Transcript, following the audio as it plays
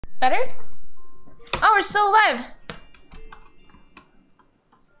Better? Oh, we're still alive.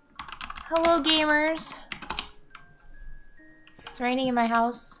 Hello, gamers. It's raining in my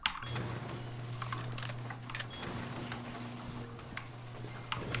house.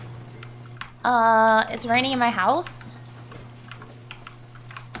 It's raining in my house?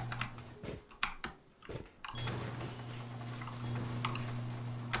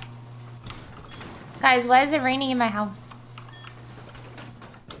 Guys, why is it raining in my house?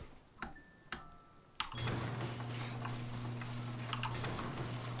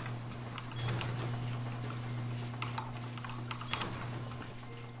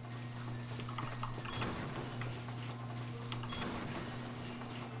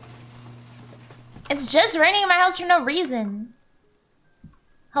 It's just raining in my house for no reason.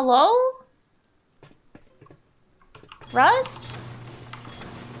 Hello? Rust?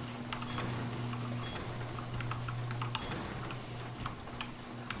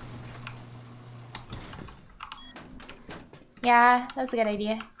 Yeah, that's a good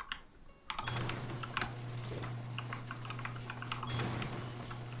idea.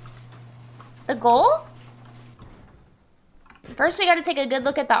 The goal? First, we gotta take a good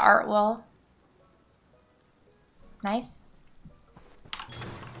look at the art wall. Nice.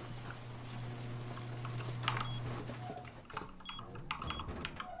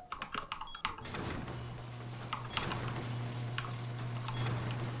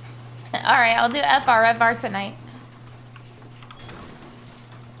 Alright, I'll do FR tonight.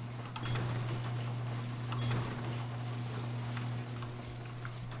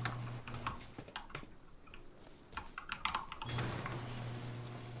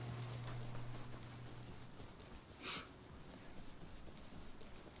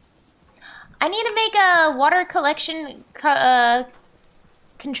 I need to make a water collection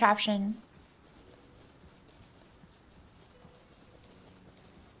contraption.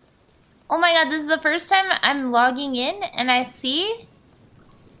 Oh my god, this is the first time I'm logging in and I see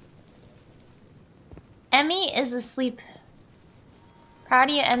Emmy is asleep. Proud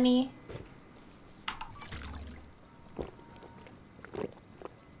of you, Emmy.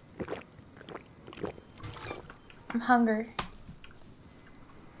 I'm hungry.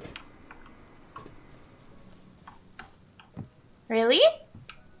 Really?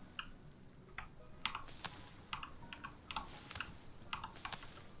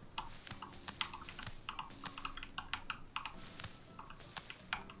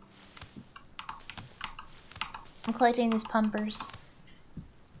 I'm collecting these pumpers.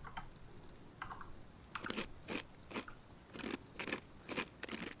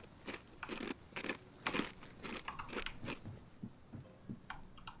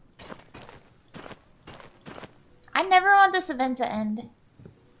 I never want this event to end.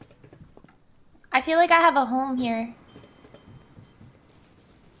 I feel like I have a home here.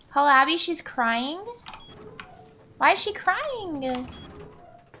 Oh, Abby, she's crying? Why is she crying?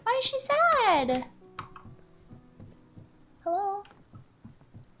 Why is she sad? Hello?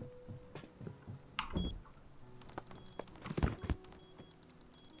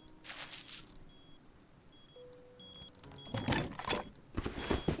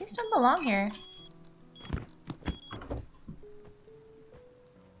 These don't belong here.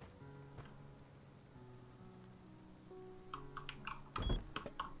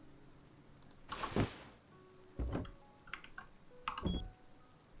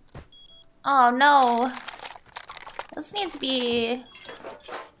 Oh no. This needs to be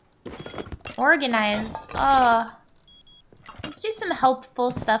organized. Oh. Let's do some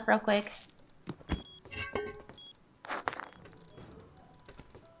helpful stuff real quick.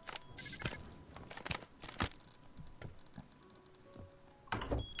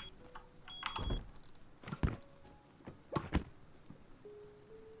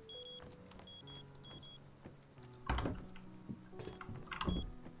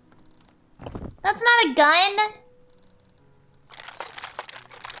 That's not a gun!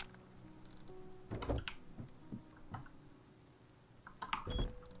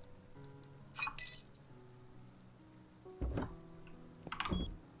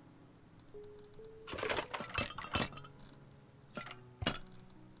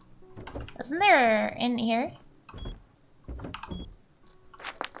 Isn't there in here?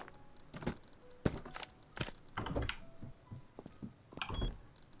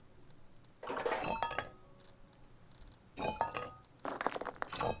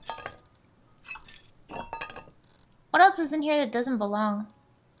 What else is in here that doesn't belong?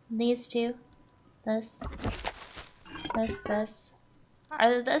 These two. This. This.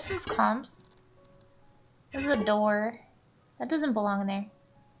 This is comps. There's a door. That doesn't belong in there.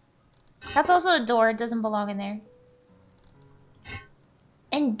 That's also a door. It doesn't belong in there.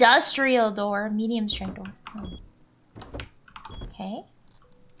 Industrial door. Medium strength door. Oh. Okay.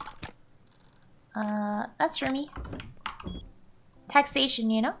 That's for me. Taxation,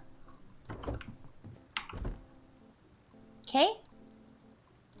 you know? Okay.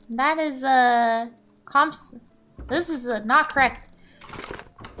 That is, comps. This is, not correct.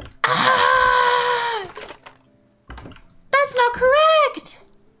 Ah! That's not correct!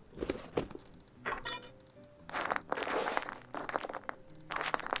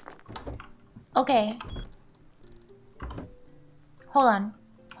 Okay. Hold on.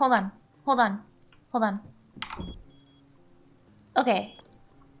 Hold on. Hold on. Hold on. Okay.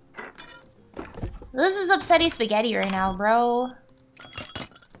 This is upsetty spaghetti right now, bro.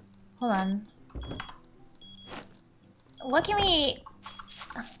 Hold on. What can we...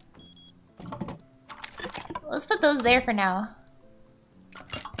 Let's put those there for now.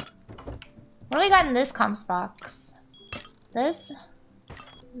 What do we got in this comps box? This.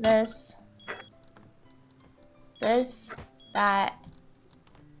 This. This. That.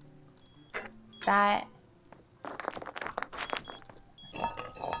 That.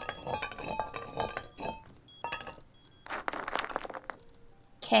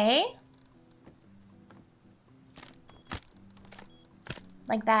 Okay.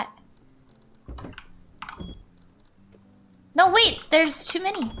 Like that. No, wait! There's too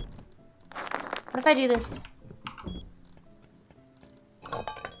many. What if I do this?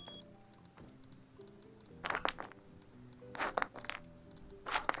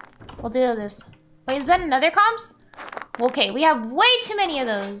 We'll do this. Wait, is that another comps? Okay, we have way too many of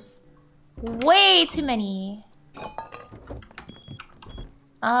those. Way too many.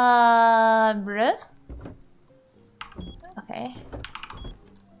 Bruh. Okay.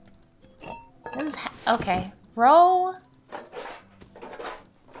 This is... Okay. Bro.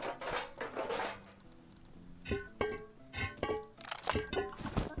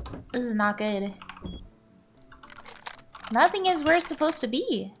 This is not good. Nothing is where it's supposed to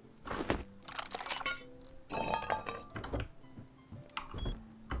be.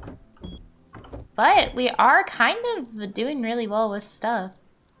 But we are kind of doing really well with stuff.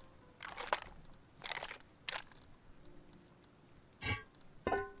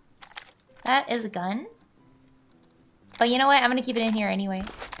 That is a gun. But you know what? I'm gonna keep it in here anyway.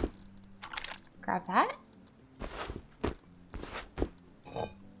 Grab that.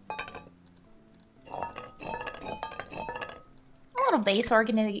 A little base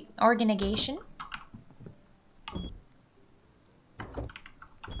organization.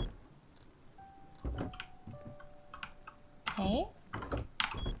 Okay.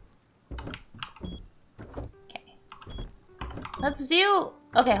 Okay. Let's do...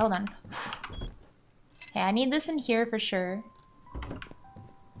 Okay, hold on. Okay, I need this in here for sure.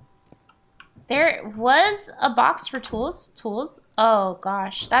 There was a box for tools. Tools. Oh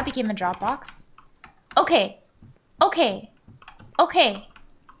gosh, that became a drop box. Okay. Okay. Okay.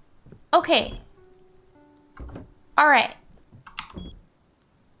 Okay. Alright.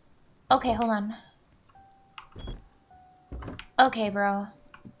 Okay, hold on. Okay, bro.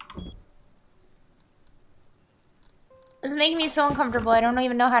 This is making me so uncomfortable. I don't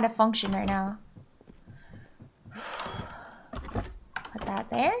even know how to function right now. Put that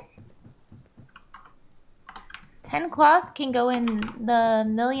there. 10 cloth can go in the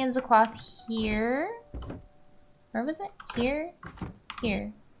millions of cloth here. Where was it? Here?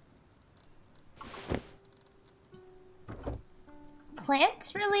 Here.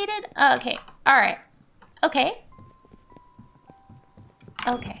 Plant related? Oh, okay. Alright. Okay.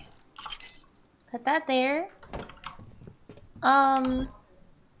 Okay. Put that there.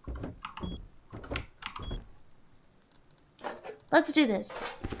 Let's do this.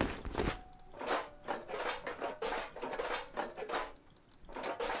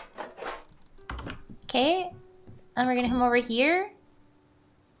 Okay. And we're gonna come over here.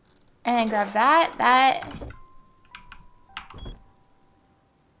 And grab that.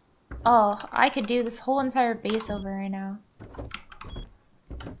 Oh, I could do this whole entire base over right now.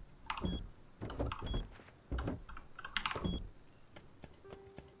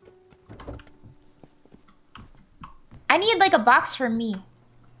 I need like a box for me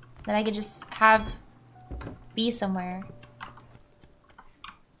that I could just have be somewhere.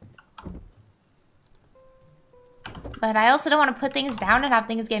 But I also don't want to put things down and have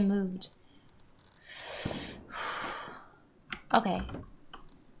things get moved. Okay.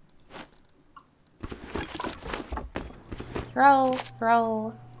 Throw.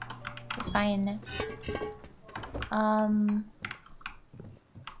 It's fine. I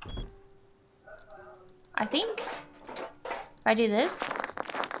think if I do this.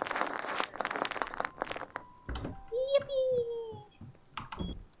 Yippee!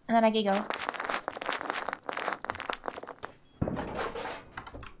 And then I could go.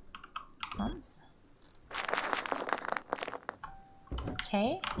 Bombs.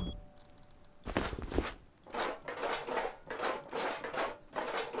 Okay.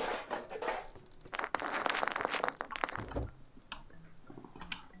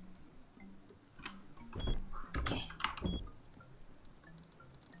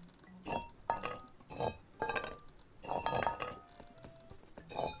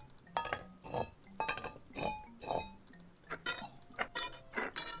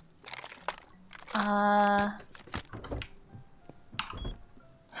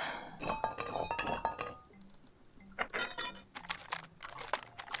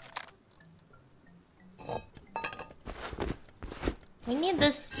 We need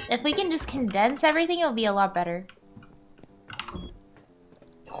this. If we can just condense everything, it'll be a lot better.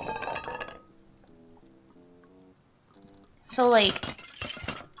 So, like,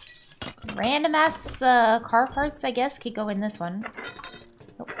 random ass car parts, I guess, could go in this one.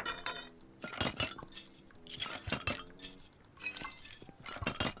 Oh.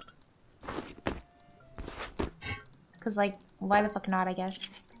 Cause, like, why the fuck not, I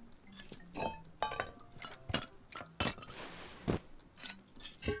guess.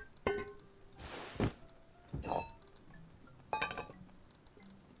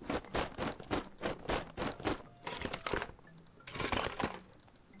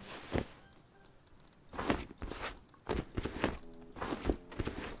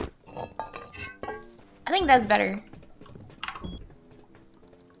 I think that's better.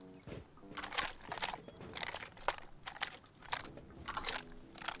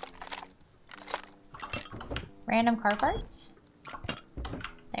 Random car parts?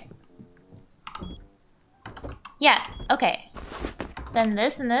 There. Yeah, okay. Then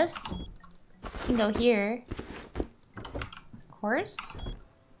this and this can go here. Of course.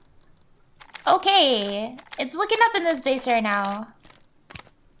 Okay, it's looking up in this base right now.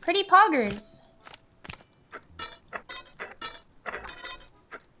 Pretty poggers.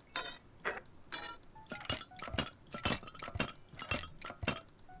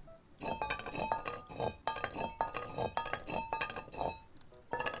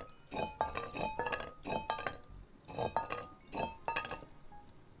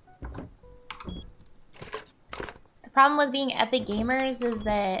 Problem with being epic gamers is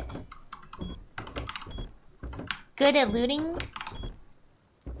that good at looting,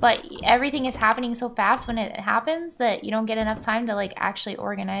 but everything is happening so fast when it happens that you don't get enough time to like actually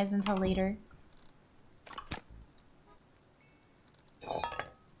organize until later.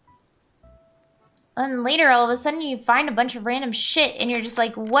 And later all of a sudden you find a bunch of random shit and you're just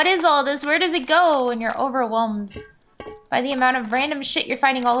like, what is all this? Where does it go? And you're overwhelmed by the amount of random shit you're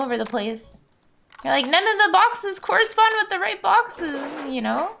finding all over the place. You're like, none of the boxes correspond with the right boxes, you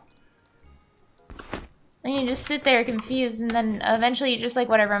know? And you just sit there confused, and then eventually you're just like,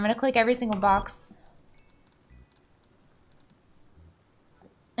 whatever, I'm gonna click every single box.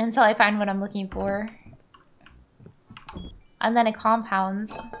 Until I find what I'm looking for. And then it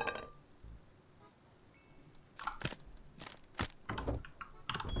compounds.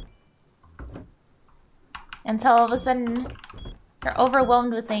 Until all of a sudden, you're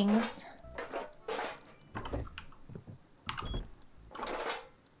overwhelmed with things.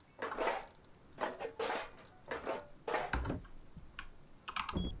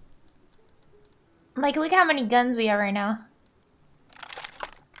 Like, look how many guns we have right now.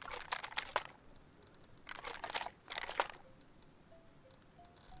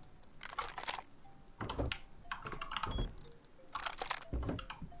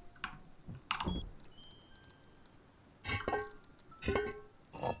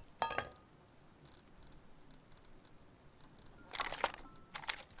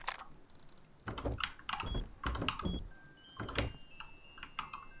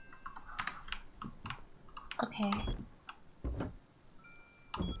 Okay.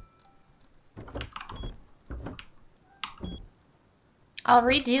 I'll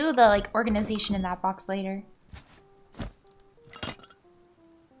redo the like organization in that box later.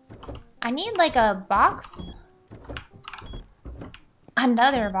 I need like a box.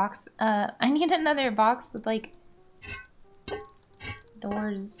 Another box. I need another box with like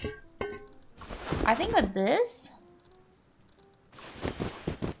doors. I think with this.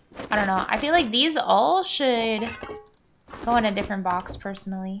 I don't know. I feel like these all should go in a different box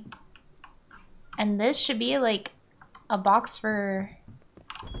personally. And this should be like a box for...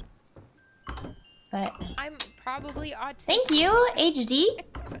 But... I'm probably autistic. Thank you, HD.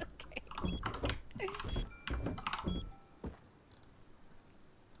 Okay.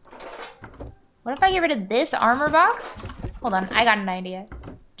 What if I get rid of this armor box? Hold on, I got an idea.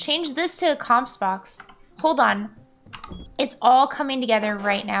 Change this to a comps box. Hold on. It's all coming together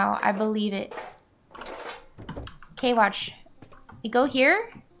right now. I believe it. Okay, watch. You go here,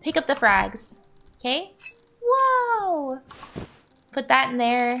 pick up the frags. Okay? Whoa! Put that in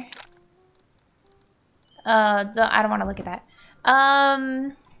there. I don't want to look at that.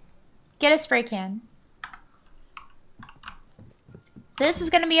 Get a spray can. This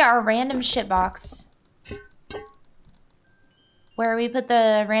is gonna be our random shit box. Where we put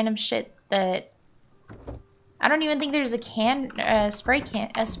the random shit that... I don't even think there's a spray can.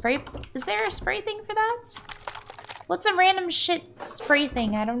 Is there a spray thing for that? What's a random shit spray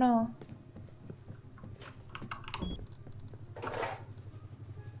thing? I don't know.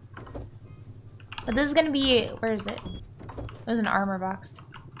 But this is gonna be, where is it? It was an armor box.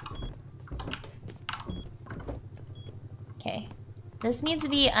 Okay. This needs to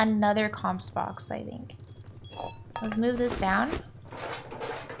be another comps box, I think. Let's move this down.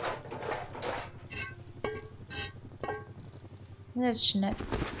 This shouldn't.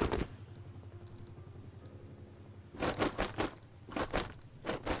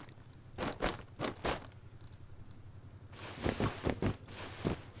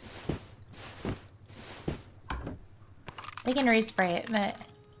 We can respray it, but...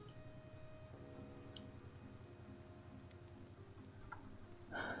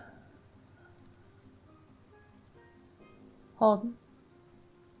 Hold.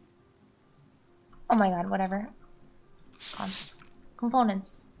 Oh my god, whatever.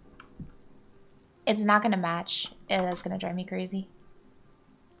 Components. It's not gonna match. That's gonna drive me crazy.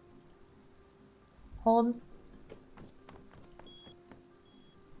 Hold.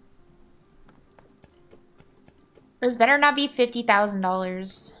 This better not be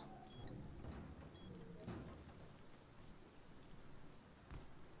 $50,000.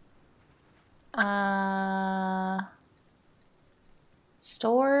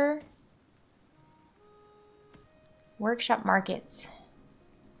 Store. Workshop markets.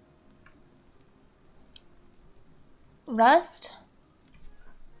 Rust.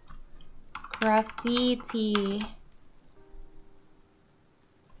 Graffiti.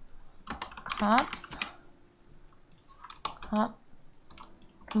 Comps.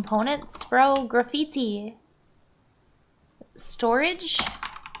 Components, bro. Graffiti. Storage.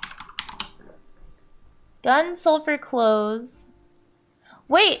 Guns sold for clothes.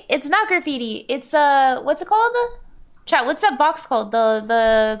 Wait, it's not graffiti. It's what's it called? Chat, what's that box called?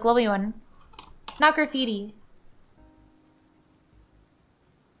 The glowy one. Not graffiti.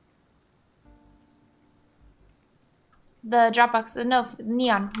 The Dropbox. No,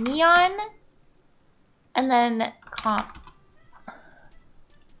 neon. Neon. And then comp.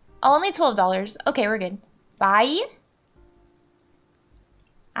 Oh, only $12. Okay, we're good. Buy.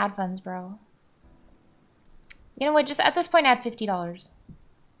 Add funds, bro. You know what? Just at this point, add $50.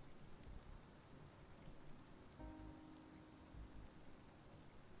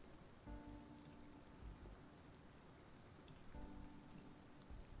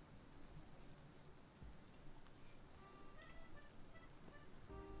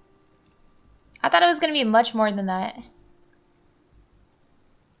 I thought it was gonna be much more than that.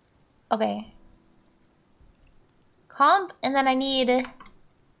 Okay. Comp, and then I need... Am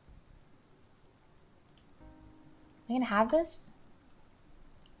I gonna have this?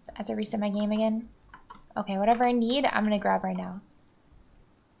 I have to reset my game again. Okay, whatever I need, I'm gonna grab right now.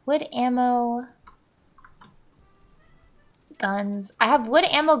 Wood ammo... Guns. I have wood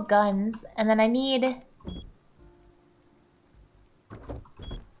ammo guns, and then I need...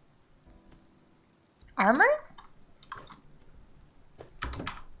 Armor?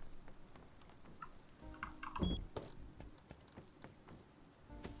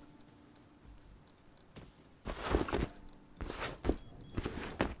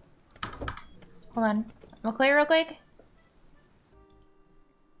 Hold on. I'm gonna clear real quick.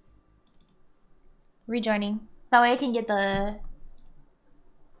 Rejoining. That way I can get the...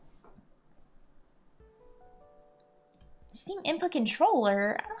 Steam input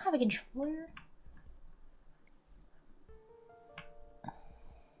controller? I don't have a controller.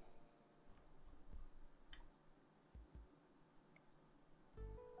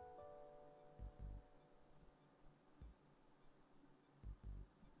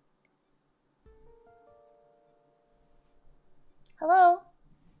 Hello?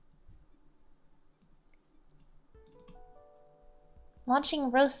 Launching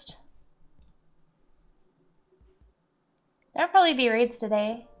roast. There'll probably be raids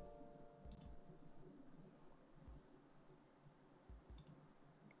today.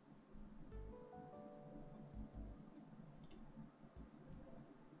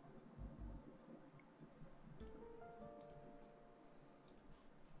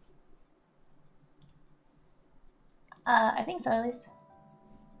 I think so, at least.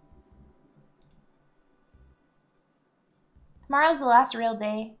 Tomorrow's the last real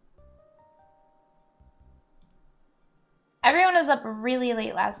day. Everyone was up really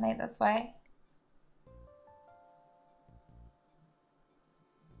late last night, that's why.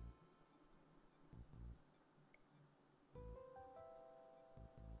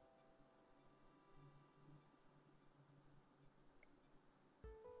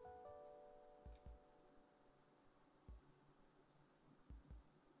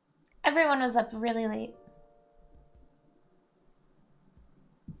 Everyone was up really late.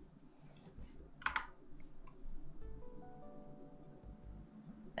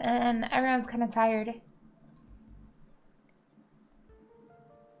 And everyone's kind of tired.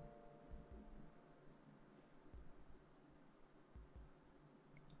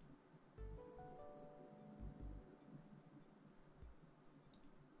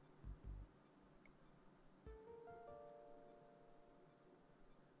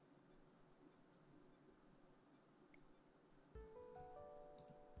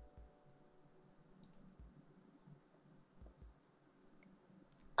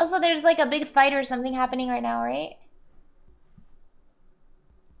 Also, there's like a big fight or something happening right now, right?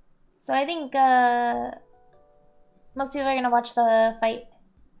 So I think most people are gonna watch the fight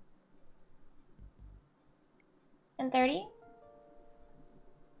in 30.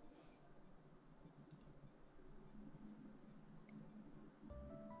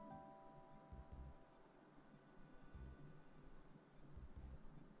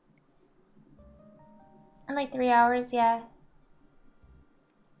 In like 3 hours, yeah.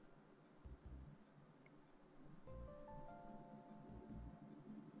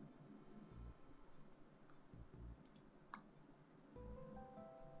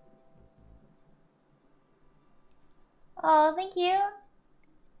 Oh, thank you.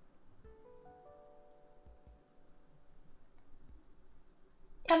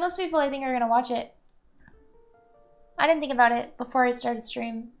 Yeah, most people I think are gonna watch it. I didn't think about it before I started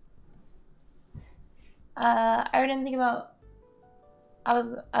stream. I didn't think about I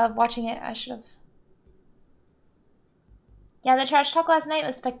was watching it. I should have. Yeah, the trash talk last night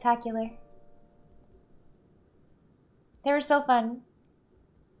was spectacular. They were so fun.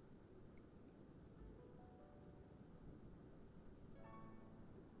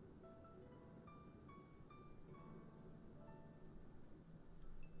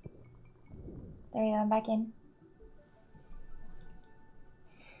 There you go, I'm back in.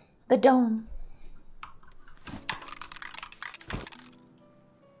 The dome.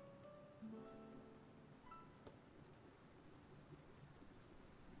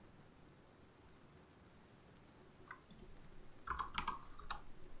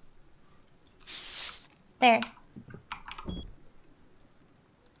 There.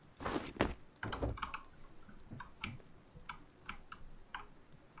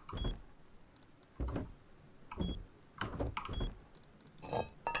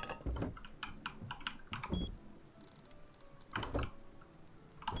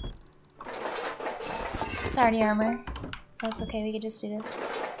 It's already armor. That's okay, we could just do this.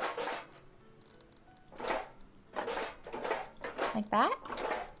 Like that?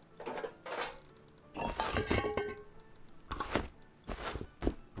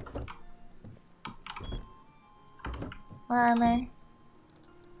 More armor.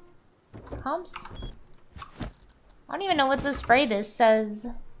 Comps? I don't even know what to spray this says.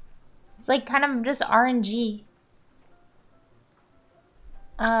 It's like kind of just RNG.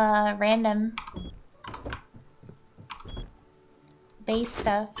 Random. Base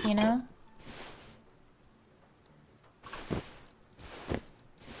stuff, you know?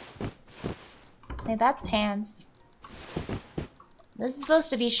 Hey, that's pants. This is supposed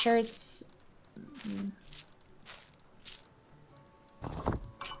to be shirts.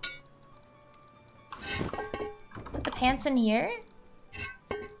 Put the pants in here?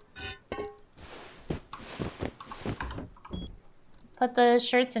 Put the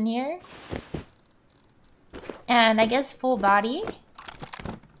shirts in here? And I guess full body?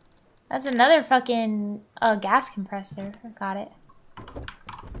 That's another fucking gas compressor. Got it.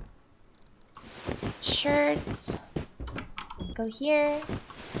 Shirts. Go here.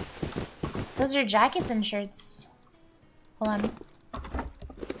 Those are jackets and shirts. Hold on. I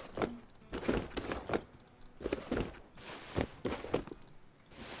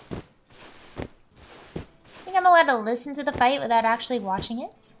think I'm allowed to listen to the fight without actually watching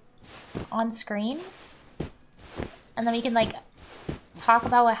it on screen. And then we can like talk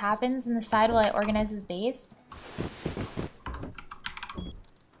about what happens on the side while I organize his base.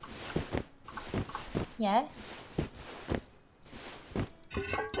 Yeah.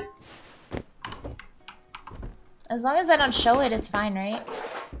 As long as I don't show it, it's fine, right?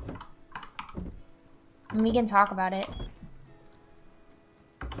 And we can talk about it.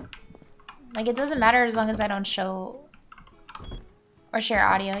 Like, it doesn't matter as long as I don't show or share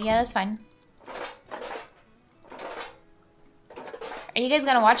audio. Yeah, that's fine. Are you guys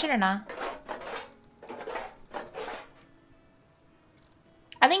gonna watch it or not?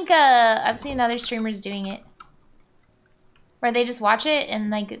 I think I've seen other streamers doing it. Where they just watch it and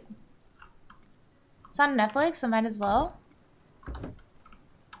like... It's on Netflix, so might as well.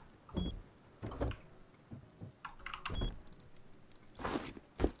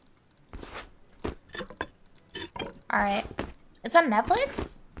 Alright. It's on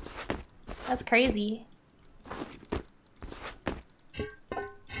Netflix? That's crazy.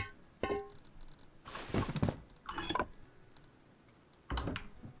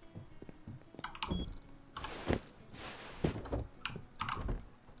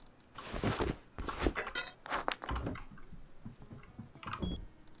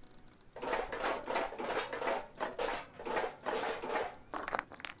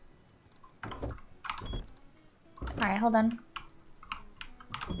 Alright, hold on.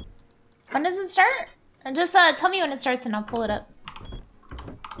 When does it start? And just tell me when it starts and I'll pull it up.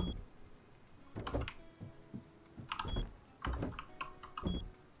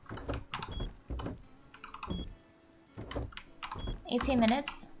 $18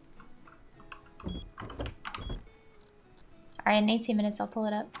 minutes. Alright, in 18 minutes I'll pull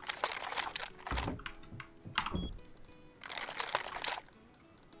it up.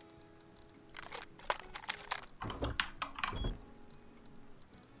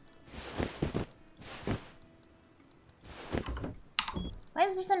 Why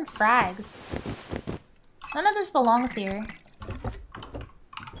is this in frags? None of this belongs here.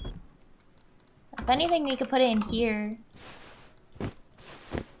 If anything, we could put it in here.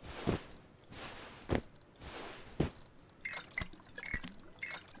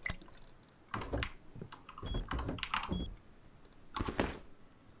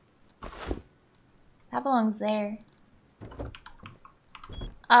 That belongs there.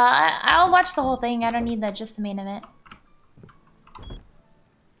 I'll watch the whole thing. I don't need that, just the main event.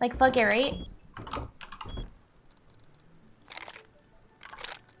 Like, fuck it, right?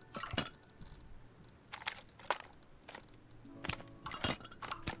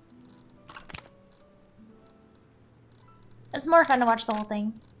 It's more fun to watch the whole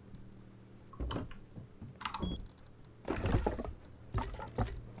thing.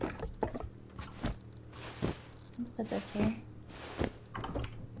 Let's put this here.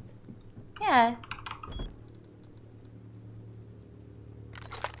 Yeah.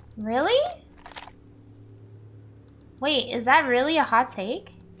 Really? Wait, is that really a hot take?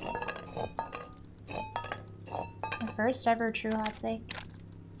 The first ever true hot take.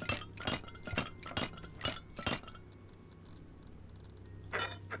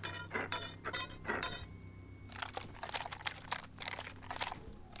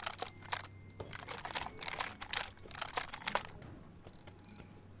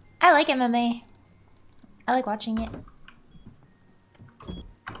 I like MMA. I like watching it.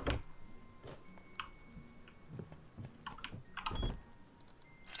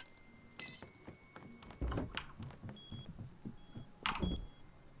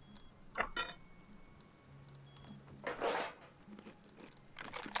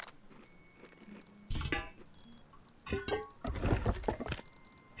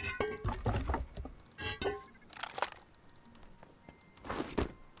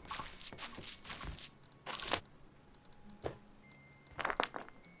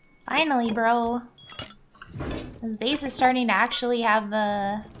 Finally, bro. This base is starting to actually have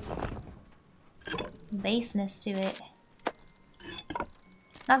the baseness to it.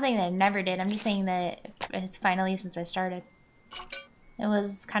 Not saying that it never did, I'm just saying that it's finally since I started. It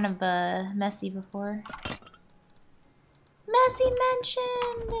was kind of messy before. Messy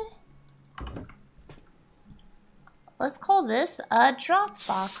mentioned! Let's call this a drop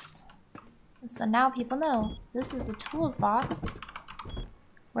box. So now people know this is a tools box.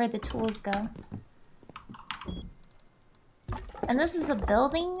 Where the tools go. And this is a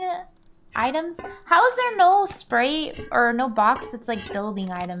building items. How is there no spray or no box that's like building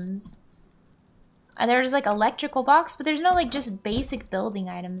items? There's like electrical box, but there's no like just basic building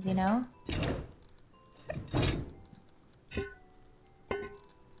items, you know?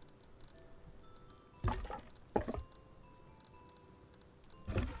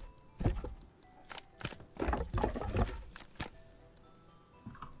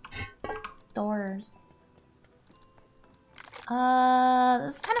 Doors.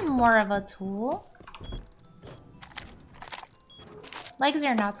 This is kind of more of a tool. Legs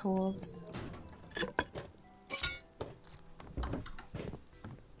are not tools.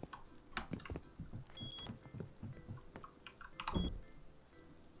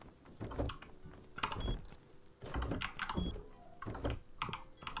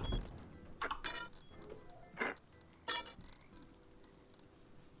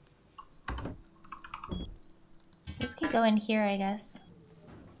 This could go in here, I guess.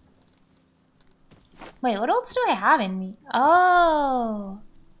 Wait, what else do I have in me? Oh!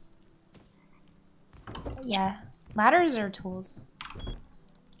 Yeah, ladders are tools.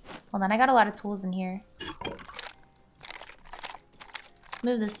 Hold on, I got a lot of tools in here. Let's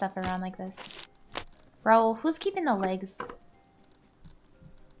move this stuff around like this. Bro, who's keeping the legs?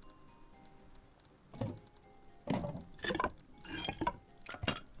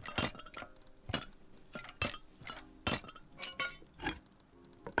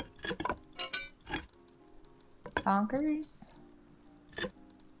 Bonkers.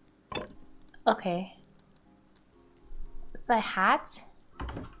 Okay. Is that a hat?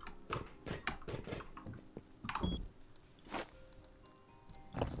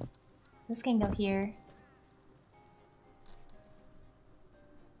 This can go here.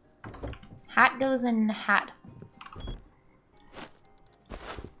 Hat goes in hat.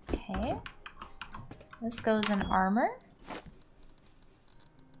 Okay. This goes in armor.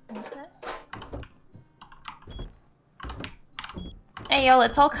 What's that? Hey, yo,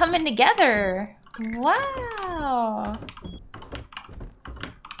 it's all coming together. Wow.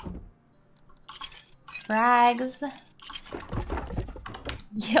 Frags.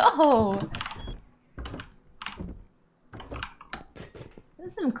 Yo.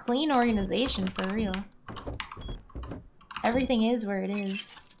 This is some clean organization for real. Everything is where it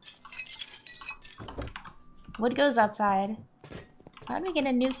is. Wood goes outside. How did we get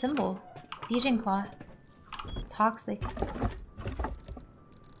a new symbol? Dejan Claw. Toxic.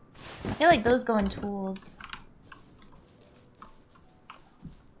 I feel like those go in tools.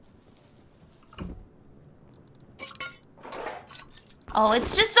 Oh,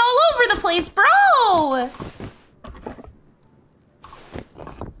 it's just all over the place, bro!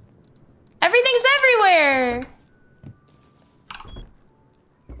 Everything's everywhere!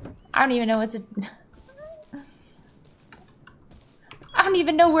 I don't even know what to... I don't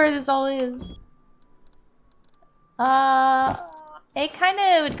even know where this all is. It kind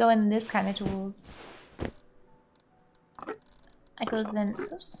of would go in this kind of tools. That goes in...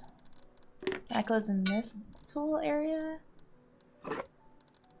 Oops. That goes in this tool area.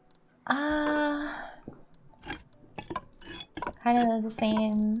 Kind of the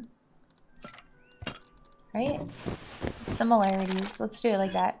same, right? Similarities. Let's do it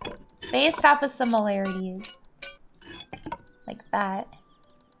like that. Based off of similarities. Like that.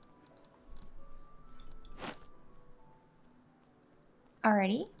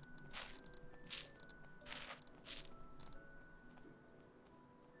 Alrighty.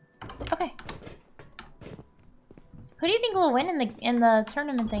 Okay. Who do you think will win in the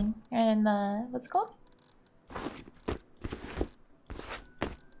tournament thing? In the what's it called?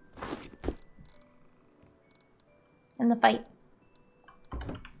 In the fight.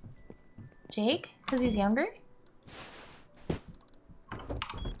 Jake? Because he's younger?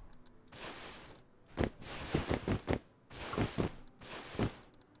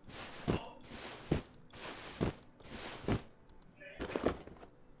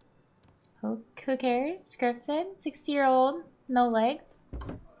 Who cares? Scripted? 60-year-old? No legs?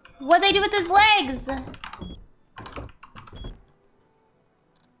 What'd they do with his legs?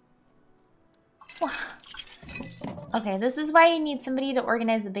 Okay, this is why you need somebody to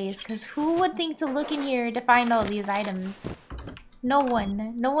organize the base, because who would think to look in here to find all these items? No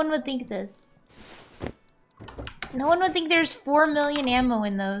one. No one would think this. No one would think there's 4 million ammo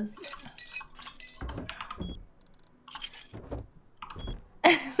in those.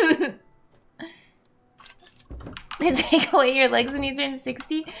 They take away your legs when you turn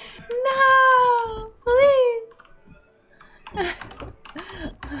 60? No! Please!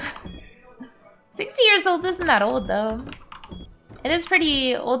 60 years old isn't that old, though. It is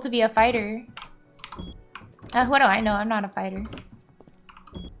pretty old to be a fighter. What do I know? I'm not a fighter.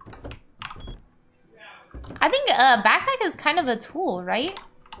 I think a backpack is kind of a tool, right?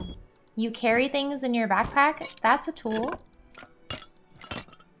 You carry things in your backpack. That's a tool.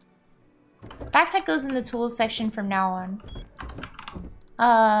 Backpack goes in the tools section from now on.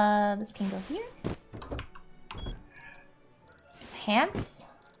 This can go here. Pants.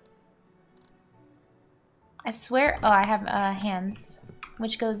 I swear... Oh, I have hands.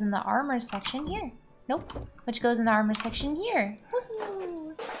 Which goes in the armor section here. Nope. Which goes in the armor section here.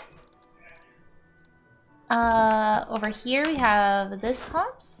 Woohoo! Over here we have this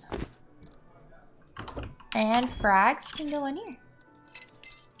comps. And frags can go in here.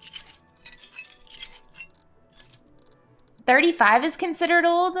 35 is considered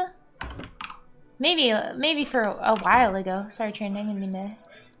old? Maybe for a while ago. Sorry, Trent, I didn't mean to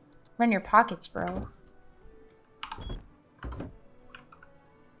run your pockets, bro.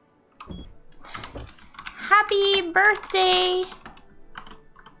 Happy birthday!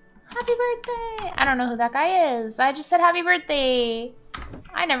 Happy birthday! I don't know who that guy is. I just said happy birthday.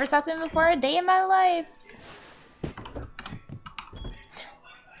 I never talked to him before a day in my life.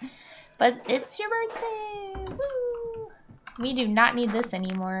 But it's your birthday! Woo! We do not need this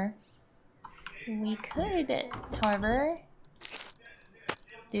anymore. We could, however,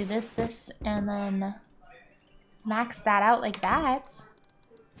 do this, and then max that out like that.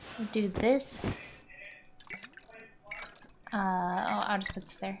 Do this. Oh, I'll just put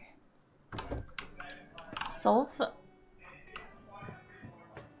this there. Solve.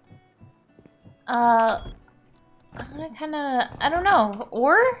 I'm gonna kinda, I don't know.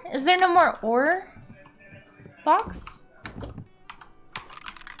 Ore? Is there no more ore box?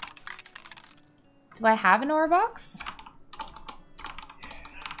 Do I have an ore box?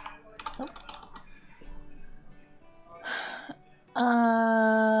 Oh.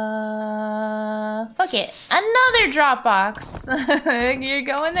 Fuck it. Another drop box. You're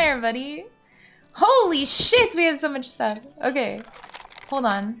going there, buddy. Holy shit, we have so much stuff. Okay, hold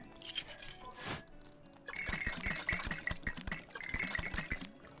on.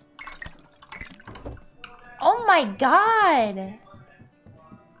 Oh my god.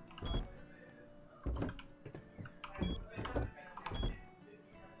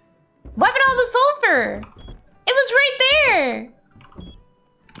 What happened to all the sulfur? It was right there.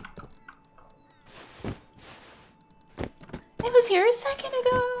 It was here a second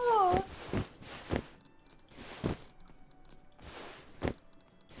ago.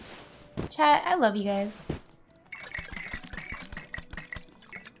 Chat, I love you guys.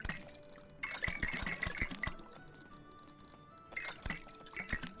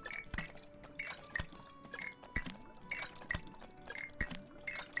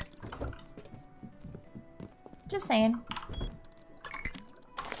 Just saying.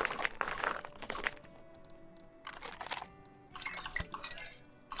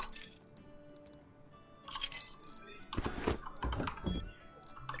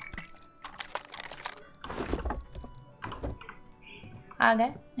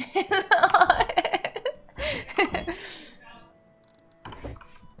 Okay.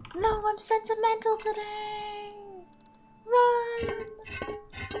 No, I'm sentimental today. Run.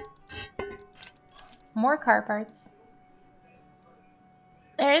 More car parts.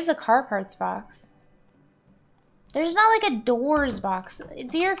 There is a car parts box. There's not like a doors box.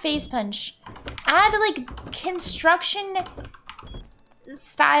 Dear Face Punch, add like construction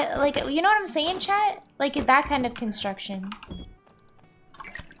style, like, you know what I'm saying, chat? Like that kind of construction.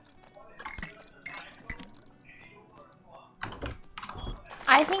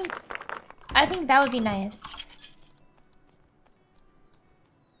 I think that would be nice.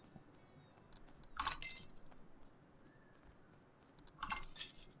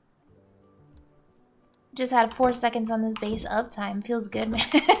 Just had 4 seconds on this base uptime. Feels good, man.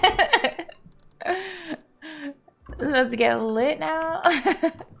 Let's get lit now.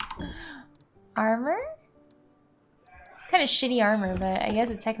 Armor? It's kind of shitty armor, but I guess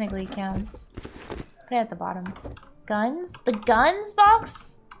it technically counts. Put it at the bottom. Guns? The guns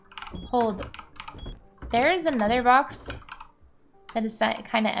box? Hold. There's another box that is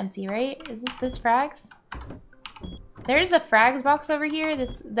kind of empty, right? Is this frags? There's a frags box over here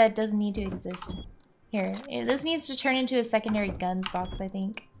that doesn't need to exist. Here, this needs to turn into a secondary guns box, I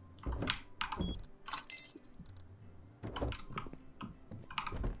think.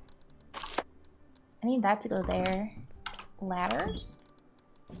 I need that to go there. Ladders?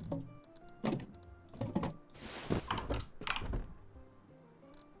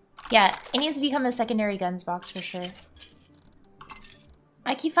 Yeah, it needs to become a secondary guns box for sure.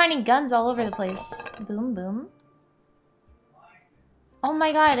 I keep finding guns all over the place. Boom, boom. Oh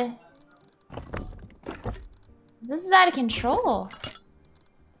my god. This is out of control.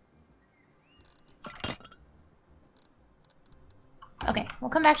 Okay, we'll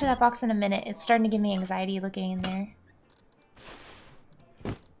come back to that box in a minute. It's starting to give me anxiety looking in there.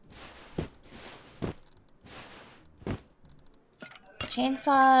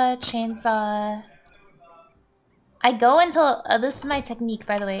 Chainsaw, chainsaw. I go until, this is my technique,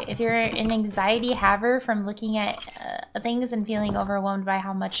 by the way. If you're an anxiety haver from looking at things and feeling overwhelmed by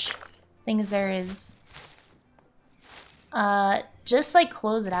how much things there is, just like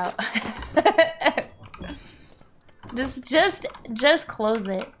close it out. just close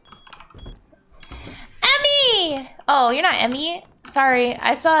it. Emmy! Oh, you're not Emmy. Sorry,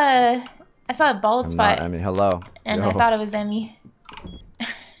 I saw a bald spot. Not Emmy. Hello. And Yo. I thought it was Emmy.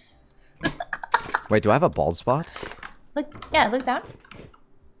 Wait, do I have a bald spot? Look, yeah, look down.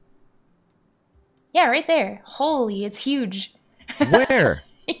 Yeah, right there. Holy, it's huge. Where?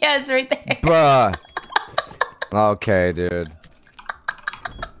 Yeah, it's right there. Bruh. Okay, dude.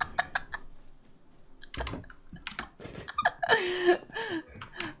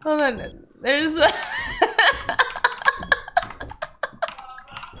 Hold on. There's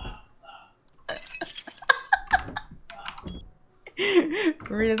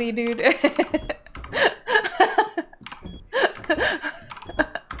really, dude?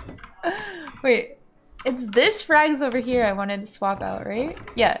 Wait. It's this frags over here I wanted to swap out, right?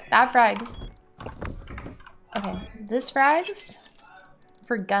 Yeah, that frags. Okay, this frags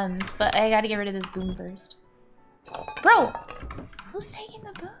for guns, but I gotta get rid of this boom first. Bro! Who's taking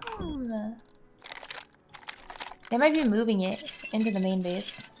the boom? They might be moving it into the main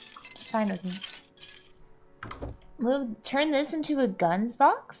base. Just fine with me. Turn this into a guns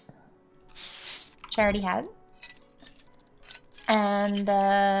box, which I already had. And,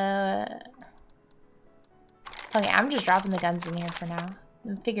 okay, I'm just dropping the guns in here for now.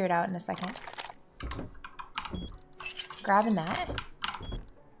 We'll figure it out in a second. Grabbing that.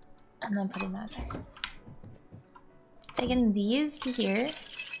 And then putting that there. Taking these to here.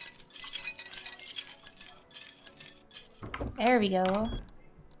 There we go.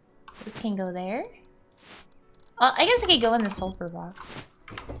 This can go there. I guess I could go in the sulfur box.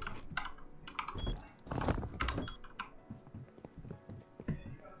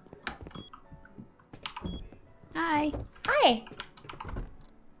 Hi. Hi!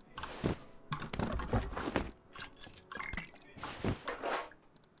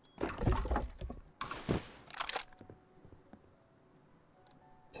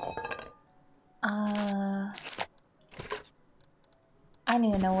 I don't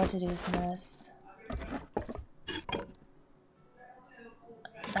even know what to do with some of this.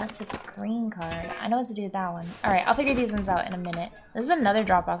 That's a green card. I know what to do with that one. Alright, I'll figure these ones out in a minute. This is another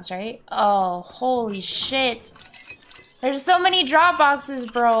drop box, right? Oh, holy shit. There's so many drop boxes,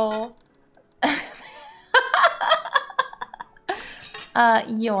 bro.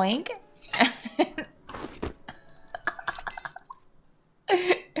 Yoink.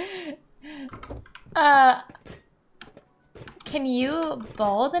 Can you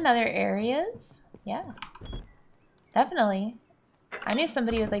bald in other areas? Yeah. Definitely. I knew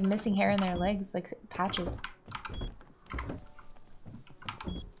somebody with like missing hair in their legs, like patches.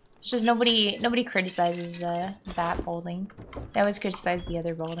 It's just nobody criticizes that balding. They always criticize the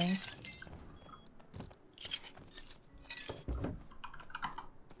other balding.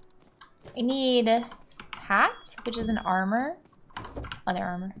 I need hat, which is an armor. Other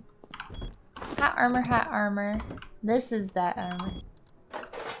armor. Hat armor, hat armor. This is that armor.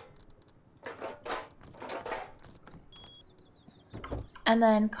 And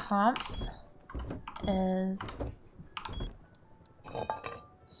then comps is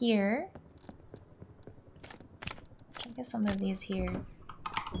here. I guess I'll move these here.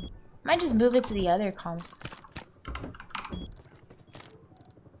 Might just move it to the other comps.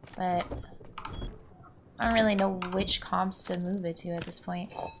 But I don't really know which comps to move it to at this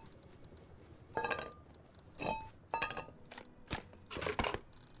point.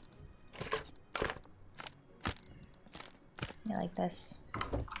 Yeah, like this.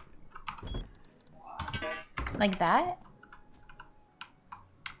 Like that.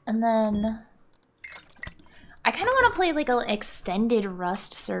 And then I kind of want to play like an extended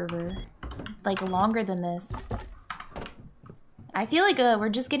Rust server. Like longer than this. I feel like we're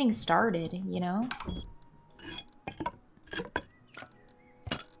just getting started, you know?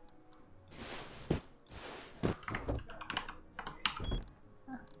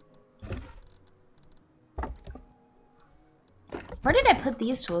 Where did I put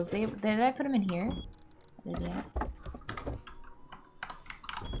these tools? Did I put them in here? I did, yeah.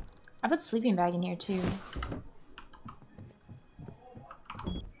 I put sleeping bag in here too.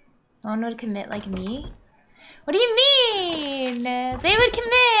 No one would commit like me? What do you mean? They would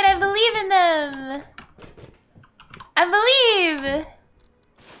commit! I believe in them! I believe!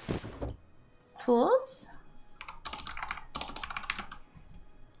 Tools?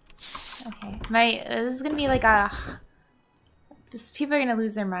 Okay. This is gonna be like a... Just, people are gonna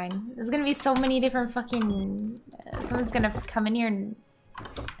lose their mind. There's gonna be so many different fucking... someone's gonna come in here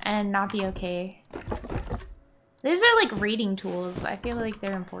and not be okay. These are like raiding tools. I feel like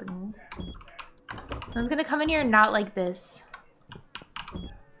they're important. Someone's gonna come in here and not like this.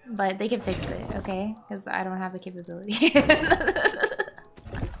 But they can fix it, okay? Because I don't have the capability.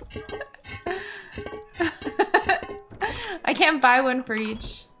 I can't buy one for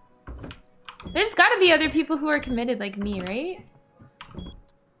each. There's gotta be other people who are committed like me, right?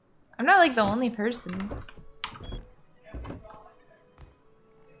 I'm not like the only person.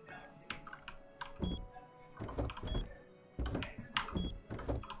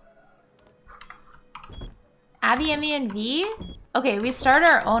 Abby, Emmy, and V? Okay, we start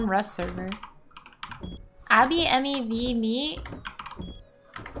our own Rust server. Abby, Emmy, V, me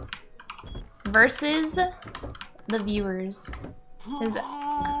versus the viewers.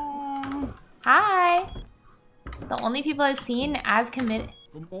 Hi! The only people I've seen as committed.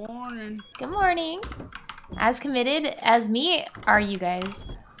 Good morning. Good morning. As committed as me are you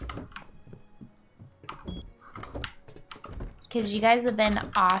guys. Because you guys have been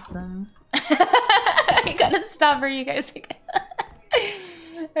awesome. I gotta stop or you guys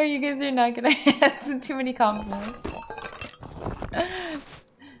or you guys are not gonna answer too many compliments.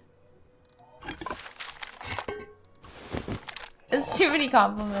 It's too many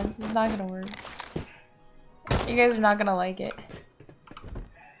compliments. It's not gonna work. You guys are not gonna like it.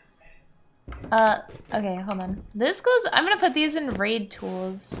 Okay, hold on. This goes, I'm gonna put these in raid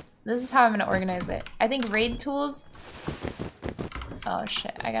tools. This is how I'm gonna organize it. I think raid tools. Oh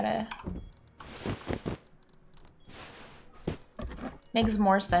shit, I gotta. Makes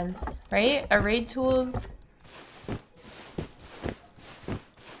more sense, right? A raid tools.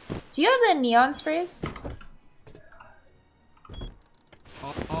 Do you have the neon sprays?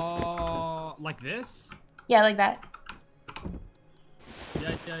 Like this? Yeah, like that.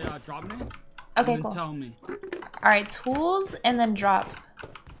 Yeah. Drop me. Okay, and cool. Tell me. All right, tools and then drop.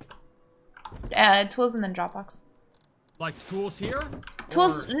 Tools and then Dropbox. Like tools here?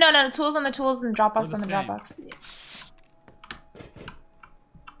 Tools? Or... No, tools on the tools and Dropbox the on the same? Dropbox. Yeah.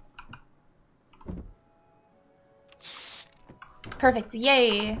 Perfect.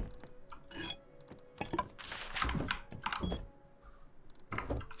 Yay.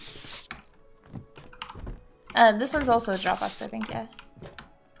 This one's also a Dropbox, I think, yeah.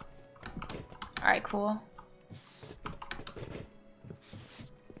 Alright, cool.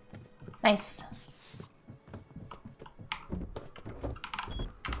 Nice.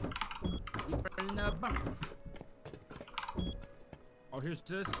 Oh, here's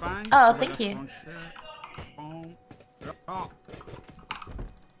this bang. Oh, thank you. Oh.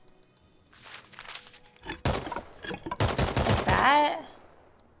 Like that.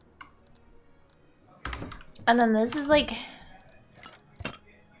 And then this is like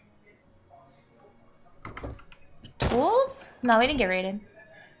tools? No, we didn't get raided.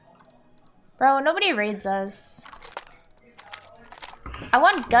 Bro, nobody raids us. I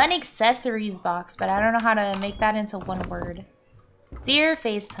want gun accessories box, but I don't know how to make that into one word. Dear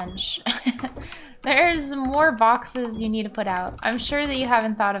face punch. There's more boxes you need to put out. I'm sure that you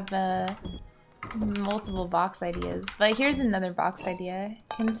haven't thought of multiple box ideas, but here's another box idea.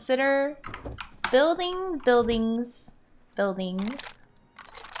 Consider building buildings. I'm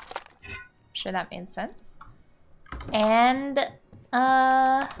sure that made sense. And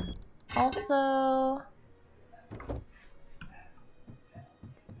also,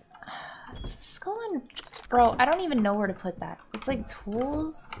 does this go in? Bro, I don't even know where to put that. It's like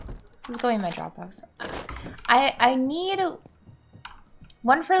tools. This is going in my Dropbox. I need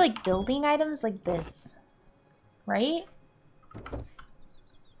one for like building items like this, right?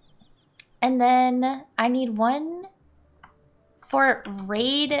 And then I need one for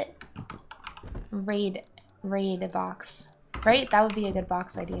raid box, right? That would be a good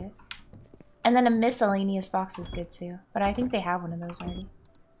box idea. And then a miscellaneous box is good too, but I think they have one of those already.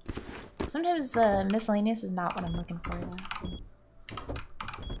 Sometimes miscellaneous is not what I'm looking for though.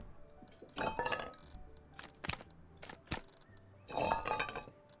 Oops.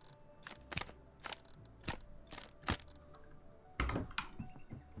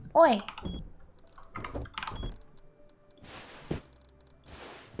 Oi!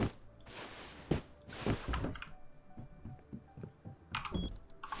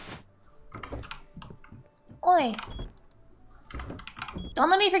 Oi! Don't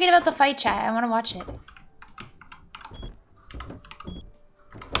let me forget about the fight chat. I want to watch it.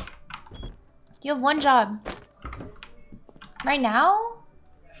 You have one job. Right now?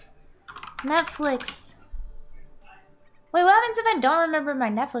 Netflix. Wait, what happens if I don't remember my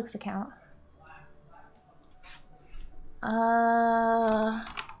Netflix account?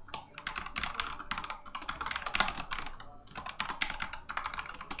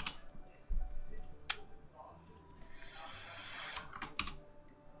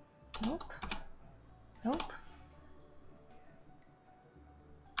 Nope. Nope.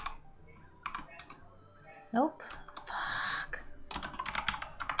 Nope. Fuck.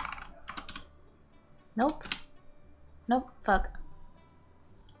 Nope. Nope. Fuck.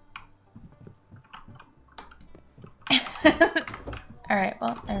 Alright,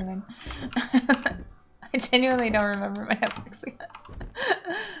 well, never mind. I genuinely don't remember my Netflix account.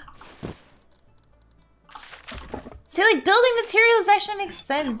 See, like, building materials actually makes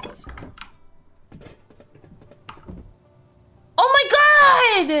sense.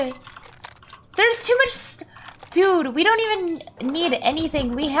 There's too much dude, we don't even need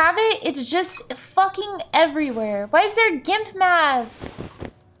anything. We have it. It's just fucking everywhere. Why is there GIMP masks?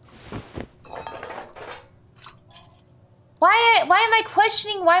 Why am I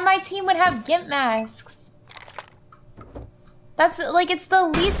questioning why my team would have GIMP masks? That's like, it's the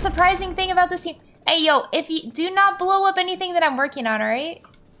least surprising thing about this team. Hey, yo, if you do not blow up anything that I'm working on, alright?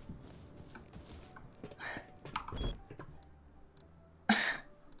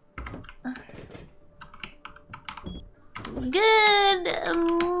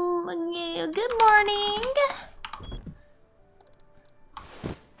 Good morning.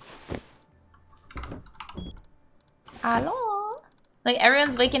 Hello. Like,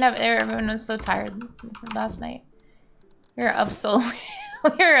 everyone's waking up. Everyone was so tired from last night. We were up so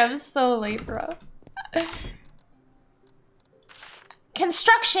we were up so late, bro.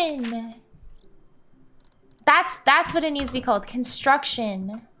 Construction. That's what it needs to be called.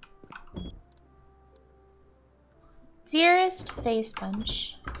 Construction. Dearest face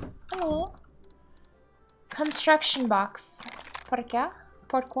punch. Hello. Construction box. ¿Por qué?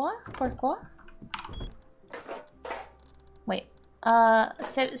 Pourquoi? Pourquoi? Wait.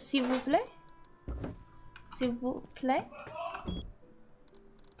 S'il vous plaît? S'il vous plaît?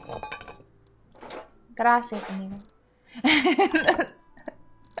 Gracias, amigo.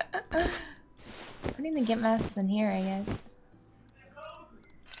 Putting the GIMP masks in here, I guess.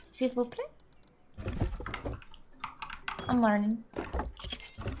 S'il vous plaît? I'm learning.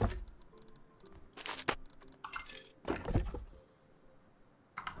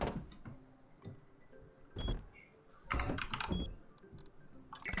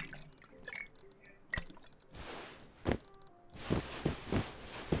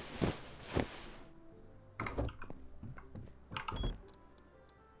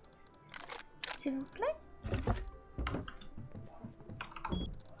 S'il vous plaît?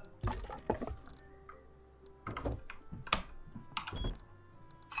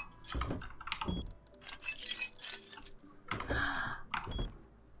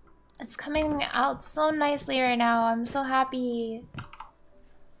 It's coming out so nicely right now. I'm so happy.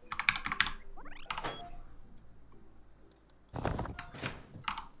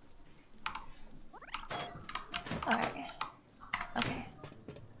 Alright. Okay.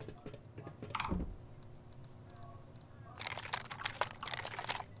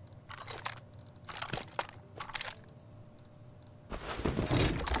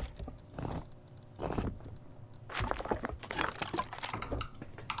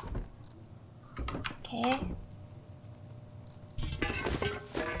 Okay.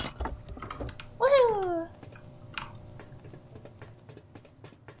 Woohoo!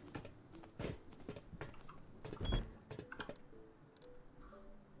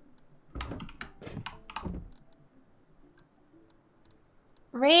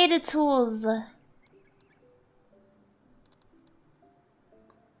 Raid tools.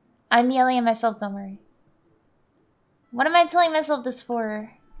 I'm yelling at myself, don't worry. What am I telling myself this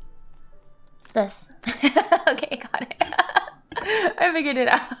for? This. Okay, got it. I figured it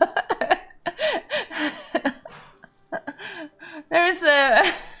out.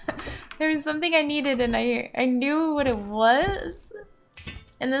 There was something I needed and I knew what it was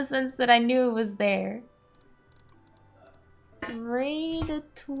in the sense that I knew it was there. Raid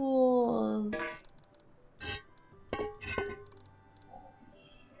tools.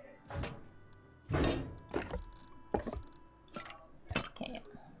 Okay.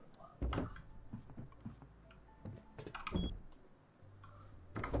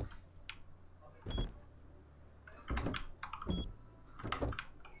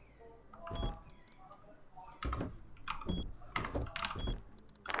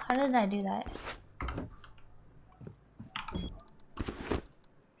 How did I do that?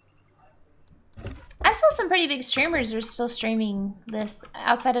 I saw some pretty big streamers are still streaming this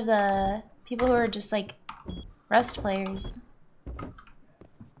outside of the people who are just like Rust players.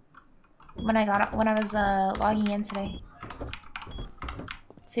 When I was logging in today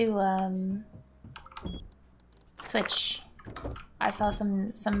to Twitch, I saw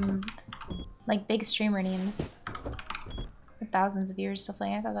some like big streamer names with thousands of viewers still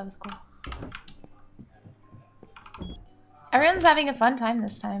playing. I thought that was cool. Everyone's having a fun time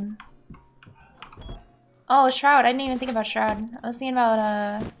this time. Oh, Shroud. I didn't even think about Shroud. I was thinking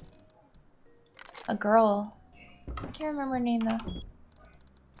about a girl. I can't remember her name though.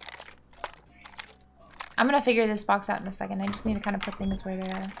 I'm gonna figure this box out in a second. I just need to kind of put things where they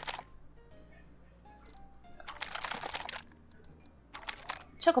are.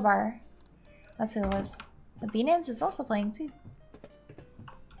 Chocobar. That's who it was. The Binance is also playing too.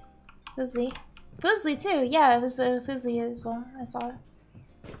 Fuslie. Fuslie too. Yeah, it was Fuslie as well. I saw it.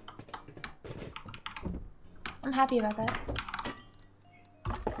 I'm happy about that.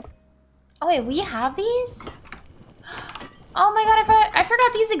 Oh wait, we have these? Oh my god, I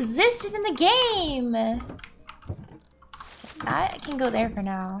forgot these existed in the game! That can go there for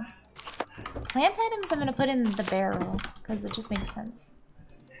now. Plant items I'm gonna put in the barrel, because it just makes sense.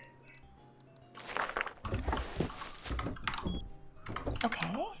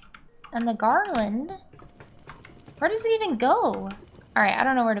 Okay. And the garland... Where does it even go? Alright, I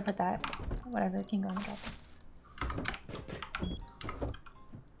don't know where to put that. Whatever, it can go in the garden.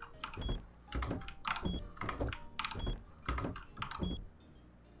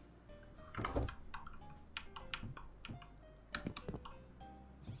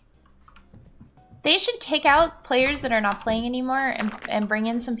 They should kick out players that are not playing anymore and bring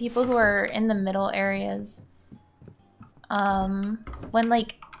in some people who are in the middle areas. When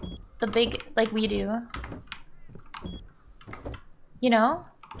like the big, like we do. You know?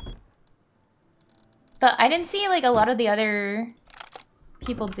 But I didn't see like a lot of the other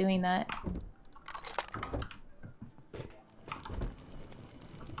people doing that.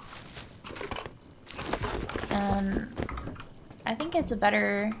 And I think it's a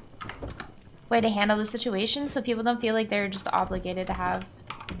better way to handle the situation so people don't feel like they're just obligated to have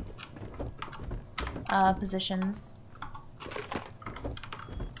positions.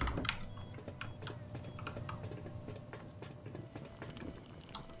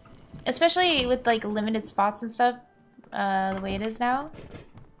 Especially with like limited spots and stuff, the way it is now.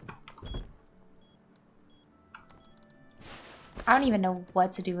 I don't even know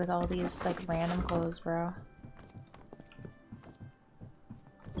what to do with all these like random clothes, bro.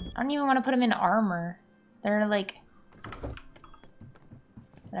 I don't even want to put them in armor. They're like...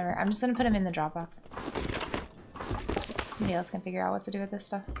 Whatever, I'm just gonna put them in the Dropbox. Somebody else can figure out what to do with this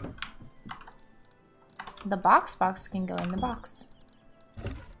stuff. The box can go in the box.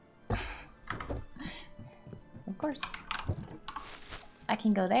 Of course. I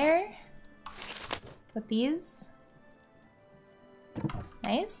can go there. With these.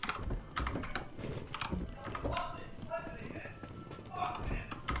 Nice.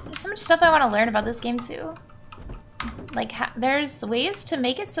 There's so much stuff I want to learn about this game too. Like, there's ways to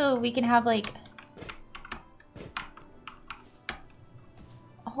make it so we can have like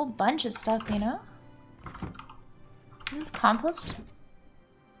a whole bunch of stuff, you know? Is this compost?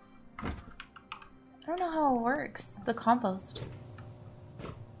 I don't know how it works, the compost.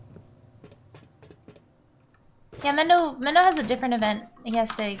 Yeah, Mendo has a different event he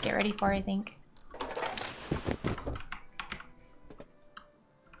has to get ready for, I think.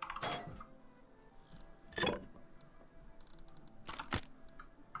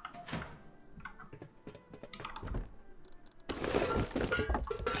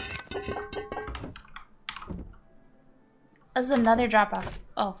 This is another Dropbox.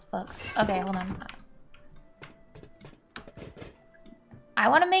 Oh, fuck. Okay, hold on. I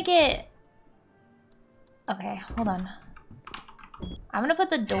want to make it... Okay, hold on. I'm gonna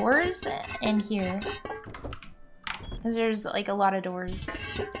put the doors in here. Because there's like a lot of doors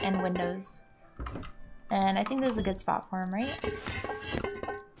and windows. And I think this is a good spot for them, right?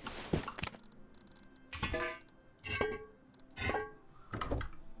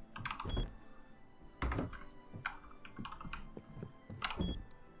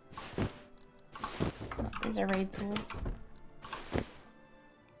 These are raid tools.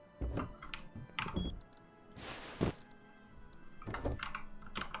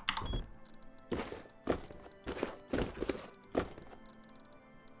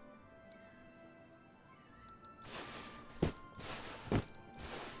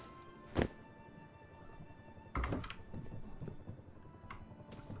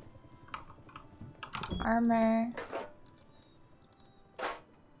 Armor.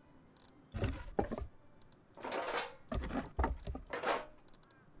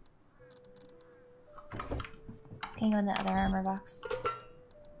 This can go in the other armor box.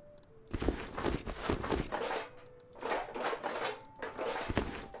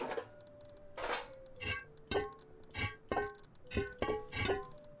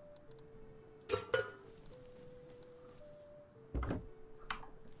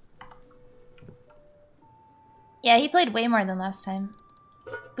 Yeah, he played way more than last time.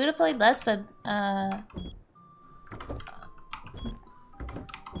 Buddha played less, but I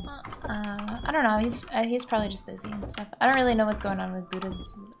don't know. He's probably just busy and stuff. I don't really know what's going on with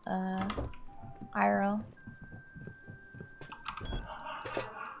Buddha's IRL.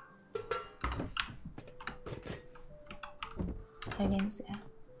 Play games, yeah.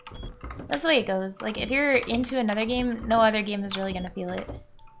 That's the way it goes. Like, if you're into another game, no other game is really gonna feel it.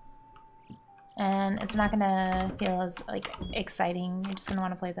 And it's not gonna feel as, like, exciting. You're just gonna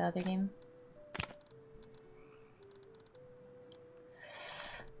want to play the other game.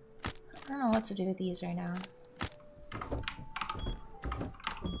 what to do with these right now.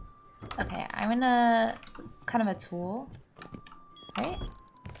 Okay, I'm gonna... This is kind of a tool. Right?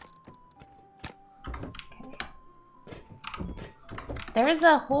 Okay. There was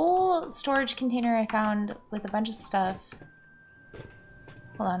a whole storage container I found with a bunch of stuff.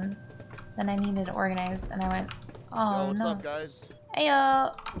 Hold on. Then I needed to organize, and I went, oh, Yo, what's no. up, guys?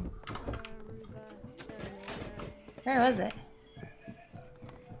 Heyo! Where was it?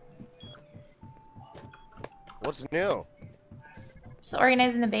 What's new? Just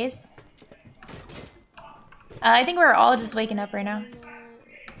organizing the base. I think we're all just waking up right now.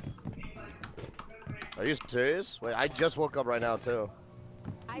 Are you serious? Wait, I just woke up right now, too.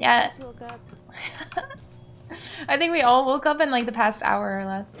 Yeah. I just woke up. I think we all woke up in like the past hour or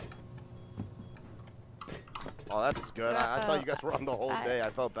less. Oh, that's good. I thought you guys were on the whole day.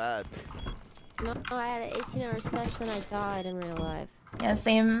 I felt bad. No, I had an 18-hour session. I died in real life. Yeah,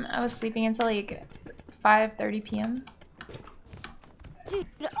 same. I was sleeping until like 5:30 p.m. Dude,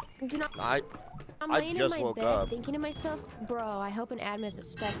 do not. I'm I laying just in my woke bed up. thinking to myself, bro, I hope an admin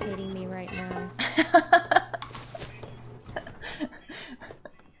is spectating me right now.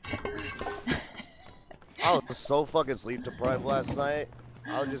 I was so fucking sleep deprived last night.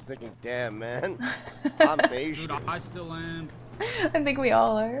 I was just thinking, damn, man. I'm Dude, Asian. I still am. I think we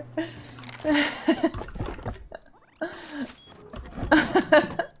all are.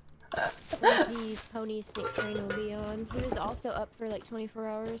 The pony stick train will be on. He was also up for like 24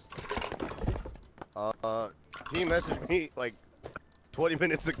 hours. He messaged me like 20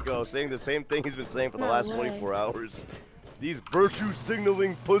 minutes ago saying the same thing he's been saying for the last 24 hours. These virtue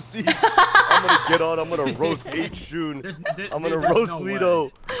signaling pussies. I'm gonna get on. I'm gonna roast H-June. I'm gonna roast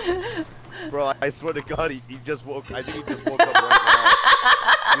Lito. Bro, I swear to God, he just woke. I think he just woke up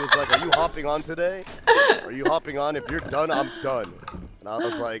right now. He was like, "Are you hopping on today? Are you hopping on? If you're done, I'm done." And I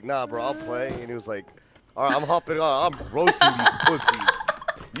was like, "Nah, bro, I'll play." And he was like, "All right, I'm hopping on. I'm roasting these pussies.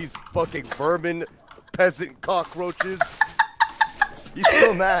 These fucking vermin, peasant cockroaches." He's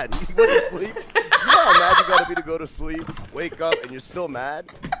still mad. He went to sleep. You know how mad you gotta be to go to sleep, wake up, and you're still mad?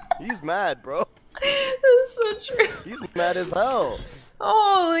 He's mad, bro. That's so true. He's mad as hell.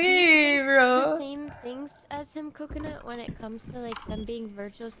 Holy, The bro. same things as him, Coconut, when it comes to like them being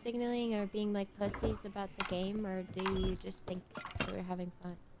virtual signaling or being like pussies about the game, or do you just think they were having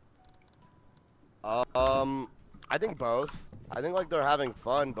fun? I think both. I think like they're having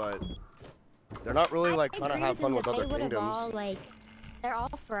fun, but they're not really like trying to have fun with other kingdoms. All, like, they're all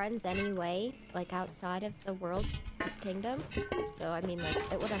friends anyway, like outside of the world kingdom. So I mean, like,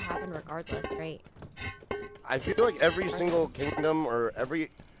 it would have happened regardless, right? I feel like every single kingdom or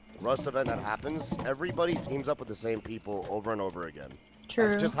every Rust event that happens, everybody teams up with the same people over and over again. True.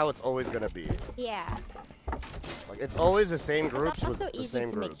 That's just how it's always gonna be. Yeah. Like it's always the same groups It's with also the easy same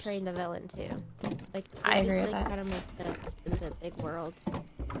to groups. make Train the villain too. Like I agree with like, that. Kind of makes it in the big world.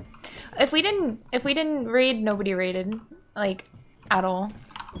 If we didn't raid, nobody raided, like, at all.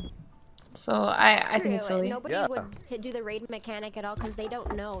 So I think it's silly. Nobody Yeah. would do the raid mechanic at all because they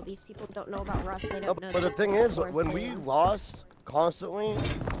don't know. These people don't know about Rust. They No, don't know. but the that thing it's is, worth when we playing. lost constantly,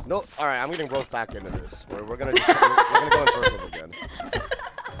 no. All right, I'm getting roped back into this. We're gonna just, we're gonna go in circles again.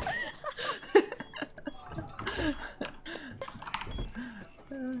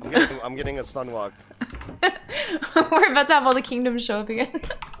 I'm getting a stun locked. We're about to have all the kingdoms show up again.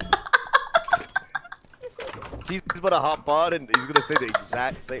 He's about to hop on and he's gonna say the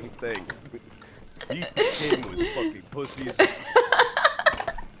exact same thing. He came with fucking pussies.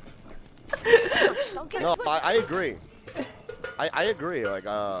 No, I agree. I agree. Like,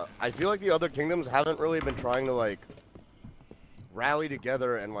 I feel like the other kingdoms haven't really been trying to like rally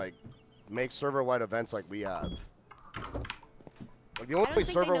together and like make server-wide events like we have. Like the only think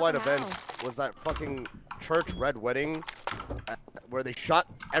they know server-wide how. events was that fucking church red wedding where they shot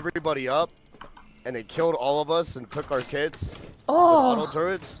everybody up and they killed all of us and took our kids with auto Oh,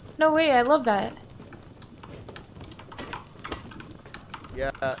 turrets. no way, I love that.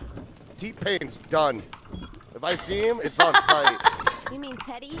 Yeah, T-Pain's done. If I see him, it's on site. You mean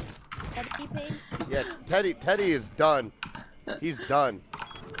Teddy? Teddy Payne? Yeah, Teddy is done. He's done.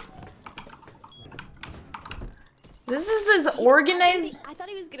 This is as organized. I thought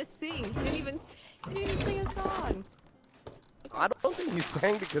he was gonna sing. He didn't even sing a song. I don't think he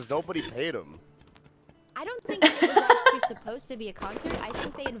sang because nobody paid him. I don't think it was actually supposed to be a concert. I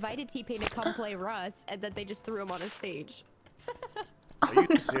think they invited T-Pain to come play Rust, and then they just threw him on a stage. Are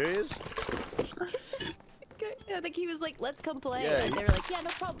you serious? I think he was like, "Let's come play," Yeah, and they were like, "Yeah, no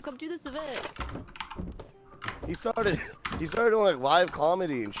problem. Come do this event." He started doing like live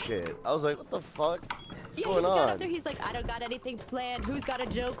comedy and shit. I was like, what the fuck? What's Yeah, going he got on? up there. He's like, I don't got anything planned. Who's got a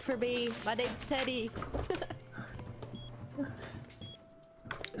joke for me? My name's Teddy.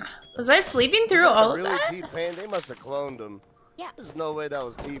 Was I sleeping through Was that all of really that? T-Pain? They must have cloned him. Yeah. There's no way that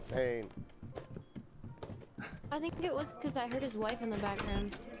was T-Pain. I think it was because I heard his wife in the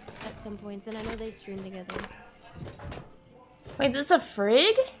background at some points, and I know they stream together. Wait, this is a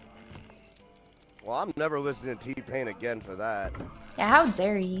frig? Well, I'm never listening to T-Pain again for that. Yeah, how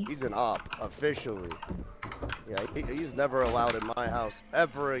dare you? He's an op, officially. Yeah, he's never allowed in my house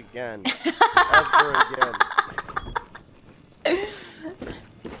ever again. Ever again.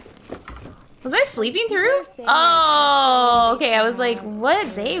 Was I sleeping through? People are saying, Oh, like, okay. I was like, somehow,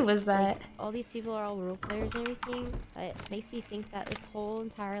 what day was that? Like, all these people are all role players and everything. It makes me think that this whole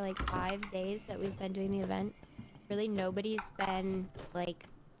entire, like, 5 days that we've been doing the event, really nobody's been, like,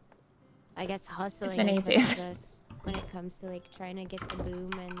 I guess hustling It's been 8 as much days. as us when it comes to, like, trying to get the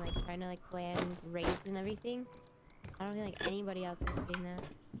boom and, like, trying to, like, plan raids and everything. I don't feel like anybody else is doing that.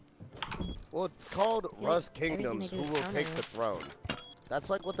 Well, it's called Rust everything Kingdoms, they who do is will take the counterless. throne. That's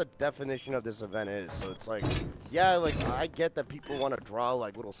like what the definition of this event is. So it's like, yeah, like I get that people want to draw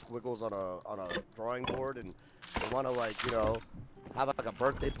like little squiggles on a drawing board and they want to like, you know, have like a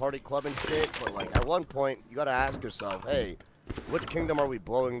birthday party club and shit. But like at one point, you gotta ask yourself, hey, which kingdom are we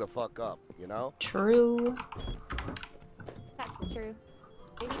blowing the fuck up? You know? True. That's true.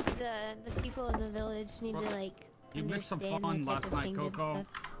 Maybe the people in the village need to, like, You missed some understand fun the type last of night, kingdom Coco.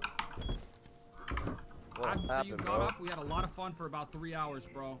 stuff. What After you happened, got bro? up, we had a lot of fun for about 3 hours,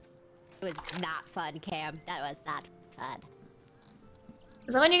 bro. It was not fun, Cam. That was not fun.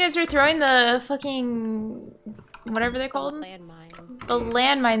 Is that when you guys were throwing the fucking whatever they're called? Landmines. The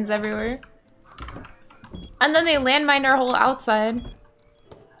landmines everywhere. And then they landmined our whole outside.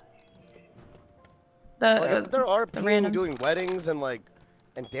 Like, The if they're RPing randoms. doing weddings and like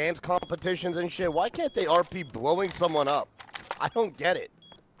and dance competitions and shit, why can't they RP blowing someone up? I don't get it.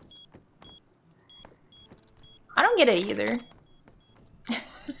 I don't get it either. I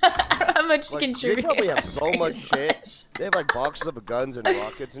don't know how much Like, contribute. they probably have so much Praise shit. much. They have like boxes of guns and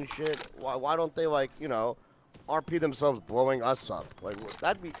rockets and shit. Why don't they like, you know, RP themselves blowing us up? Like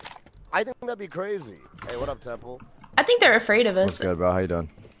that'd be, I think that'd be crazy. Hey, what up, Temple? I think they're afraid of What's us. good, bro? How you doing?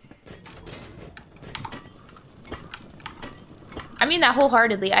 I mean that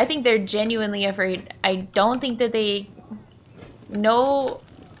wholeheartedly. I think they're genuinely afraid. I don't think that they know,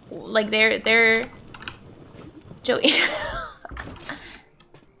 like they're Joey.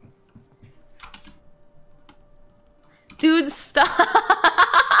 Dude, stop.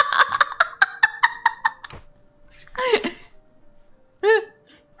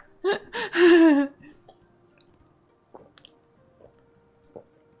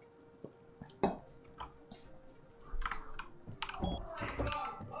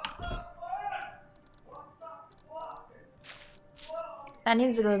 That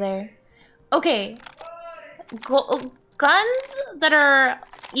needs to go there. Okay. Guns that are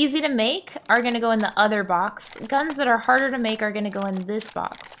easy to make are gonna go in the other box. Guns that are harder to make are gonna go in this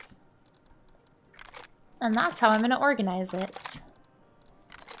box. And that's how I'm gonna organize it.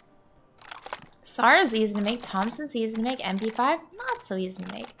 SAR's easy to make, Thompson's easy to make, MP5 not so easy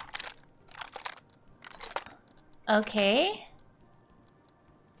to make. Okay.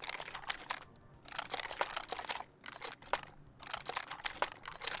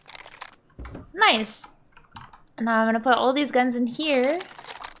 Nice. And now I'm gonna put all these guns in here.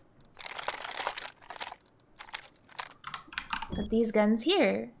 Put these guns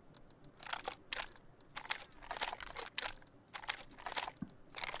here.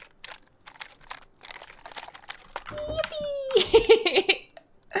 Yippee!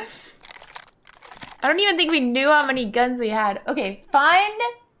 I don't even think we knew how many guns we had. Okay, find...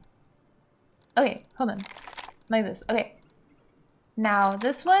 Okay, hold on. Like this. Okay. Now,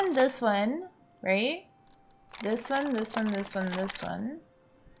 this one, right? This one, this one, this one, this one.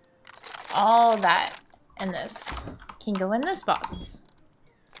 All that and this can go in this box.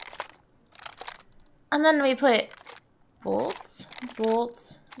 And then we put bolts,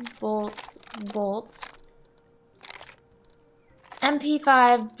 bolts, bolts, bolts.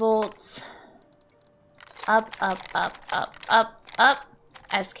 MP5 bolts. Up, up, up, up, up, up.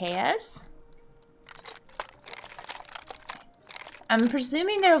 SKS. I'm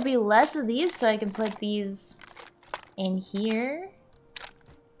presuming there will be less of these, so I can put these in here.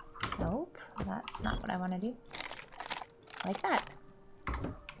 Nope, that's not what I want to do. Like that.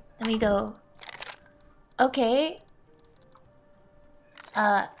 Then we go. Okay.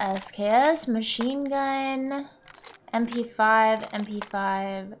 SKS, machine gun, MP5,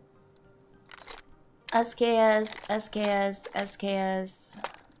 MP5, SKS, SKS, SKS.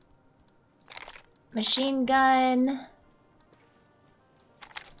 Machine gun.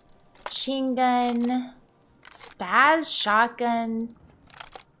 Machine gun. Spaz, shotgun.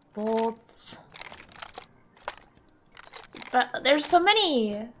 Bolts. But there's so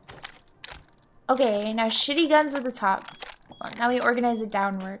many. Okay, now shitty guns at the top. Hold on, now we organize it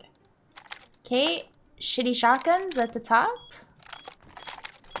downward. Okay, shitty shotguns at the top.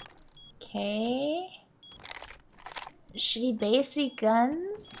 Okay. Shitty basic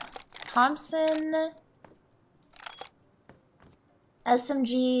guns. Thompson.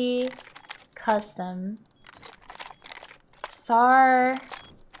 SMG. Custom. SAR.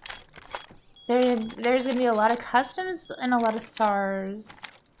 There's gonna be a lot of customs and a lot of SARs.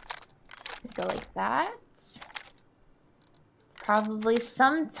 Go like that. Probably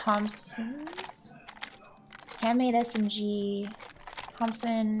some Thompsons. Handmade SMG.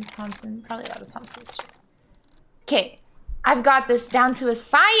 Thompson. Probably a lot of Thompsons too. Okay. I've got this down to a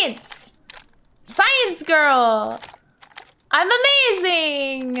science! Science girl! I'm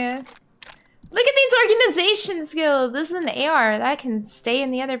amazing! Look at these organization skills. This is an AR. That can stay in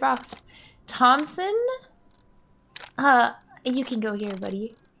the other box. Thompson? You can go here,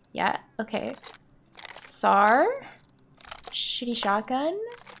 buddy. Yeah, okay. SAR? Shitty shotgun?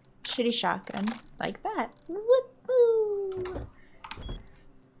 Shitty shotgun. Like that. Whoop-hoo!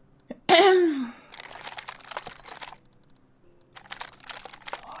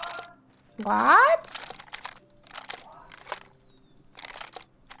 What?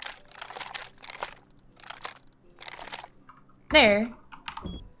 There.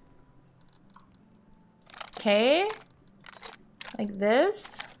 Okay. Like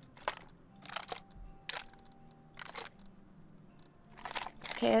this.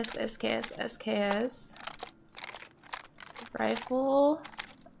 SKS. Rifle.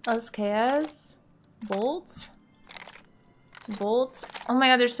 SKS. Bolts. Bolts. Oh my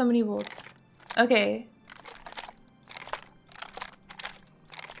god, there's so many bolts. Okay.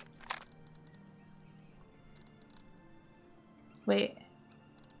 Wait.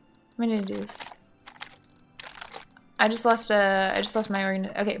 I'm gonna do this. I just lost my organ.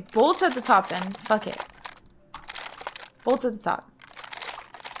 Okay, bolts at the top then. Fuck it. Bolts at the top.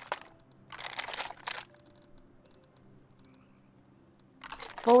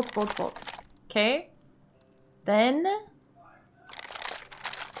 Bolt. Okay. Then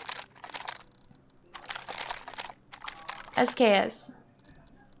SKS.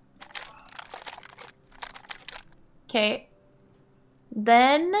 Okay.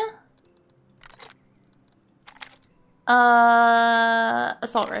 Then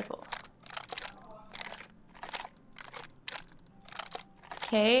assault rifle.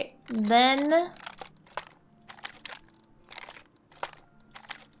 Okay. Then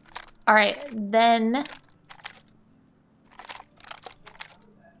all right, then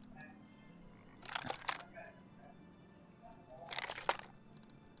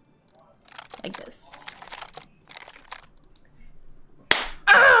like this.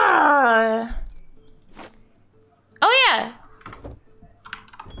 Ah! Oh yeah.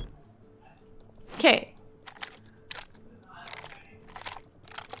 Okay.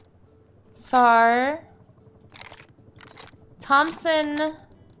 SAR. Thompson.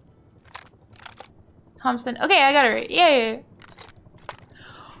 Okay, I got it right. Yeah.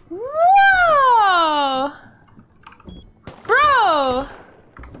 Whoa! Bro!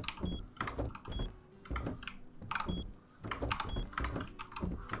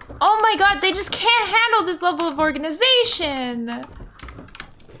 Oh my god, they just can't handle this level of organization! No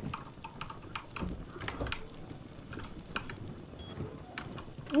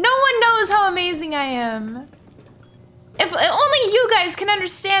one knows how amazing I am. If only you guys can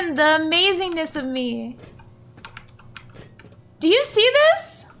understand the amazingness of me. Do you see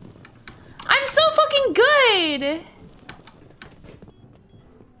this? I'm so fucking good!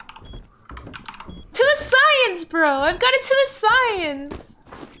 To a science, bro! I've got it to a science!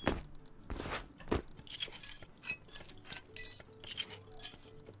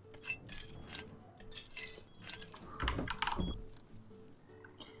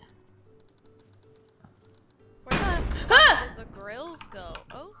 The grills go.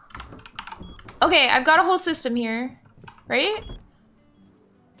 Oh. Okay, I've got a whole system here. Right?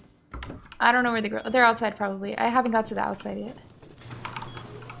 I don't know where the grill... They're outside, probably. I haven't got to the outside yet.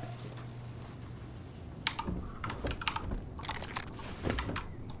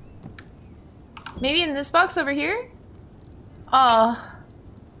 Maybe in this box over here? Oh.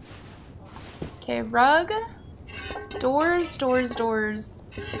 Okay, rug. Doors.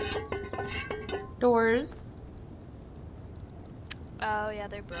 Oh yeah,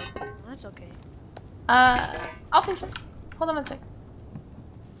 they're broke. That's okay. I'll fix it. Hold on one sec.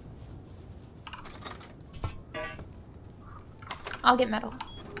 I'll get metal.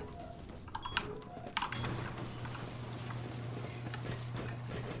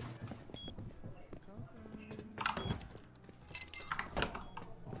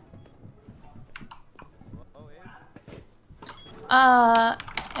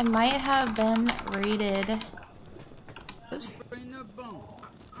 It might have been rated. Oops.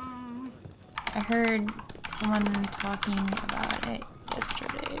 I heard someone talking about it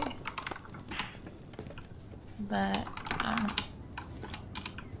yesterday. But, I don't know.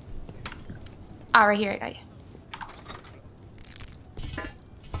 Ah, right here, I got you.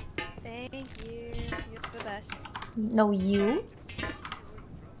 Thank you. You're the best. No, you?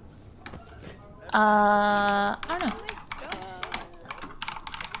 I don't know.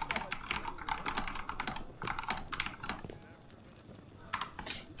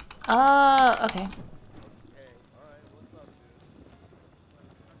 Okay.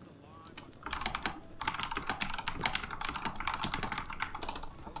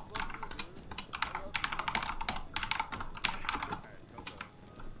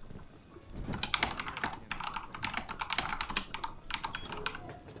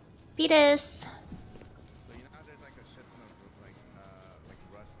 Fetus. So you know how there's like a shit ton of like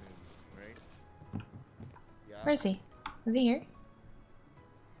rust noobs, right? Yeah. Where is he? Is he here?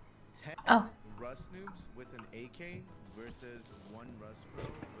 10 Oh. rust noobs with an AK versus one rust bro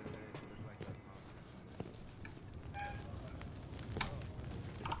with like a Thompson.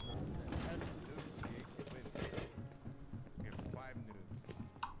 Okay, 5 noobs.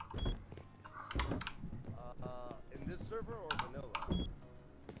 In this server or vanilla?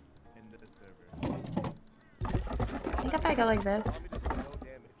 In this server. I think if I go like this. Tommy does no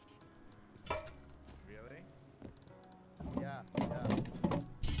damage. Really? Yeah.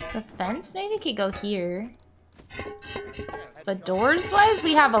 The fence maybe could go here. But doors-wise,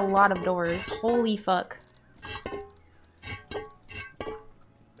 we have a lot of doors. Holy fuck.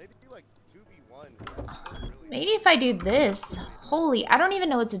 Maybe like 2v1. That's still really Maybe if I do this. Holy, I don't even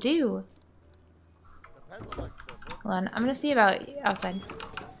know what to do. depends on like the circle. Hold on, I'm gonna see about outside.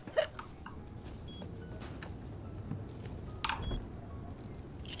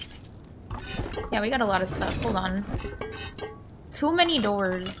 Yeah, we got a lot of stuff. Hold on. Too many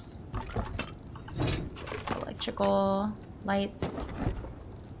doors. Electrical, lights.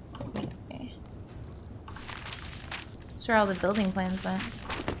 Okay. That's where all the building plans went.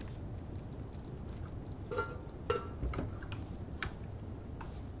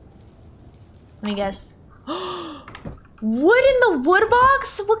 Let me guess. Wood in the wood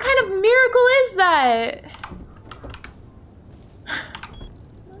box? What kind of miracle is that?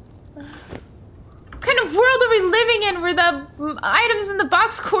 What kind of world are we living in where the items in the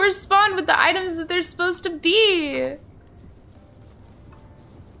box correspond with the items that they're supposed to be?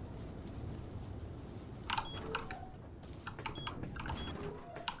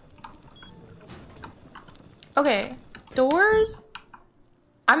 Okay, doors?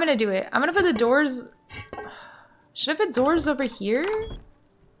 I'm gonna do it. I'm gonna put the doors... Should I put doors over here?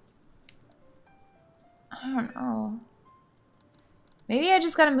 I don't know. Maybe I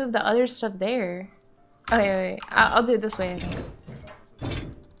just gotta move the other stuff there. Okay, wait. I'll do it this way, I think.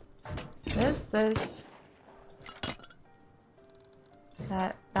 This.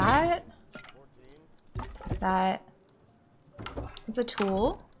 That. It's a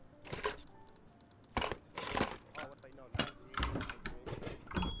tool. Oh, wait, no, 19.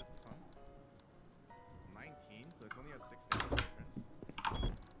 19, so it's only a 6 damage difference.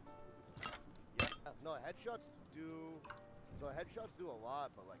 Yeah, no, headshots do... So headshots do a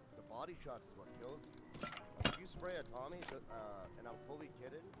lot, but like the body shots is what kills you. Like, if you spray a Tommy, and I'm fully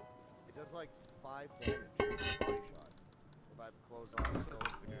kitted, it does like 5 damage with a body shot. If I have clothes on, This so is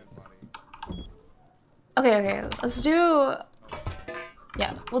the good body. Okay. Let's do...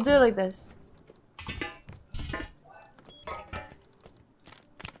 Yeah, we'll do it like this.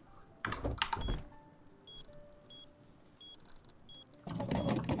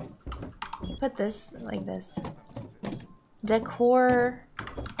 Put this like this. Decor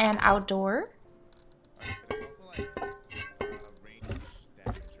and outdoor. There's also like range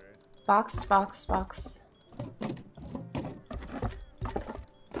damage, right? Box. I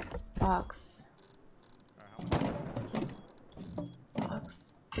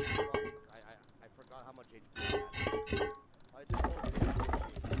forgot how much HP I had. I just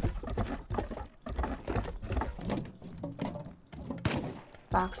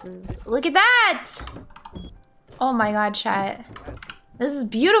Boxes. Look at that! Oh my god, chat. This is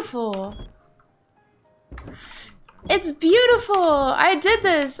beautiful. It's beautiful! I did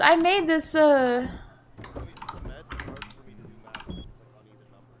this! I made this,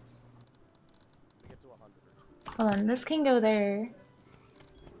 Hold on, this can go there.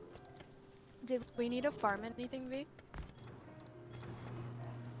 Did we need to farm anything, V?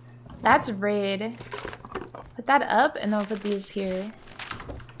 That's raid. Put that up and then we'll put these here.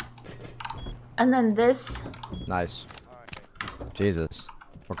 And then this. Nice. Jesus.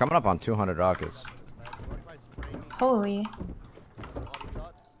 We're coming up on 200 rockets. Holy.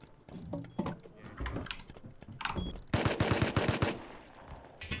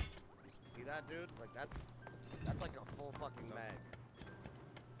 See that, dude? Like that's like a full fucking mag.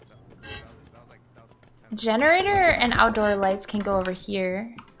 Generator and outdoor lights can go over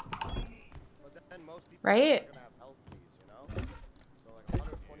here. But then most people Right? are gonna have health keys, you know? So like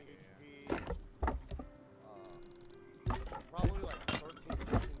 120 HP, probably like 13 to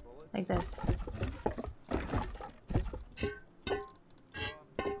 15 bullets. Like this.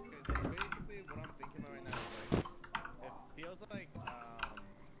 Basically, what I'm thinking about right now is like, it feels like,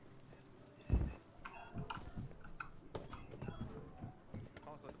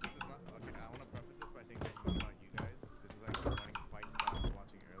 also, this is not, okay, I want to preface this by saying this is not about you guys. This is like running fights that I was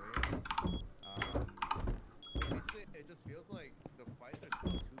watching earlier. Basically, it just feels like the fights are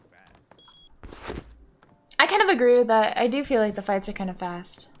still too fast. I kind of agree with that. I do feel like the fights are kind of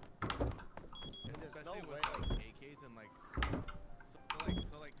fast. Especially with like AKs and like,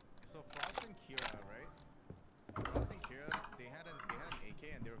 so Frost and Kira, right? Frost and Kira, they had an AK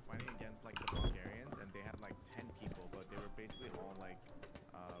and they were fighting against like the Bulgarians and they had like 10 people, but they were basically all like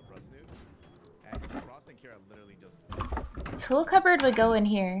Rust noobs. And Frost and Kira literally just Tool cupboard would go in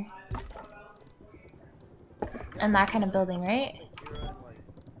here. And that kind of building, right?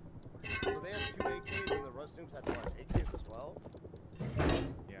 So they had 2 AKs and the Rust Noobs had what, AKs as well?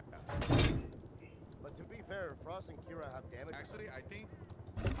 yeah. But to be fair, Frost and Kira have damage. Actually, I think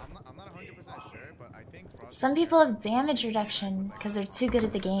I'm not 100% sure, but I think Frost Some people have damage reduction because they're too good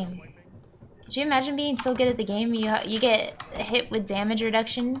at the game. Could you imagine being so good at the game you get hit with damage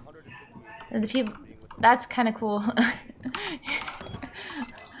reduction? And the people, that's kind of cool.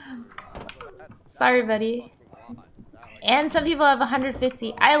 Sorry, buddy. And some people have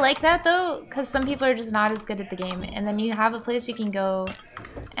 150. I like that though, because some people are just not as good at the game. And then you have a place you can go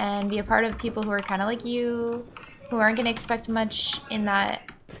and be a part of people who are kind of like you, who aren't going to expect much in that.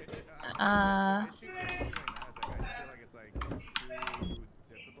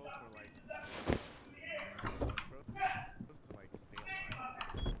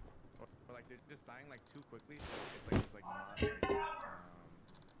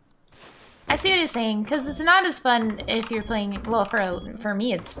 I see what he's saying, because it's not as fun if you're playing, well, for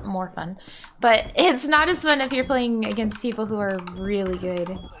me it's more fun, but it's not as fun if you're playing against people who are really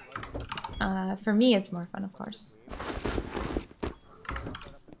good. For me it's more fun, of course.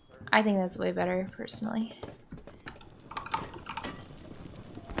 I think that's way better, personally.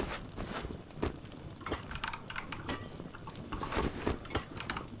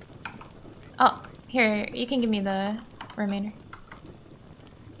 Oh, here, you can give me the remainder.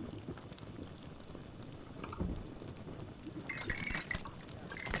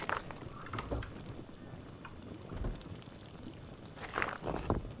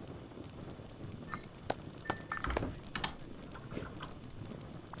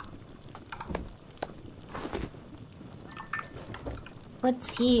 What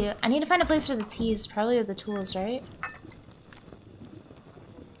tea? I need to find a place for the teas, probably with the tools, right?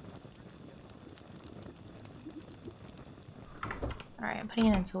 Alright, I'm putting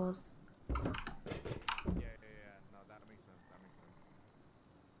it in tools. Yeah. No, that makes sense. That makes sense.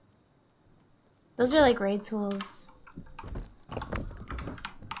 Those are like raid tools.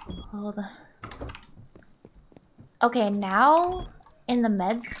 Hold on. Okay, now in the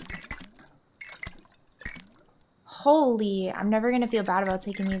meds. Holy, I'm never gonna feel bad about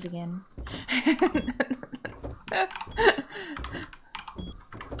taking these again.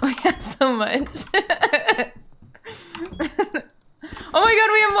 We have so much. Oh my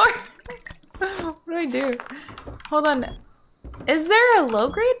god, we have more! What do I do? Hold on. Is there a low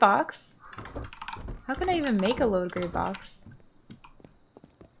grade box? How can I even make a low grade box?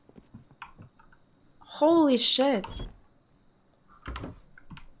 Holy shit.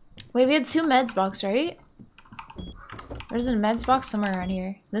 Wait, we had 2 meds box, right? There's a meds box somewhere around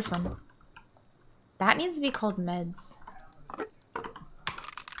here. This one. That needs to be called meds.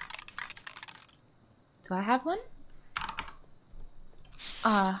 Do I have one?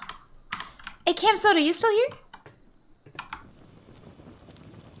 Hey, Cam Soda, you still here?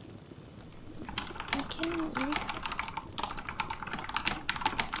 Can you...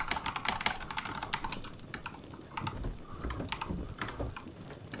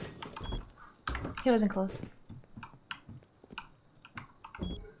 He wasn't close.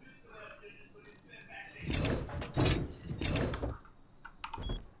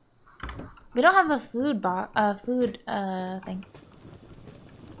 We don't have a food thing.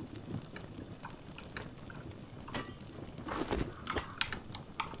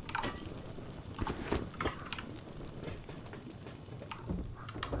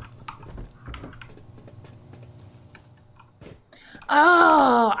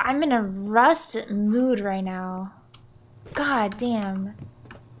 Oh, I'm in a rust mood right now. God damn.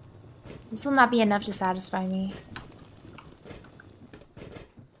 This will not be enough to satisfy me.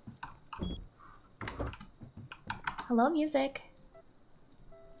 Hello, music.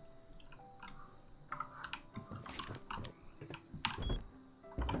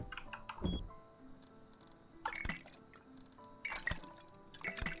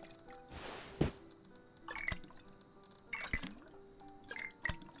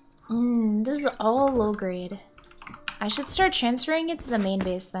 This is all low grade. I should start transferring it to the main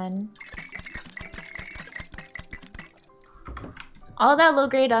base then. All that low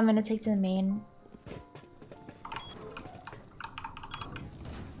grade I'm gonna take to the main.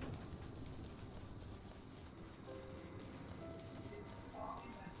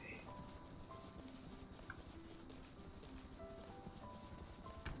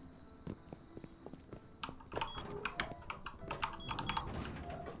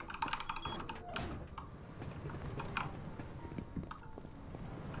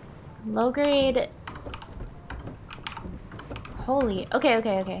 Low grade. Holy. Okay,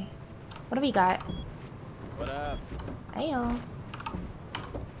 okay, okay. What do we got? What up? Ayo.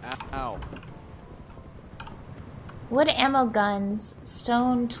 Ow. Wood ammo guns,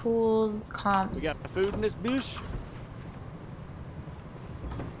 stone tools, comps. We got food in this bitch?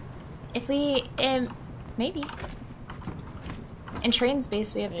 If we, maybe. In train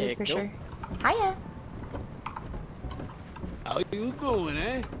space we have food for sure. Hiya. How you doing,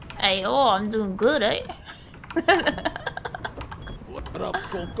 eh? Hey, oh, I'm doing good, eh? What up,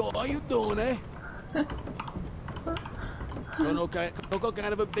 Coco? How you doing, eh? Coco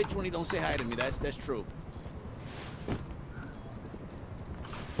kind of a bitch when he don't say hi to me. That's true.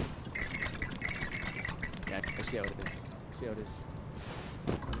 Yeah, I see how it is. I see how it is.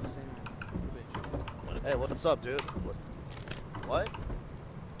 Hey, what's up, dude? What?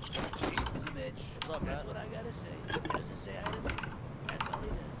 He's a bitch. What's up, man? That's what I gotta say. He doesn't say hi to me. That's all he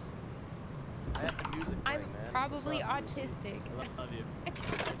does. I have the music I'm playing, man. probably autistic. I love you.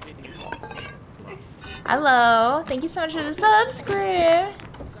 Hello. Thank you so much for the subscribe.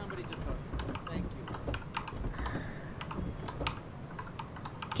 Somebody's a cook. Thank you.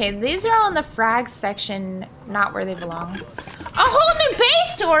 Okay, these are all in the frag section, not where they belong. A whole new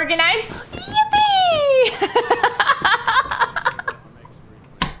base to organize! Yippee!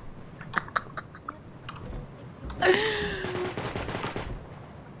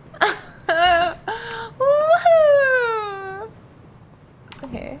 Woohoo!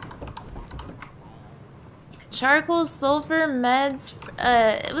 Okay. Charcoal, sulfur, meds.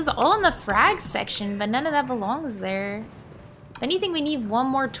 It was all in the frag section, but none of that belongs there. If anything, we need one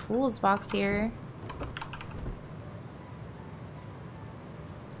more tools box here.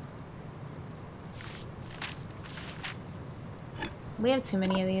 We have too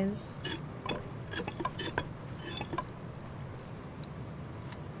many of these.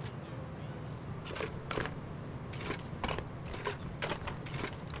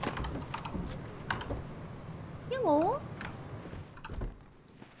 Hello.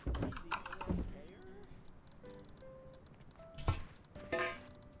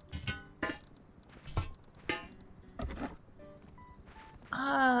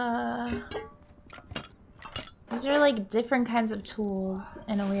 These are like different kinds of tools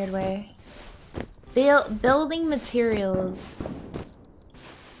in a weird way. Building materials.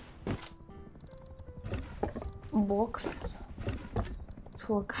 Books.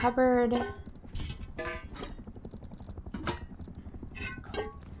 Tool cupboard.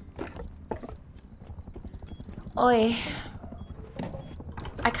 Oi.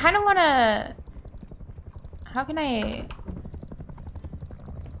 I kind of want to... How can I...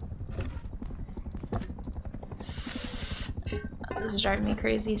 This is driving me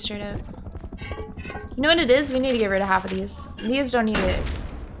crazy, straight up. You know what it is? We need to get rid of half of these. These don't need it.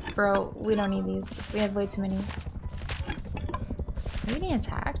 Bro, we don't need these. We have way too many. Are we getting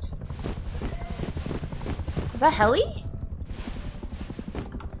attacked? Is that Heli?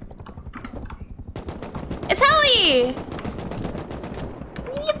 It's Heli!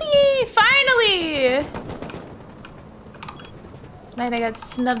 Yippee! Finally! This night I got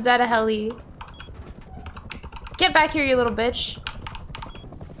snubbed out of Heli. Get back here, you little bitch.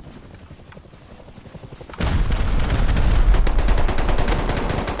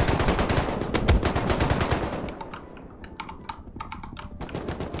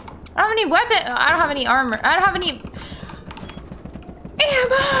 I don't have any weapon. I don't have any armor. I don't have any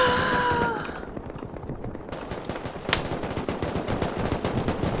ammo.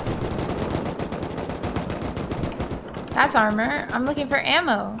 That's armor. I'm looking for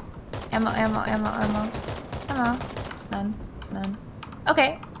ammo. Ammo. None.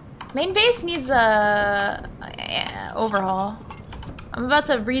 Okay. Main base needs a overhaul. I'm about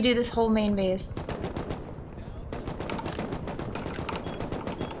to redo this whole main base.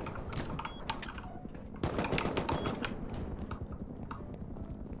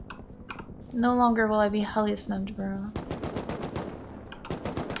 No longer will I be heli snubbed, bro.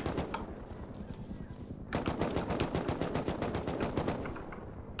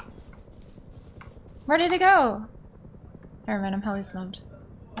 Where did it go? Never mind, I'm heli snubbed.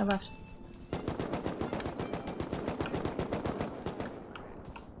 I left.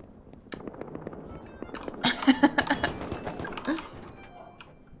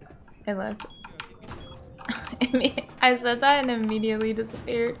 I left. I said that and immediately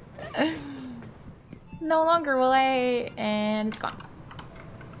disappeared. No longer will I, and it's gone.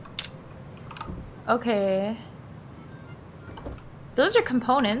 Okay. Those are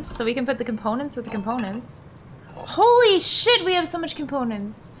components, so we can put the components with the components. Holy shit, we have so much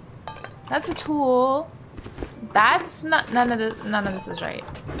components. That's a tool. That's not, none of this is right.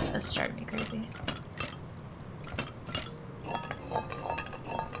 This is driving me crazy.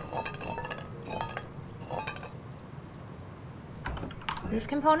 These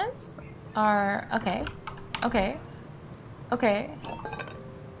components are, okay.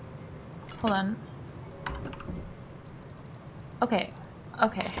 Hold on. Okay.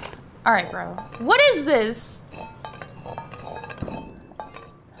 Alright, bro. What is this?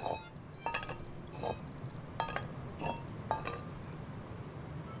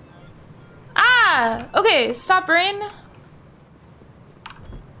 Ah! Okay, stop rain.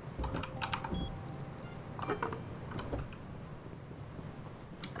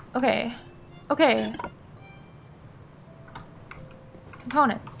 Okay.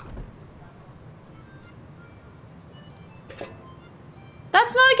 Components.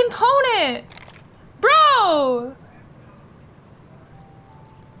 That's not a component! Bro!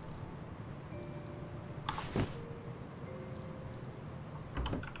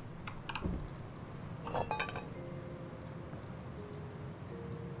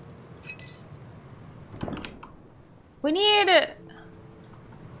 We need...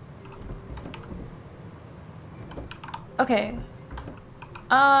 Okay.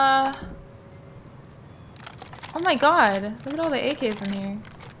 Oh my god. Look at all the AKs in here.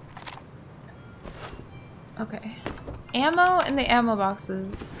 Okay. Ammo in the ammo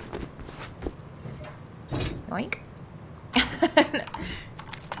boxes. Yoink.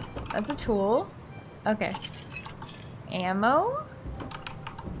 That's a tool. Okay. Ammo.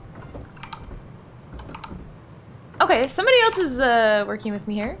 Okay, somebody else is working with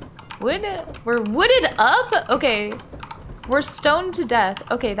me here. Wood? We're wooded up? Okay. We're stoned to death.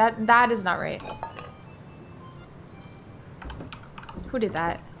 Okay, that is not right. Who did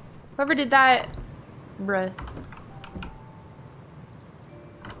that? Whoever did that, bruh.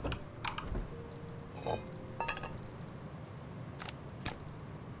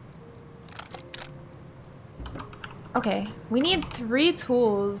 Okay, we need 3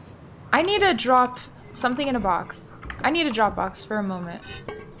 tools. I need to drop something in a box. I need a drop box for a moment.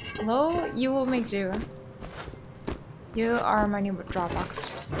 Hello, you will make do. You are my new drop box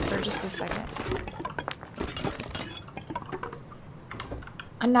for just a second.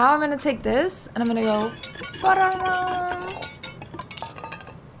 And now I'm gonna take this and I'm gonna go.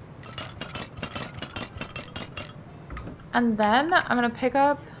 And then I'm gonna pick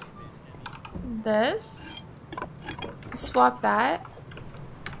up this, swap that,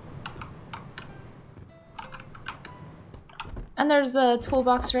 and there's a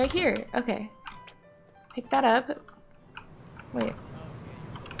toolbox right here. Okay, pick that up. Wait,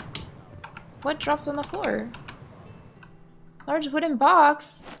 what dropped on the floor? Large wooden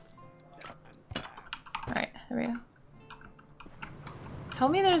box. Alright, there we go. Tell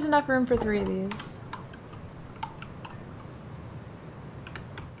me there's enough room for 3 of these.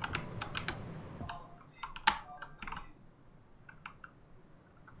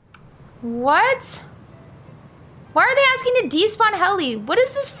 What? Why are they asking to despawn heli? What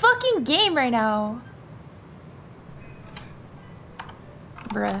is this fucking game right now?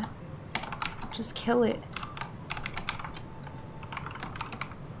 Bruh. Just kill it.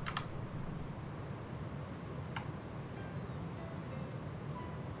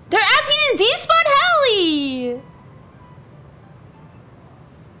 They're asking to despawn heli!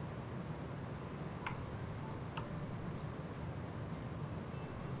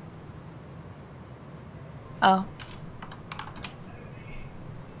 Oh.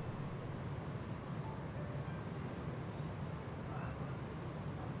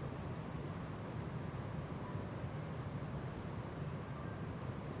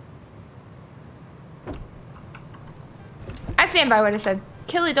 I stand by what I said.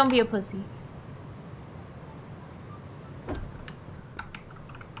 Kill it, don't be a pussy.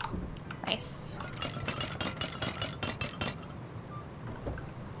 Nice.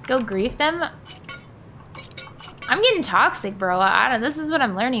 Go grief them? I'm getting toxic, bro. I don't. This is what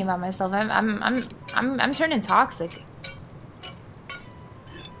I'm learning about myself. I'm turning toxic.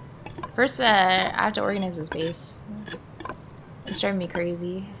 First, I have to organize this base. It's driving me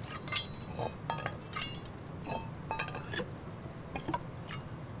crazy.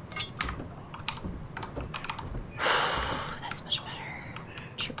 That's much better.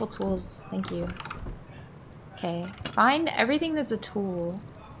 Triple tools, thank you. Okay, find everything that's a tool.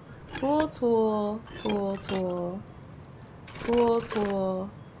 Tool, tool, tool, tool. Tool, tool.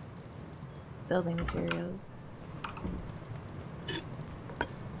 Building materials.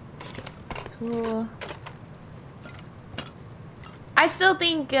 Tool. I still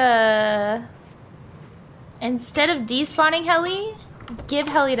think, instead of despawning Heli, give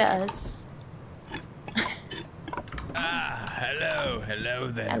Heli to us.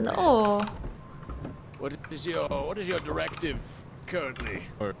 Hello there. Hello. What is your directive currently?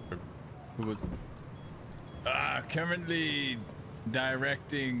 Or who was? Currently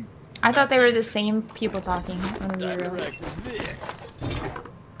directing. I thought they were the same people talking. Direct this.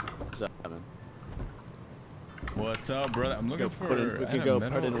 7. What's up, brother? I'm looking for. We could go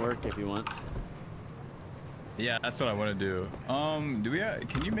put in work if you want. Yeah, that's what I want to do. Do we?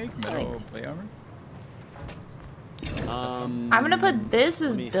 Can you make metal plate armor? I'm gonna put this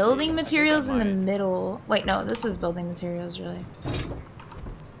as building materials in the might. middle. Wait, no, this is building materials, really.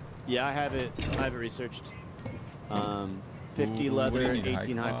 Yeah, I have it researched. 50 Ooh, leather, what do you need,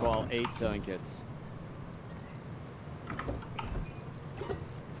 18 high high qual, 8 sewing kits.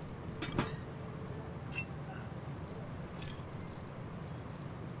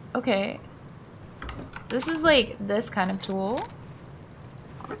 Okay. This is like this kind of tool.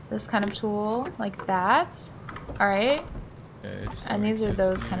 This kind of tool, like that. Alright. Okay, And these are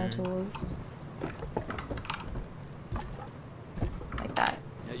those kind of here. tools. Like that.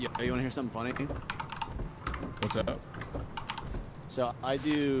 Yeah, you wanna hear something funny? What's up? So I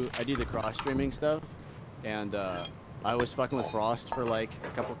do the cross streaming stuff, and I was fucking with Frost for like a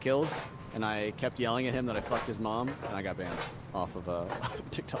couple kills, and I kept yelling at him that I fucked his mom, and I got banned off of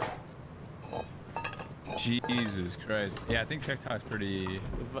TikTok. Jesus Christ. Yeah, I think TikTok's pretty.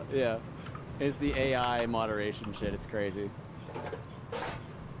 Yeah, it's the AI moderation shit. It's crazy.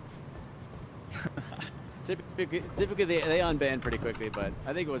 Typically they unban pretty quickly, but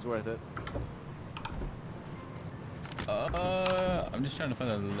I think it was worth it. I'm just trying to find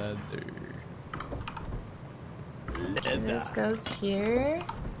the leather. This goes here.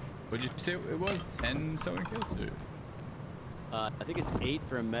 Would you say it was 10 sewing kits? Or? I think it's 8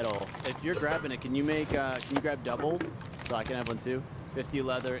 for a metal. If you're grabbing it, can you grab double so I can have one too? 50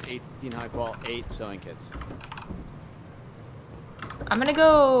 leather, 18 high qual, 8 sewing kits. I'm gonna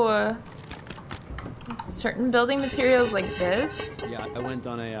go certain building materials like this. Yeah, I went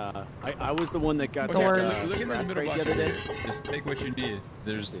on a. I was the one that got Doors. that Look at this middle crate box the other right day. there. Just take what you need.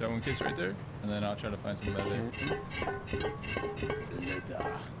 There's sewing kits right there, and then I'll try to find some leather.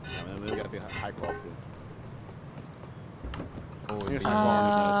 We got the high qual too. Oh, Here's yeah.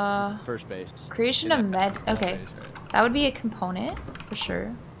 high qual first base. Creation of med. Okay, that would be a component for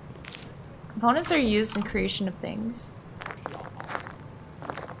sure. Components are used in creation of things.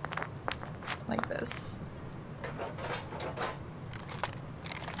 Like this.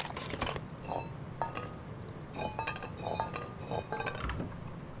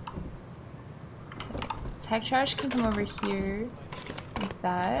 Tech trash can come over here, like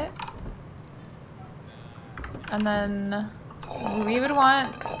that. And then we would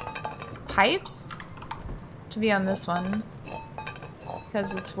want pipes to be on this one,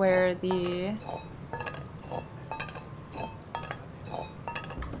 because it's where the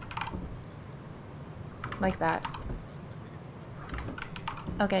like that.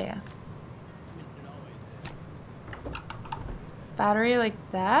 Okay, yeah. Battery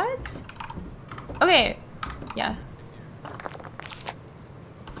like that? Okay, yeah.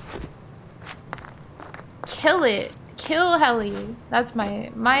 Kill it. Kill Heli. That's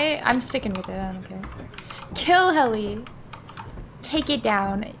I'm sticking with it, I don't care. Kill Heli. Take it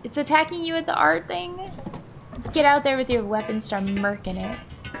down. It's attacking you with the art thing. Get out there with your weapon, start murking it.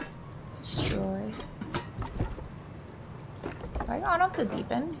 Destroy. Have I gone off the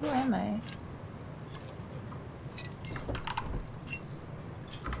deep end? Who am I?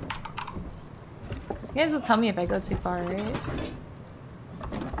 You guys will tell me if I go too far, right?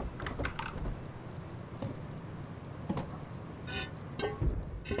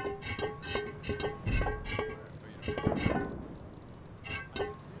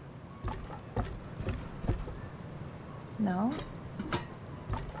 No?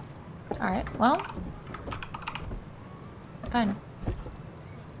 Alright, well. Fine.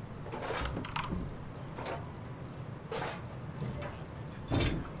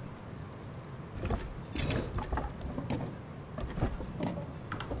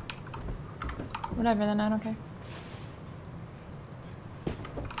 Whatever, then I don't care.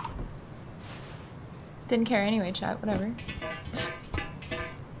 Didn't care anyway, chat, whatever.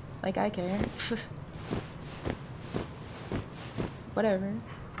 Like I care. Whatever.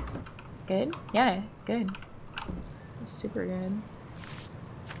 Good? Yeah, good. Super good.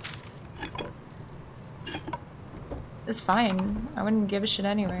 It's fine. I wouldn't give a shit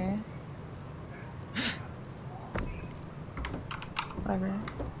anyway. Whatever.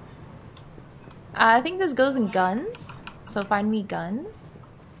 I think this goes in guns. So find me guns.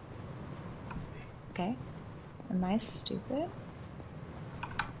 Okay. Am I stupid?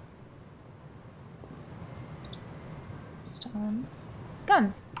 Stone.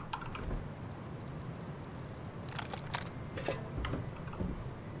 Guns.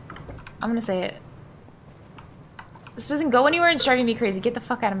 I'm gonna say it. This doesn't go anywhere and it's driving me crazy. Get the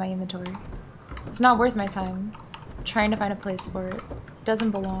fuck out of my inventory. It's not worth my time trying to find a place for it. It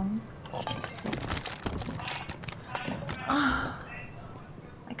doesn't belong.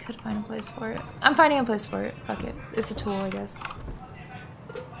 I could find a place for it. I'm finding a place for it. Fuck it. It's a tool, I guess.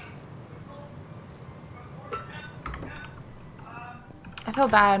 I felt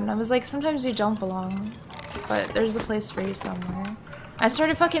bad. I was like, sometimes you don't belong. But there's a place for you somewhere. I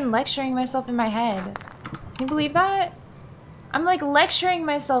started fucking lecturing myself in my head. Can you believe that? I'm like lecturing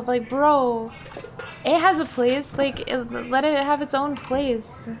myself, like, bro, it has a place, like, let it have its own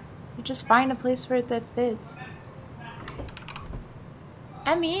place. You just find a place for it that fits.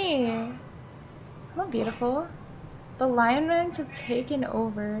 Emmy! How beautiful. The linemen have taken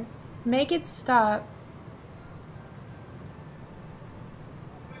over. Make it stop.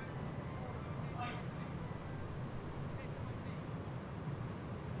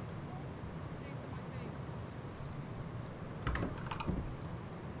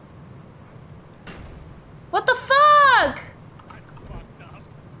 What the fuck?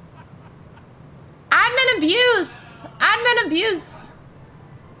 Admin abuse! Admin abuse!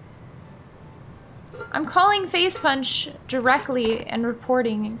 I'm calling Face Punch directly and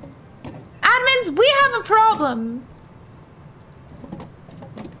reporting. Admins, we have a problem!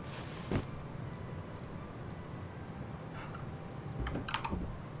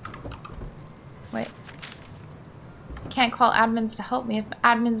 Wait. Can't call admins to help me if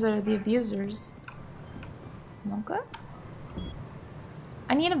admins are the abusers. Monka?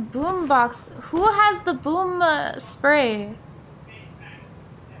 I need a boom box. Who has the boom spray?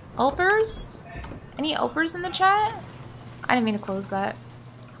 Ulpers? Any Ulpers in the chat? I didn't mean to close that.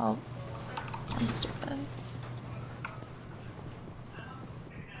 Oh, I'm stupid.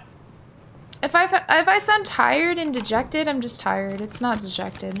 If I sound tired and dejected, I'm just tired. It's not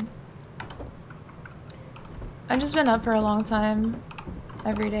dejected. I've just been up for a long time.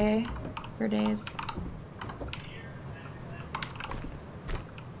 Every day. For days.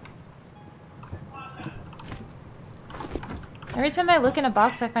 Every time I look in a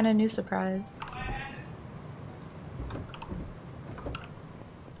box, I find a new surprise.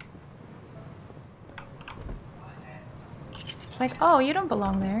 It's like, oh, you don't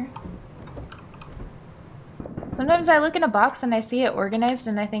belong there. Sometimes I look in a box and I see it organized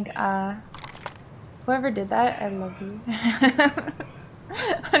and I think, whoever did that, I love you.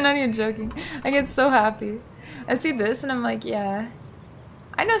 I'm not even joking. I get so happy. I see this and I'm like, yeah.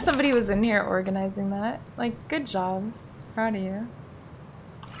 I know somebody was in here organizing that. Like, good job. Proud of you.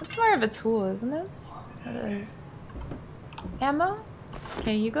 It's more of a tool, isn't it? It is. Ammo?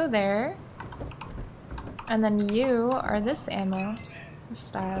 Okay, you go there. And then you are this ammo. This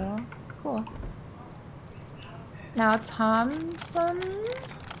style. Cool. Now Thompson's.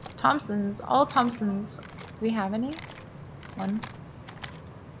 All Thompson's. Do we have any? One.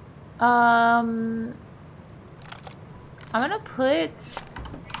 I'm gonna put...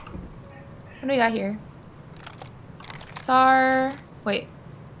 What do we got here? SAR. Wait.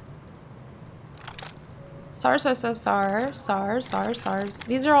 SARS.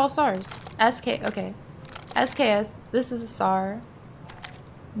 These are all SARS. SK. Okay. SKS. This is a SAR.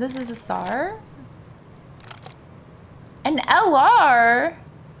 This is a SAR. An LR.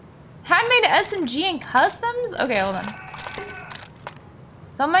 Handmade SMG and customs. Okay, hold on.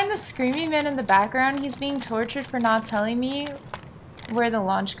 Don't mind the screaming man in the background. He's being tortured for not telling me where the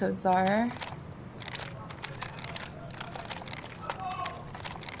launch codes are.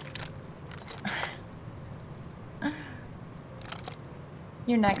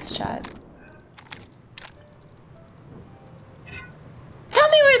 Your next chat. Tell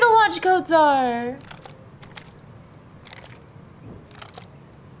me where the launch codes are!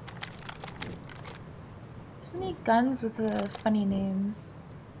 Too many guns with funny names.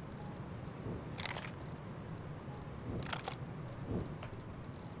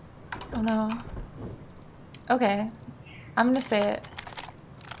 Oh no. Okay. I'm gonna say it.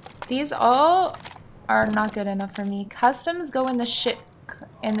 These all are not good enough for me. Customs go in the shit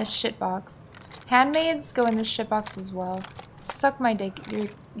box. Handmaids go in the shit box as well. Suck my dick.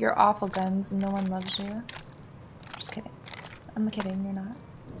 You're awful guns. No one loves you. Just kidding. I'm kidding. You're not.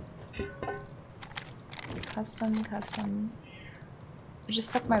 Custom. Just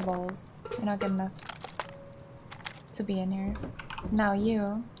suck my balls. You're not good enough to be in here. Now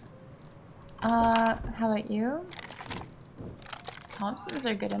you. How about you? Thompsons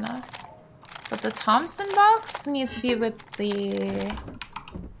are good enough. But the Thompson box needs to be with the...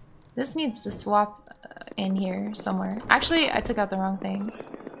 This needs to swap in here somewhere. Actually, I took out the wrong thing.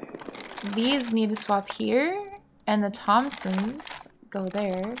 These need to swap here, and the Thompsons go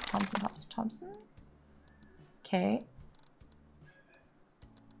there. Thompson. Okay.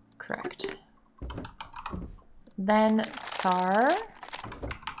 Correct. Then SAR.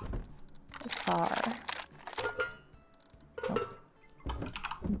 Oh.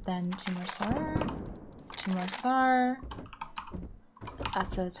 Then 2 more SAR. 2 more SAR.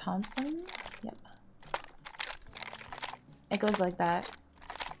 That's a Thompson. Yep. It goes like that.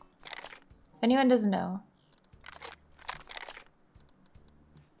 If anyone doesn't know.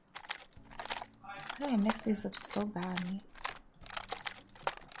 Why did I mix these up so badly?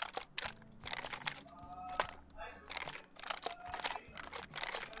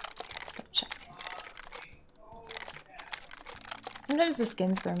 Check. Sometimes the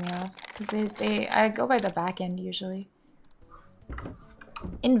skins throw me off because I go by the back end usually.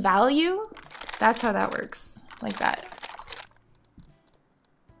 In value, that's how that works, like that.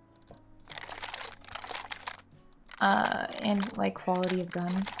 And like quality of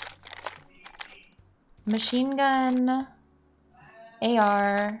gun. Machine gun,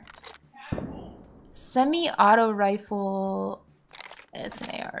 AR, semi-auto rifle. It's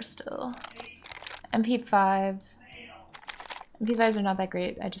an AR still. MP5. MP5s are not that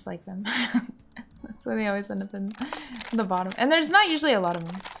great. I just like them. That's why they always end up in the bottom. And there's not usually a lot of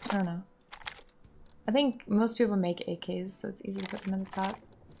them. I don't know. I think most people make AKs, so it's easy to put them in the top.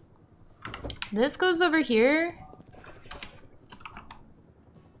 This goes over here.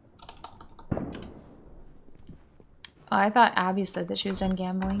 Oh, I thought Abby said that she was done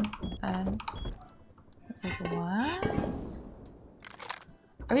gambling. And I was like, what?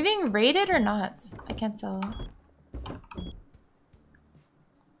 Are we being raided or not? I can't tell.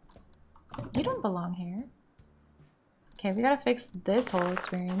 You don't belong here. Okay, we gotta fix this whole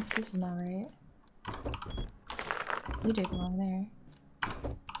experience. This is not right. You do belong there.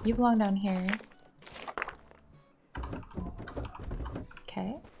 You belong down here.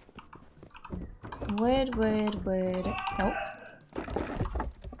 Okay. Wood. Nope.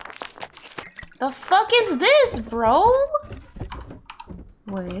 The fuck is this, bro?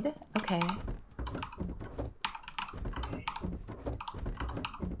 Wood. Okay.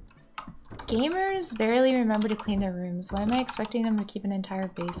 Gamers barely remember to clean their rooms. Why am I expecting them to keep an entire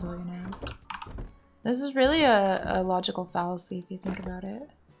base organized? This is really a logical fallacy if you think about it.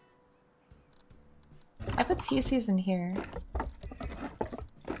 I put CCs in here.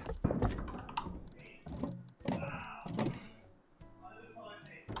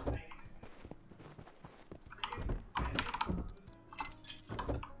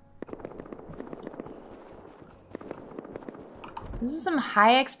 This is some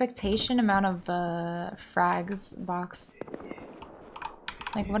high expectation amount of frags box.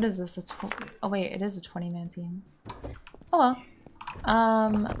 Like, what is this? Oh wait, it is a 20-man team. Oh well.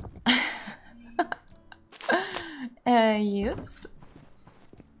 Oops.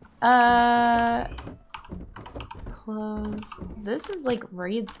 Clothes. This is like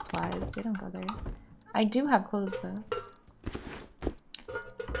raid supplies. They don't go there. I do have clothes though.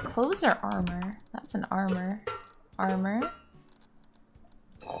 Clothes are armor. That's an armor. Armor.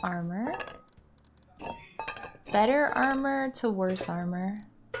 Better armor to worse armor.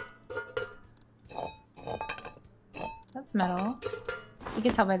 That's metal. You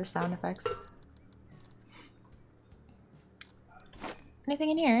can tell by the sound effects.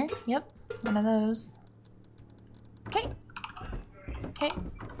 Anything in here? Yep, one of those. Okay. Okay.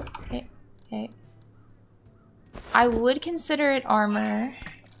 Okay. Okay. I would consider it armor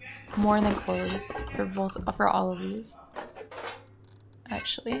more than clothes for all of these.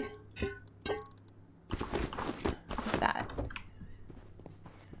 Actually. Like that.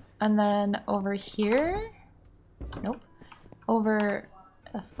 And then over here. Nope. Over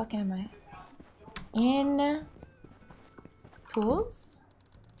the fuck am I? In tools?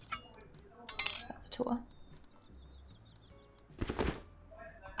 That's a tool.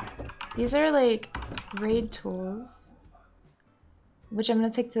 These are like raid tools, which I'm gonna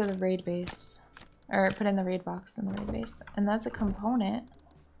take to the raid base, or put in the raid box in the raid base. And that's a component,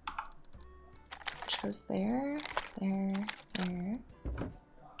 which goes there, there, there.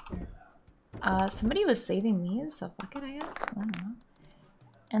 Somebody was saving these, so fuck it, I guess. I don't know.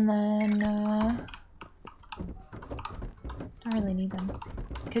 And then, don't really need them,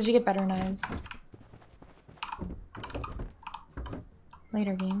 because you get better knives.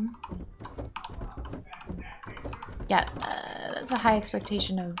 Later game. Yeah, that's a high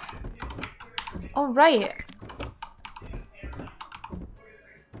expectation of... Oh, right!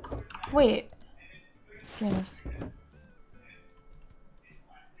 Wait. Give me this.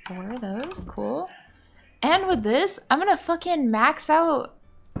 4 of those, cool. And with this, I'm gonna fucking max out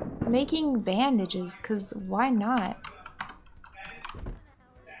making bandages, because why not?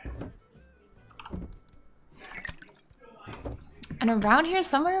 And around here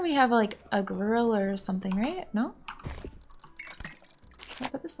somewhere we have like a grill or something, right? No? Can I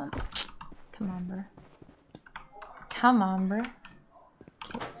put this on? Come on, bro. Come on, bro.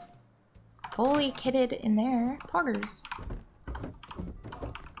 Kids. Fully kitted in there. Poggers.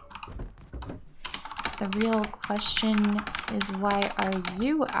 The real question is, why are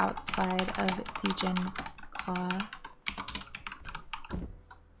you outside of Degen Claw?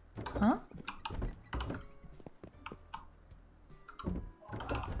 Huh?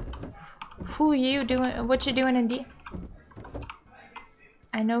 Who you doing? What you doing in D?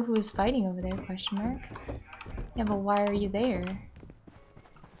 I know who is fighting over there, question mark. Yeah, but why are you there?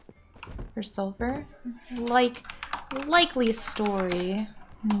 For sulfur? Likely story.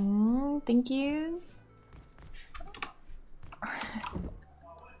 Thank yous.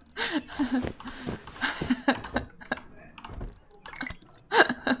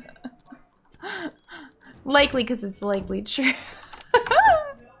 Likely because it's likely true.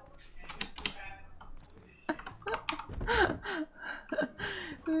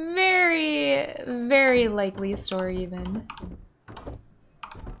 Very, very likely story even.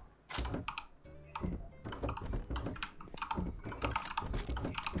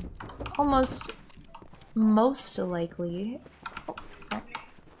 Almost most likely. Oh, sorry.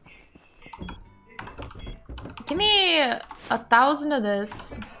 Give me 1,000 of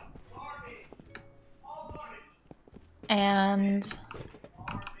this. And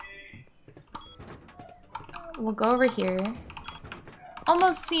we'll go over here.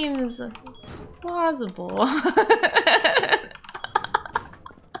 Almost seems plausible.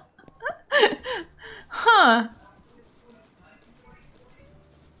 Huh.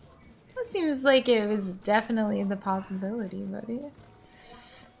 That seems like it was definitely the possibility, buddy.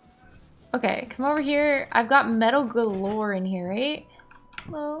 Okay, come over here. I've got metal galore in here, right?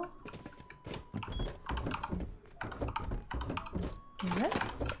 Hello?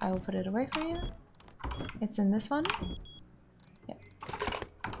 This, I will put it away for you. It's in this one. Yep.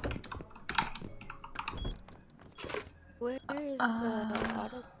 Where is the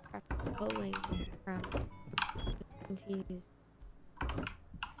autocraft going from? I'm confused.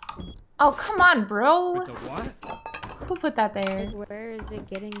 Oh, come on, bro! With the what? Who put that there? Like, where is it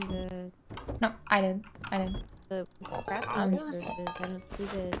getting the... No, I did. I did. The crafting resources? I don't see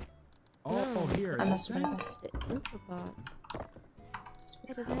the... Oh, no, here. I must have the info box.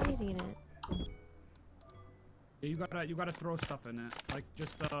 It doesn't have anything in it. Yeah, you gotta throw stuff in it, like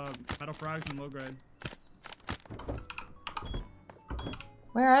just metal frags and low grade.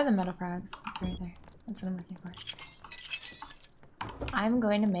 Where are the metal frags? Right there. That's what I'm looking for. I'm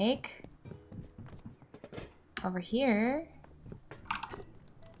going to make over here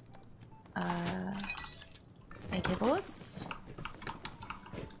AK bullets,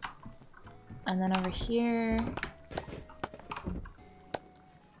 and then over here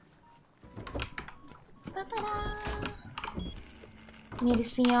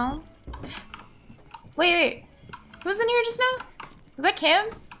medicine. Wait, who's in here just now? Was that Cam?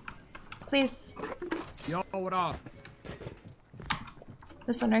 Please. Yo, what up?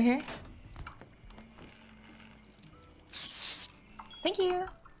 This one right here. Thank you.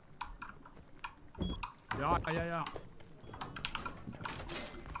 Yeah.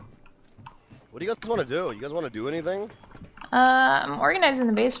 What do you guys want to do? You guys want to do anything? I'm organizing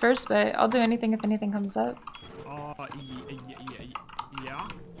the base first, but I'll do anything if anything comes up.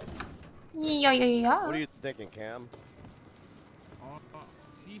 Yeah. Yeah. What are you thinking, Cam?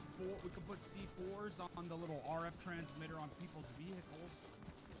 C4. We could put C4s on the little RF transmitter on people's vehicles.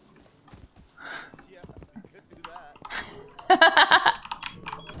 Yeah, we could do that.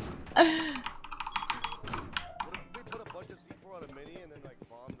 What if we put a bunch of C4 on a mini and then like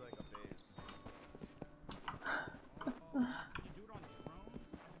bombed like a base? You do it on drones?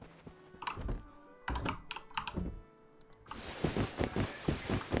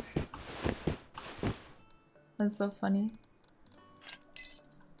 That's so funny.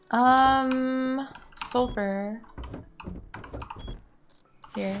 Sulfur.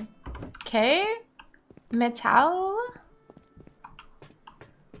 Here. Okay. Metal.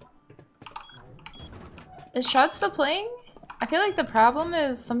 Is Shroud still playing? I feel like the problem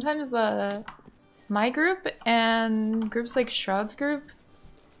is sometimes my group and groups like Shroud's group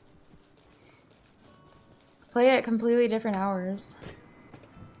play at completely different hours.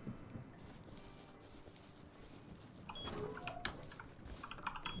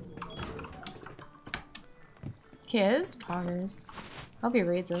 He is poggers. I hope he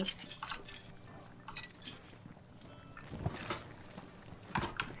raids us.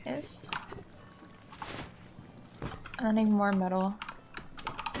 Yes. I need more metal.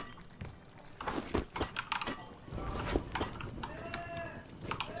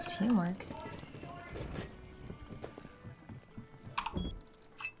 It's teamwork.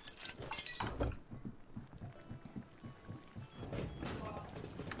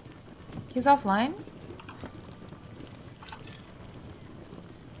 He's offline?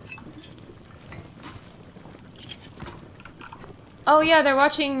 Oh yeah, they're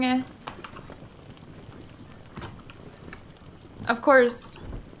watching... Of course.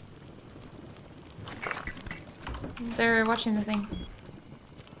 They're watching the thing.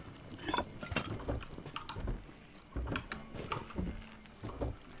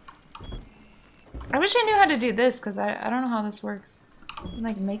 I wish I knew how to do this, because I don't know how this works. I can,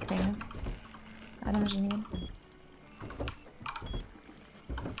 like, make things. Items you need.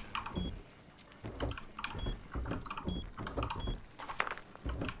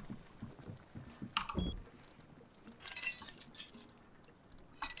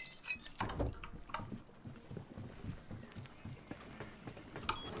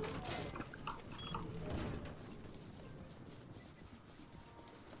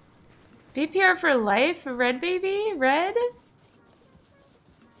 BPR for life? Red baby? Red?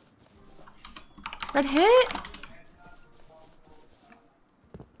 Red hit?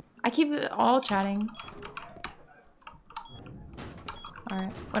 I keep all chatting.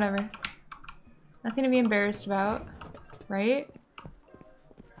 Alright, whatever. Nothing to be embarrassed about, right?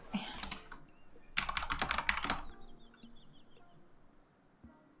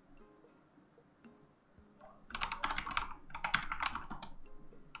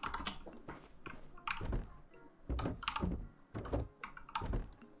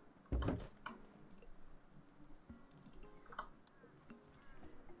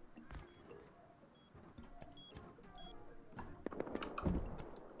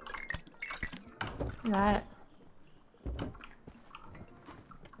 That.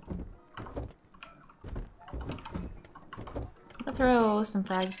 I'll throw some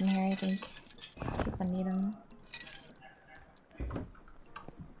frags in here, I think. Guess I need them.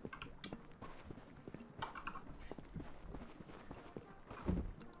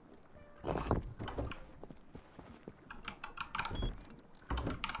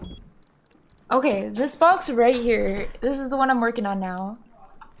 Okay, this box right here, this is the one I'm working on now.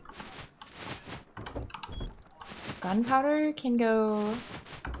 Gunpowder can go...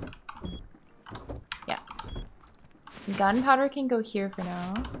 Yeah. Gunpowder can go here for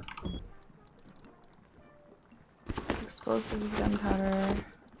now. Explosives, gunpowder,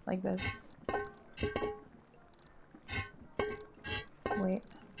 like this. Wait.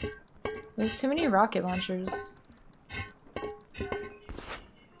 We have too many rocket launchers.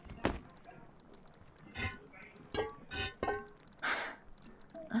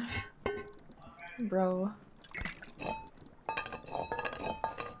 Bro.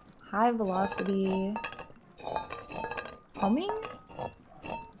 High velocity. Homing?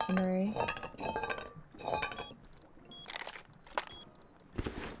 Incendiary.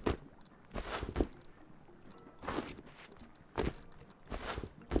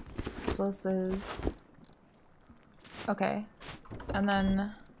 Explosives. Okay. And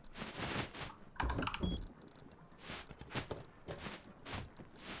then...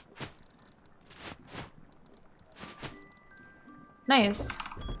 Nice.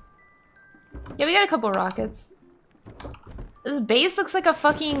 Yeah, we got a couple rockets. This base looks like a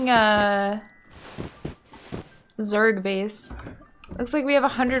fucking Zerg base. Looks like we have a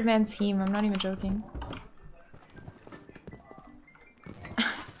 100-man team. I'm not even joking.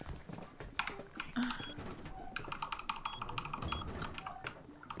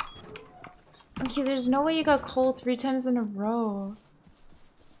 Okay, there's no way you got coal 3 times in a row.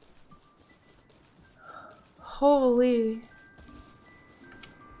 Holy.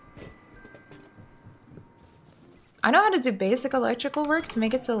 I know how to do basic electrical work to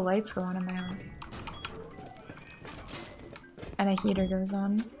make it so the lights go on in my house. And a heater goes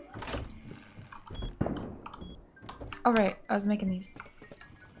on. Oh right, I was making these.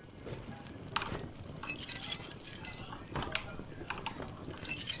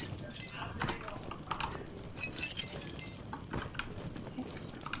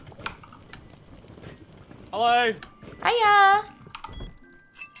 Nice. Hello. Hiya.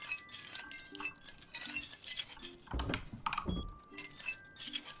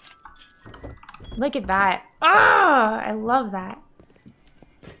 Look at that. Ah, I love that.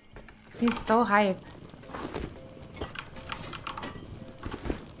 He's so hype.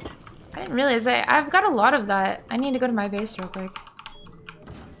 I didn't realize I've got a lot of that. I need to go to my base real quick.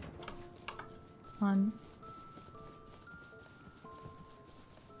 Hold on.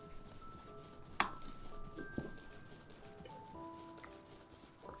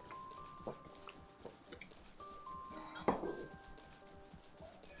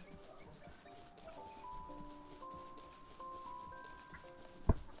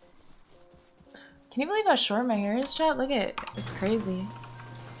 Can you believe how short my hair is, chat? Look at it. It's crazy.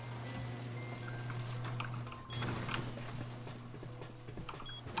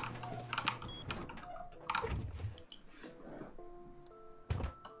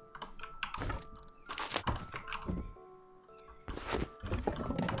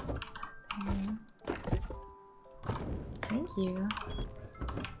 Thank you.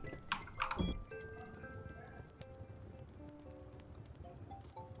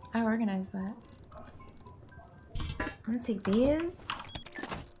 I organized that. I'm gonna take these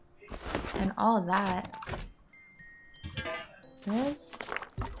and all of that. This.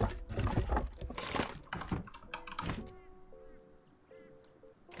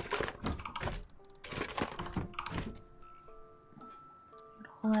 A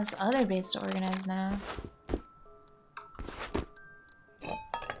whole ass other base to organize now.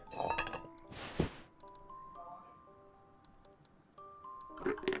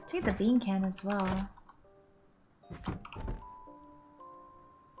 Take the bean can as well.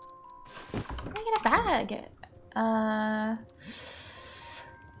 Let me get a bag.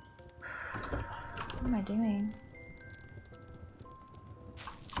 What am I doing?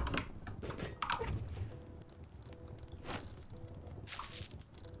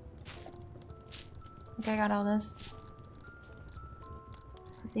 I think I got all this.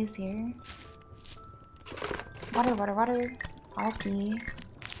 Put these here. Water, water, water. Alky.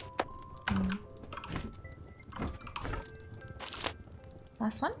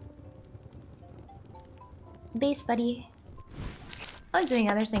 Last one. Base buddy. I like doing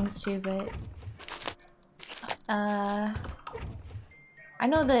other things too, but I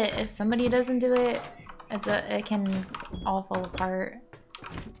know that if somebody doesn't do it, it can all fall apart.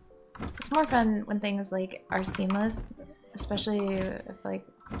 It's more fun when things like are seamless, especially if like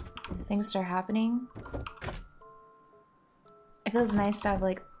things start happening. It feels nice to have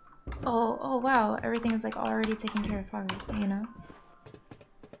like, oh wow, everything is like already taken care of first, you know?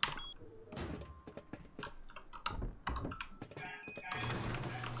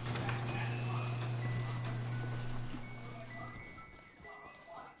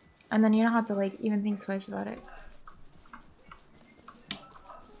 And then you don't have to like even think twice about it.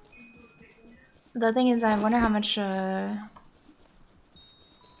 The thing is, I wonder how much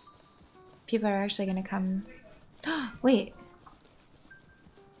people are actually gonna come. Wait.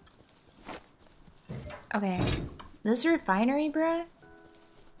 Okay, this refinery, bruh.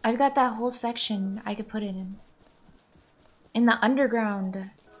 I've got that whole section I could put it in. In the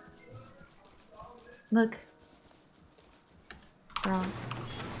underground. Look. Bro.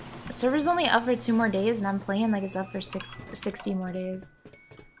 The server's only up for 2 more days and I'm playing like it's up for 60 more days.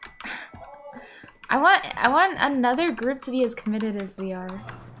 I want another group to be as committed as we are.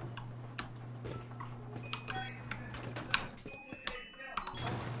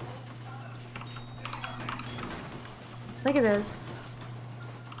 Look at this.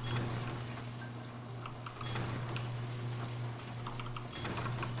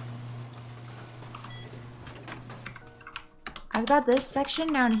 I've got this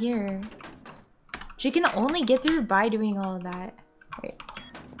section down here. Which you can only get through by doing all of that. Wait.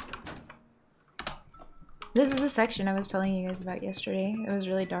 This is the section I was telling you guys about yesterday. It was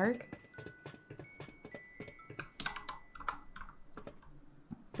really dark.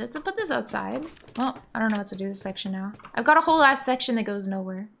 Does it put this outside? Well, I don't know what to do with this section now. I've got a whole last section that goes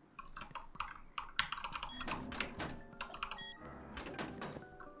nowhere.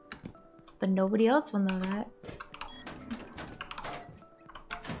 But nobody else will know that.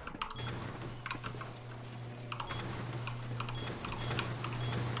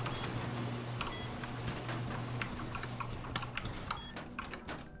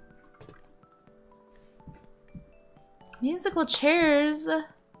 Musical chairs.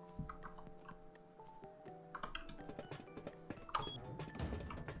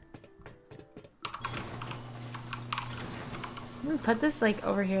 Put this like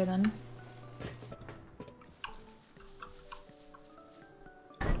over here then.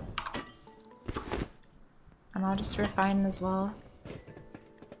 And I'll just refine as well.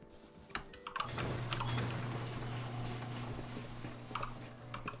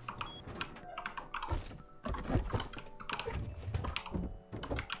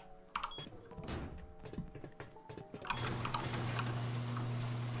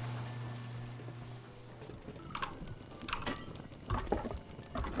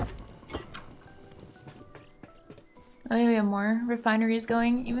 Oh, yeah, we have more refineries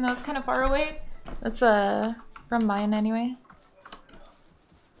going, even though it's kind of far away. That's from mine anyway.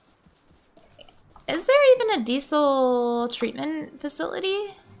 Is there even a diesel treatment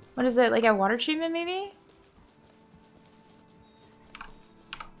facility? What is it, like a water treatment maybe?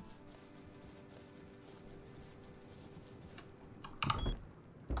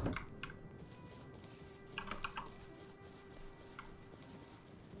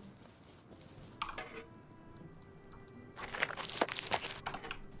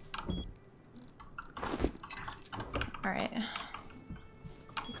 Alright.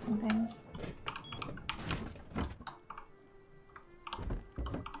 Fix some things.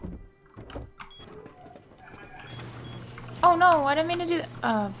 Oh no, I didn't mean to do that.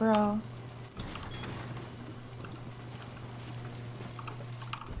 Oh, bro.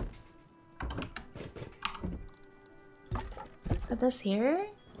 Put this here.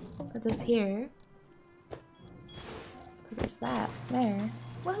 Put this here. Put this that. There.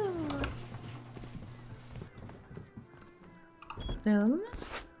 Woohoo! Boom.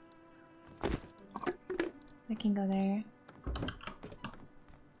 I can go there.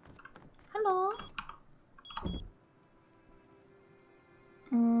 Hello.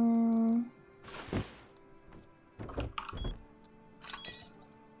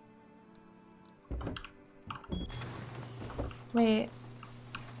 Wait.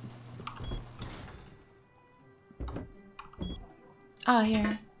 Oh,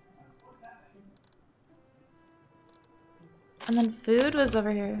 here. And then food was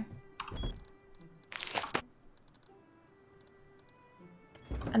over here.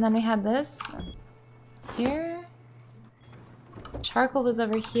 And then we had this here. Charcoal was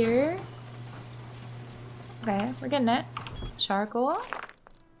over here. Okay, we're getting it. Charcoal.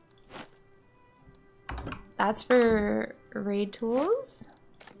 That's for raid tools.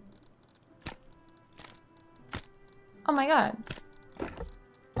 Oh my god.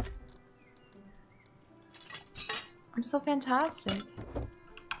 I'm so fantastic.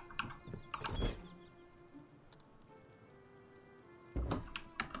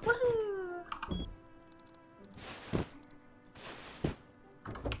 Woohoo!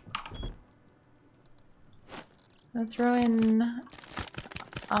 I'll throw in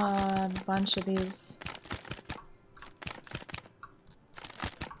a bunch of these.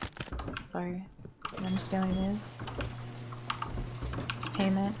 Sorry, I'm stealing these. This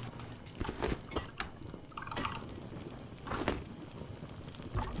payment.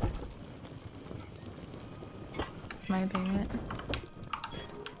 It's my payment.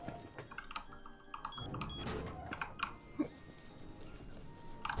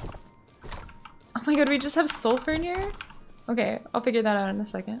 Oh my god, we just have sulfur in here? Okay, I'll figure that out in a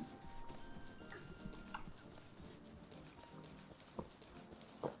second.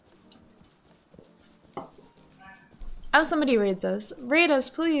 Oh, somebody raids us. Raid us,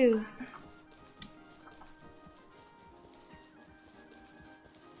 please!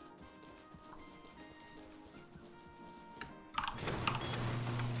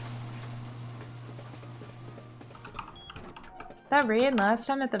 That raid last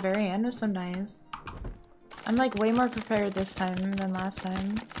time at the very end was so nice. I'm like way more prepared this time than last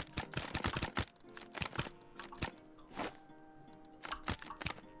time.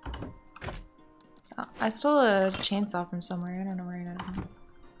 Oh, I stole a chainsaw from somewhere. I don't know where I got it from.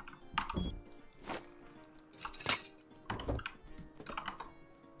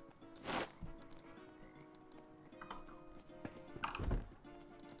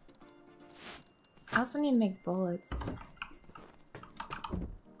 also need to make bullets.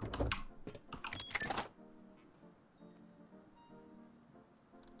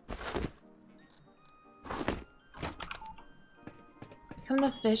 Become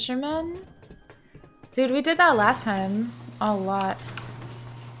the fisherman? Dude, we did that last time. A lot.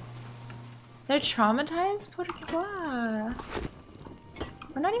 They're traumatized? Por qué?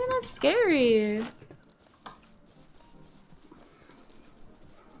 We're not even that scary.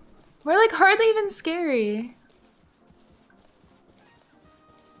 We're like hardly even scary.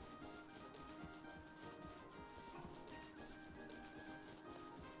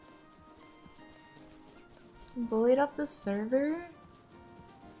 Bullied off the server?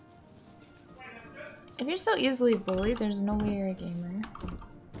 If you're so easily bullied, there's no way you're a gamer.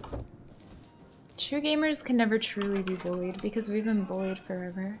 True gamers can never truly be bullied because we've been bullied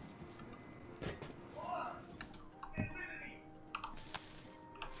forever.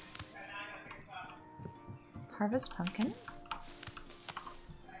 Harvest pumpkin?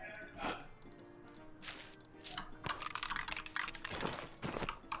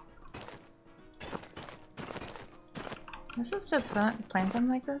 Am I supposed to plant them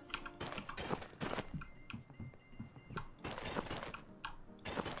like this?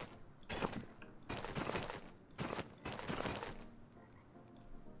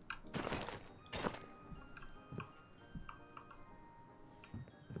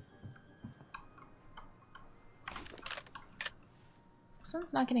 This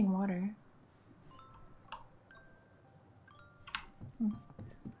one's not getting water.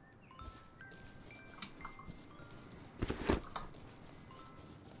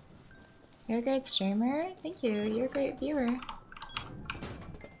 You're a great streamer? Thank you, you're a great viewer.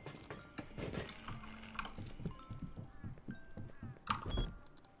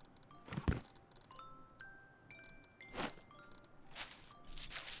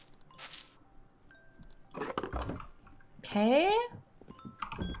 Okay.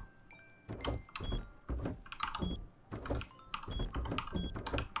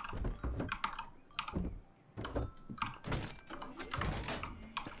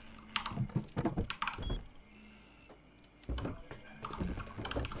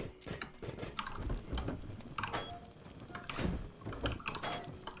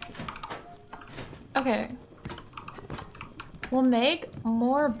 Okay. We'll make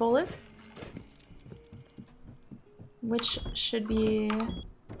more bullets, which should be...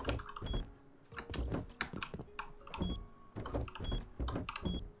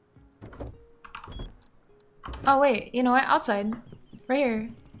 Oh wait, you know what? Outside. Right here.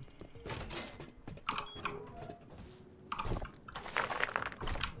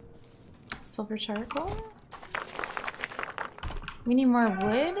 Silver charcoal. We need more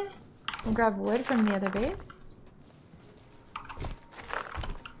wood. We'll grab wood from the other base.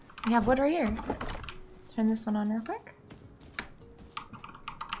 We have wood right here. Turn this one on real quick.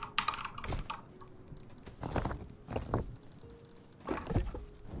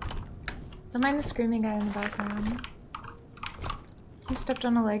 Don't mind the screaming guy in the background. He stepped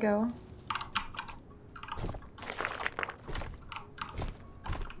on a Lego.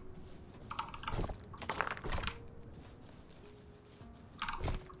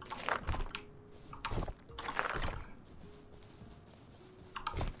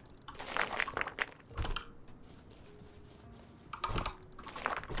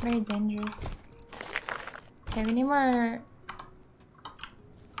 Very dangerous. Okay, we need more.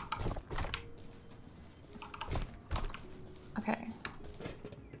 Okay.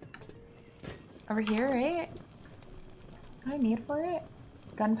 Over here, right? What do I need for it?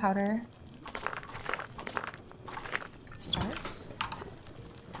 Gunpowder. Starts.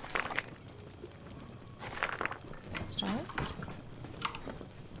 Starts.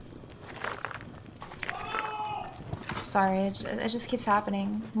 Sorry, it just keeps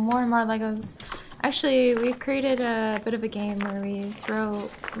happening. More and more Legos. Actually, we've created a bit of a game where we throw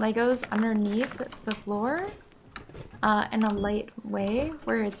Legos underneath the floor in a light way,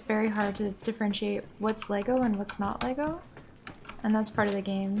 where it's very hard to differentiate what's Lego and what's not Lego. And that's part of the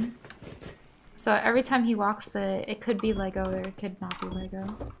game. So every time he walks it could be Lego or it could not be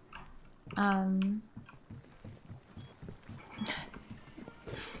Lego.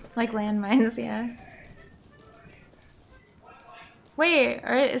 Like landmines, yeah. Wait,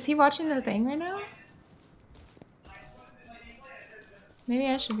 is he watching the thing right now? Maybe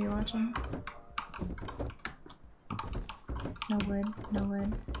I should be watching. No wood, no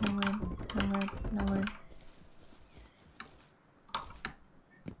wood, no wood, no wood, no wood.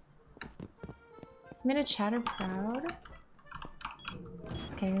 Made a chatter proud?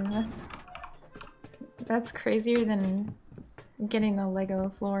 Okay, that's crazier than getting the Lego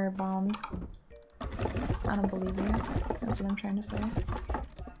floor bombed. I don't believe you. That's what I'm trying to say.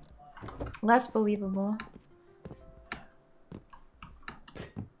 Less believable.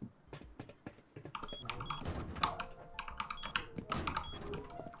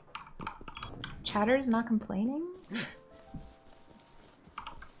 Chatter's not complaining?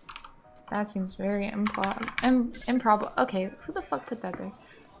 That seems very improbable. Okay, who the fuck put that there?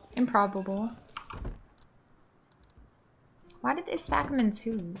 Improbable. Why did they stack them in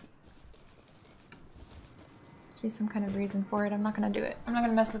twos? Must be some kind of reason for it. I'm not gonna do it. I'm not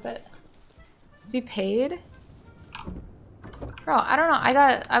gonna mess with it. Must be paid? Bro, I don't know.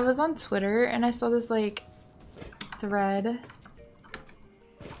 I was on Twitter and I saw this like thread.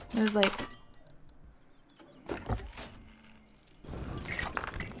 It was like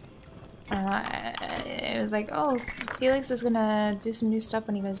I don't know, it was like, oh, Felix is gonna do some new stuff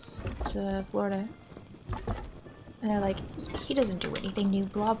when he goes to Florida. And they're like, he doesn't do anything new,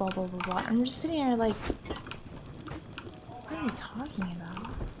 blah, blah, blah, blah, blah. I'm just sitting there like, what are you talking about?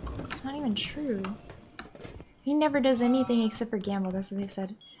 It's not even true. He never does anything except for gamble, that's what they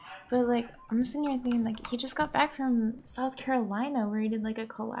said. But like, I'm sitting here thinking like, he just got back from South Carolina where he did like a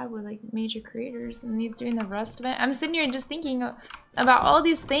collab with like major creators and he's doing the Rust event. I'm sitting here just thinking about all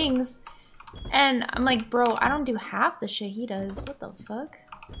these things and I'm like, bro, I don't do half the shit he does. What the fuck?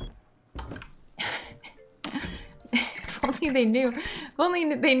 If only they knew. If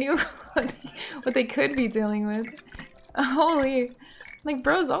only they knew what they could be dealing with. Holy. Like,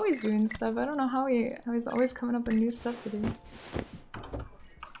 bro's always doing stuff. I don't know how he's always coming up with new stuff to do.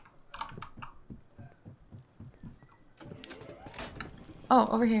 Oh,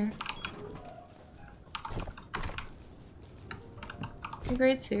 over here. You're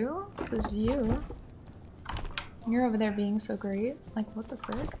great too? This is you. You're over there being so great. Like, what the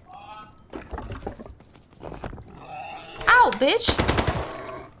frick? Ow, bitch!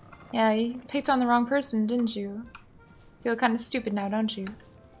 Yeah, you picked on the wrong person, didn't you? Feel kind of stupid now, don't you?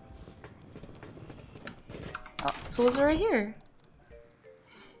 Oh, tools are right here.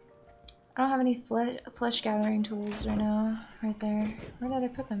 I don't have any flesh gathering tools right now. Right there. Where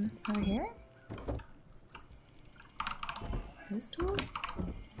did I put them? Over here? Those tools?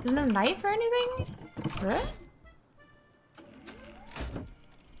 There's no knife or anything? What?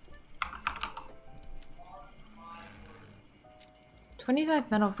 $25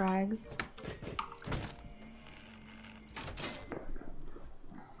 metal frags.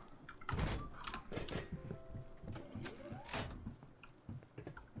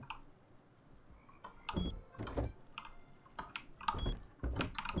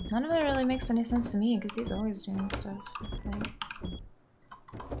 None of it really makes any sense to me because he's always doing stuff. Like,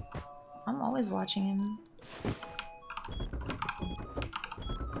 I'm always watching him.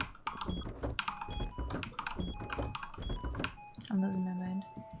 I'm losing my mind.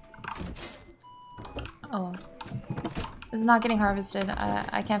 Oh. It's not getting harvested.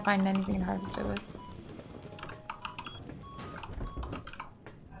 I can't find anything to harvest it with.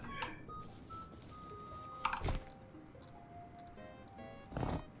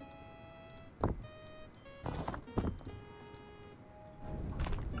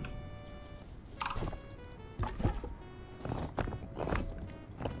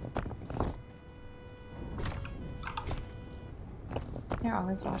 You're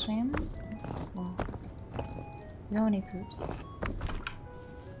always watching him? Well, you know when he poops.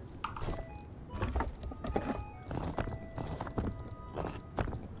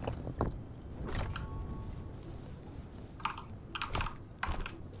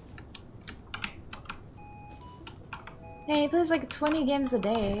 Yeah, he plays like 20 games a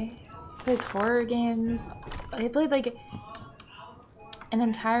day. He plays horror games. He played like an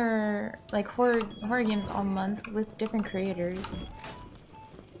entire like horror games all month with different creators.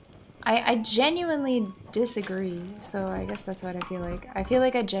 I genuinely disagree, so I guess that's what I feel like. I feel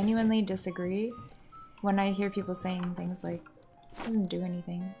like I genuinely disagree when I hear people saying things like, I didn't do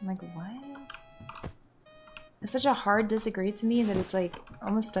anything. I'm like, what? It's such a hard disagree to me that it's like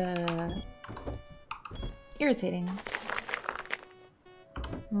almost irritating.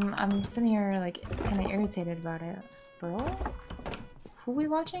 I'm sitting here like kind of irritated about it. Bro? Who are we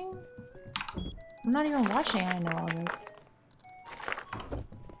watching? I'm not even watching, I know all this.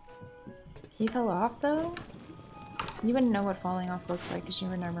 He fell off though? You wouldn't know what falling off looks like because you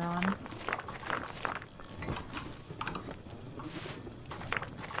were never on.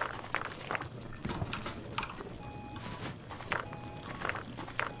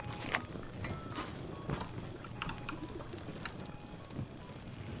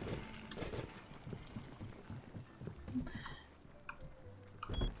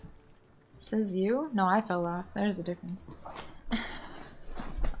 Says you? No, I fell off. There's a difference.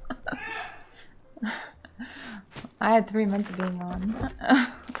 I had 3 months of being on.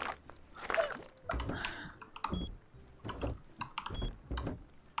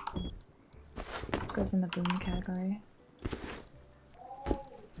 This goes in the boom category.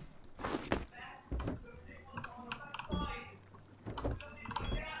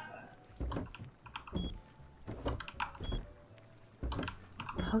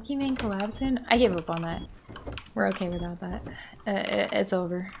 Pokemon collab soon? I gave up on that. We're okay without that. It's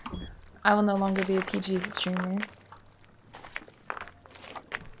over. I will no longer be a PG streamer.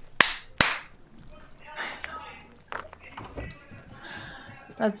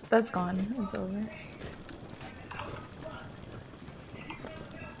 That's gone. It's over.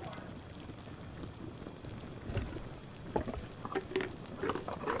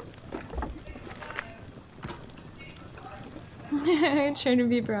 Trying to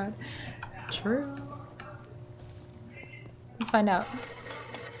be broad. True. Let's find out.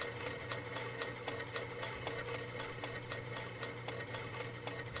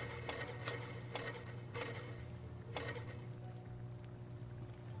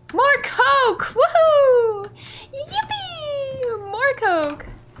 More Coke! Woohoo! Yippee! More Coke!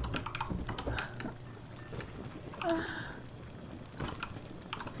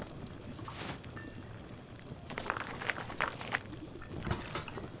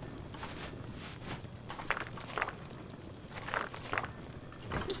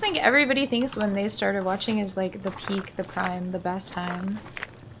 I just think everybody thinks when they started watching is like the peak, the prime, the best time,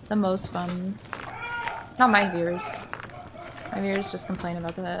 the most fun. Not my viewers. My viewers just complain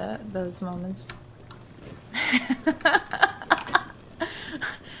about those moments.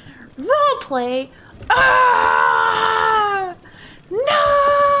 Roleplay! Ah! No!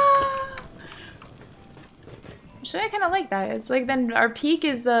 Actually, I kind of like that. It's like then our peak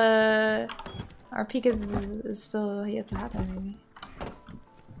is still yet to happen, maybe.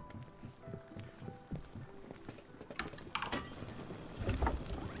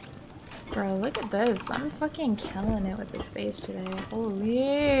 Bro, look at this. I'm fucking killing it with this base today.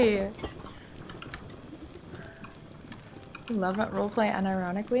 Holy! You love roleplay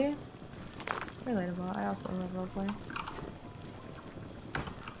unironically? Relatable. I also love roleplay.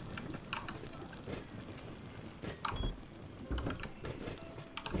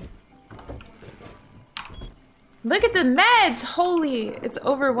 Look at the meds! Holy! It's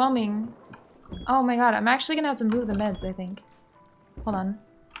overwhelming. Oh my god, I'm actually gonna have to move the meds, I think. Hold on.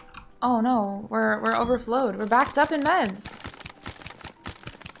 Oh no, we're overflowed. We're backed up in meds.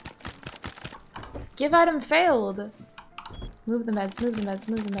 Give item failed. Move the meds, move the meds,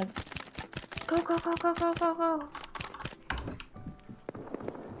 move the meds. Go, go, go, go, go, go, go.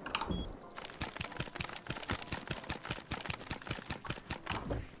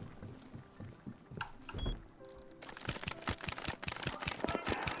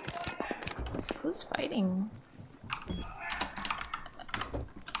 Who's fighting?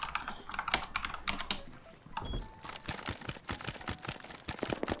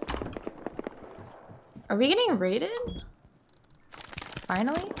 Are we getting raided?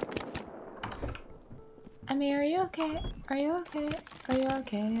 Finally? Emmy, are you okay? Are you okay? Are you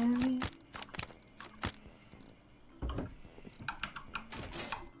okay, Emmy?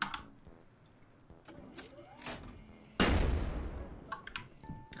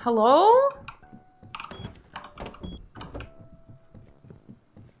 Hello?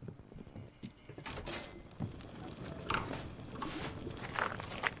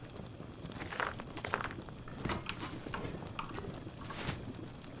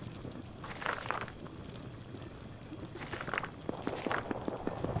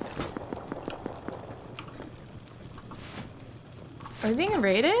 Are we being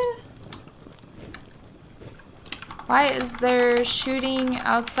raided? Why is there shooting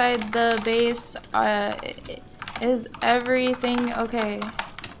outside the base? Is everything okay?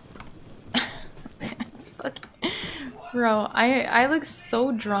 Fuck. Bro, I look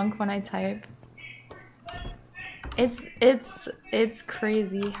so drunk when I type. It's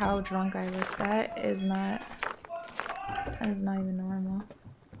crazy how drunk I look. That is not even normal.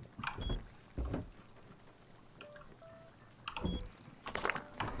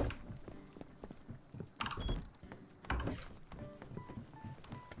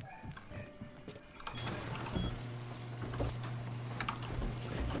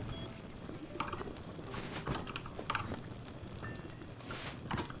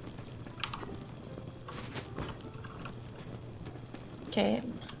 Okay.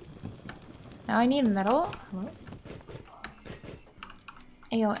 Now I need metal. Hello?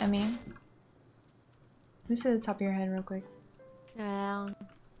 Ayo, Emmy. Let me see the top of your head real quick. I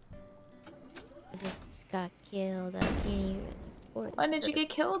just got killed. I can't even. When did you get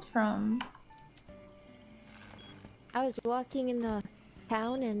killed from? I was walking in the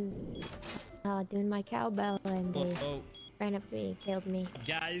town and doing my cowbell, and they ran up to me and killed me.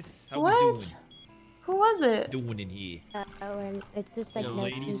 Guys, how What? we doing? Who was it? Doing in here? And it's just like Yo, no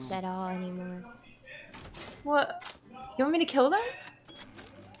ladies. peace at all anymore. What? You want me to kill them?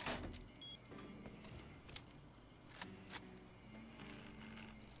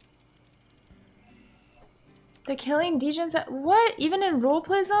 They're killing degens at what? Even in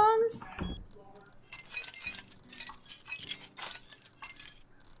roleplay zones?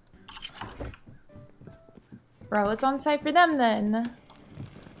 Bro, what's on site for them then?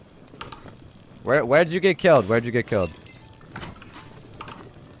 Where'd you get killed? Where'd you get killed?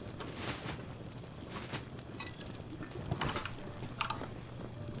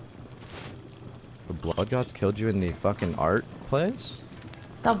 The Blood Gods killed you in the fucking art place?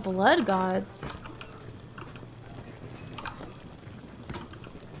 The Blood Gods.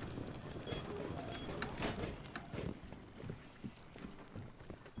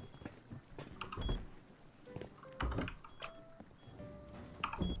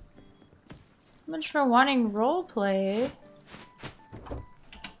 Much for wanting roleplay.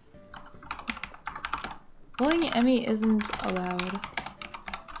 Bullying Emmy isn't allowed.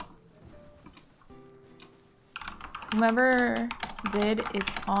 Whomever did,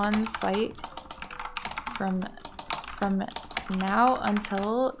 it's on site from now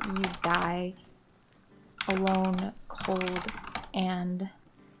until you die alone, cold, and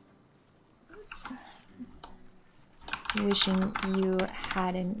wishing you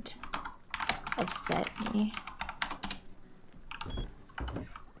hadn't upset me.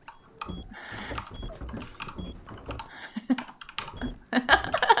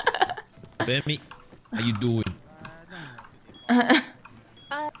 Bammy, how you doing?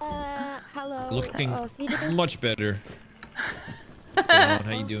 Hello. Looking Fetus. much better. What's going on?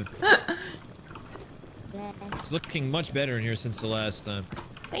 How you doing? It's looking much better in here since the last time.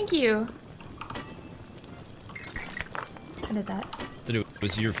 Thank you. I did that. That it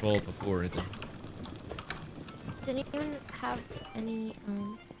was your fault before, I think. Does anyone have any,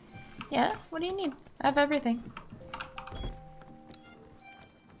 Yeah, what do you need? I have everything.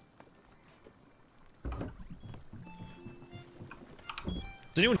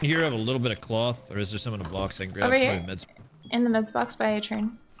 Does anyone here have a little bit of cloth, or is there some in a box I can grab? Over here. Probably meds. In the meds box by a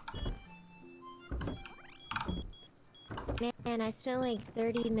turn. Man, I spent like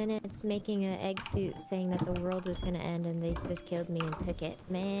 30 minutes making an egg suit saying that the world was gonna end, and they just killed me and took it.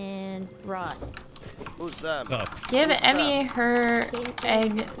 Man, Frost. Who's them? Give Who's Emmy them? her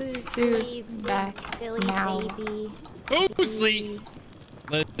egg suit back now. Boozley!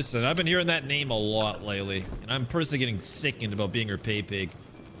 Listen, I've been hearing that name a lot lately, and I'm personally getting sickened about being her pay pig.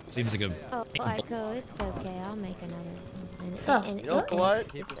 Seems like a... Oh, Aiko, it's okay. I'll make another. You know what?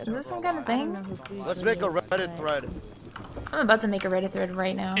 Is this some kind of thing? Let's make a Reddit thread. I'm about to make a Reddit thread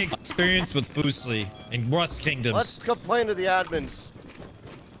right now. Experience with Fusli and Rust Kingdoms. Let's complain to the admins.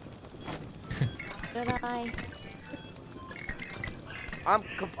 Should I?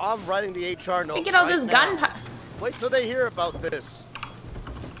 I'm writing the HR note. Look at all this now. gunpowder. Wait till they hear about this.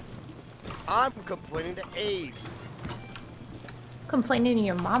 I'm complaining to Abe. Complaining to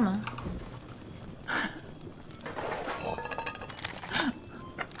your mama.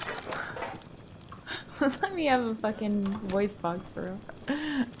 Let me have a fucking voice box, bro.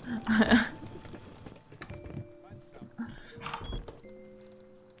 I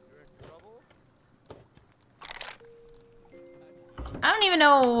don't even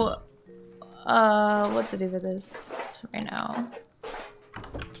know what to do with this right now.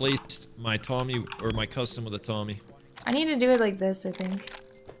 Placed my Tommy, or my custom with a Tommy. I need to do it like this, I think.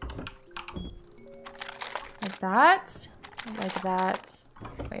 Like that. Like that.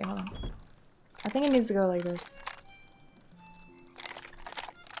 Wait, hold on. I think it needs to go like this.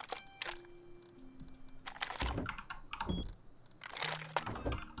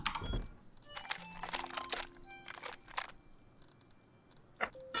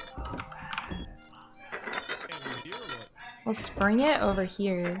 We'll spring it over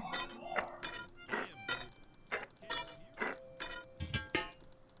here.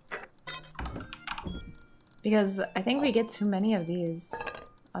 Because I think we get too many of these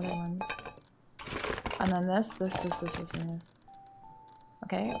other ones. And then this.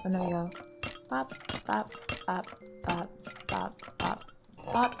 Okay, and there we go. Bop, bop, bop, bop, bop, bop, bop,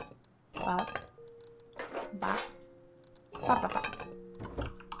 bop, bop, bop, bop, bop.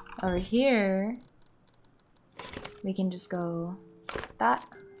 Over here, we can just go that,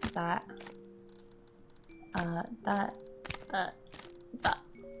 that, that.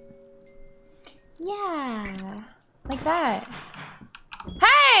 Yeah, like that.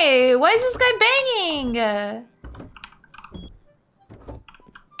 Hey, why is this guy banging?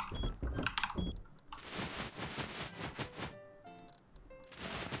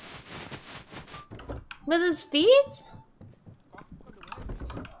 With his feet?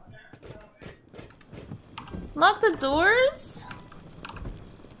 Lock the doors?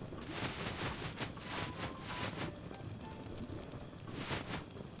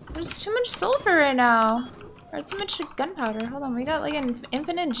 There's too much sulfur right now. Or too much gunpowder. Hold on, we got like an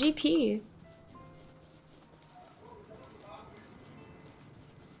infinite GP.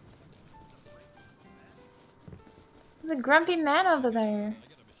 There's a grumpy man over there.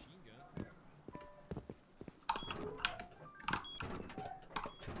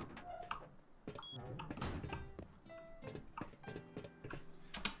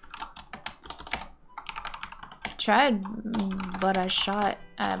 I tried, but I shot,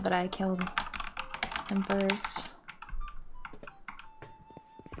 but I killed him first.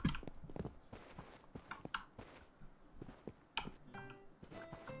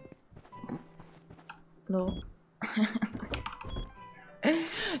 No.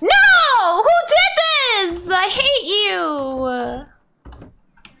 No! Who did this? I hate you!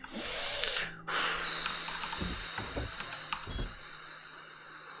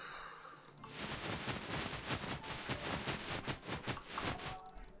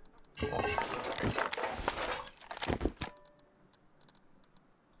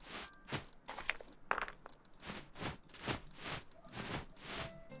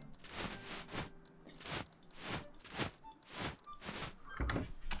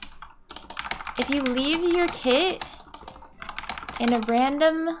 If you leave your kit in a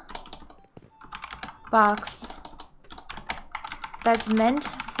random box that's meant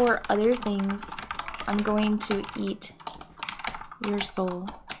for other things, I'm going to eat your soul.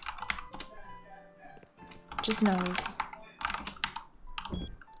 Just know this.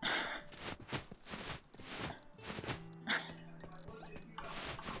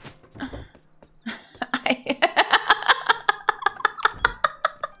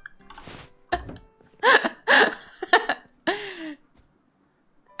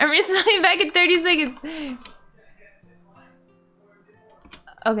 I'm respawning back in 30 seconds.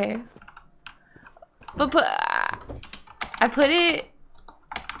 Okay. But I put it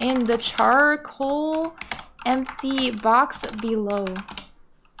in the charcoal empty box below.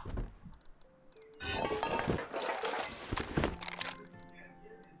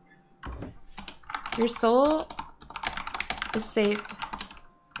 Your soul is safe.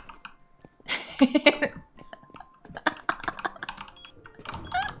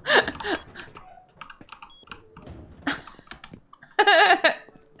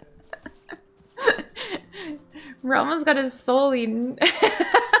 Rama's got his soul eaten.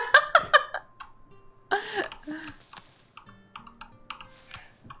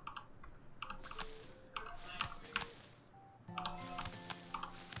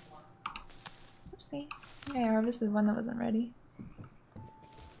 Oopsie. Okay, I harvested one that wasn't ready.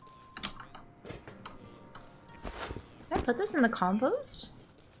 Did I put this in the compost?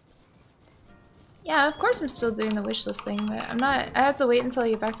 Yeah, of course I'm still doing the wish list thing, but I'm not. I have to wait until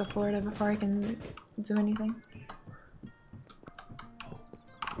I get back to Florida before I can do anything.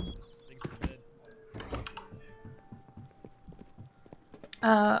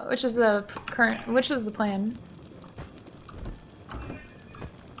 Which is the current? Which was the plan?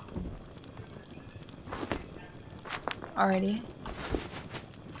 Already.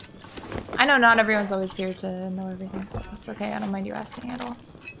 I know not everyone's always here to know everything, so it's okay. I don't mind you asking at all.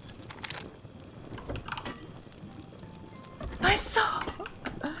 I saw.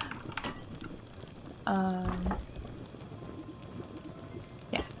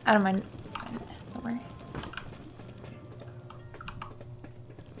 Yeah, I don't mind. Don't worry.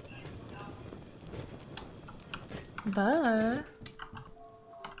 But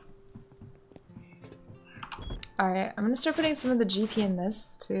alright, I'm gonna start putting some of the GP in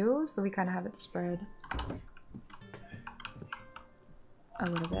this too, so we kind of have it spread a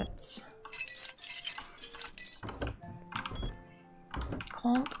little bit.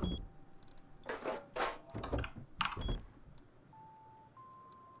 Comp.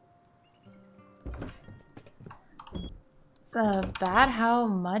 It's bad how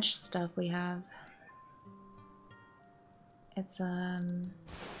much stuff we have. It's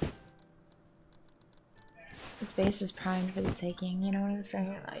this base is primed for the taking, you know what I'm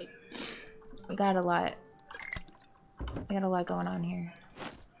saying? Like, we got a lot going on here.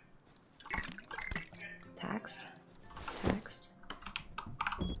 Taxed? Taxed.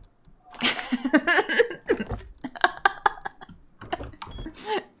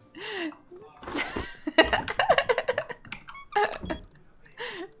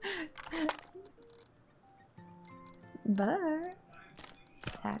 But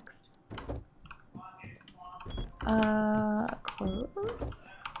text.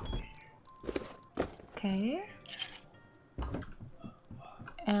 Close. Okay.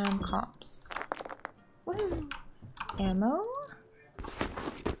 And comps. Woo! Ammo.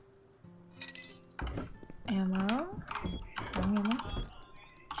 Ammo. Ammo.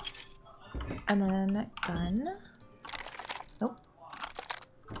 And then gun. Nope.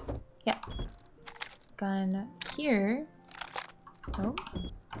 Yeah. Gun here. Nope.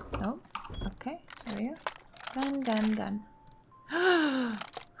 Nope. Okay, there we go. Gun.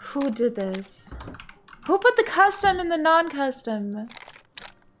 Who did this? Who put the custom in the non-custom?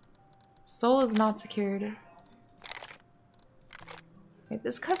 Soul is not secured. Wait,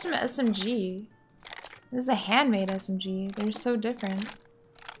 this custom SMG. This is a handmade SMG. They're so different.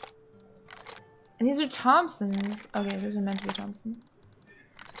 And these are Thompsons. Okay, those are meant to be Thompson.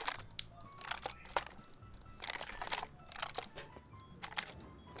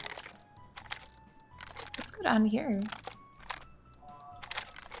 Let's go down here.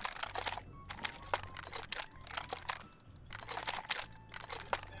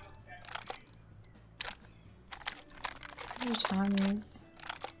 These are Tommies.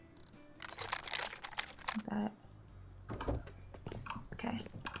 Like that. Okay.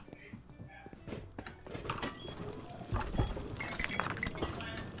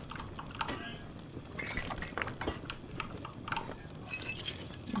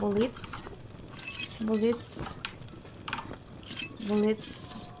 Bullets. Bullets.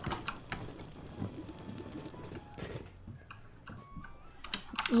 Bullets.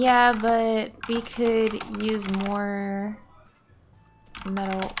 Yeah, but we could use more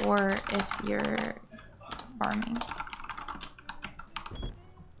metal ore if you're farming.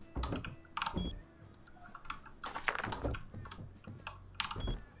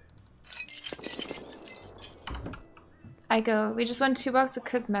 Aiko, we just won 2 bucks of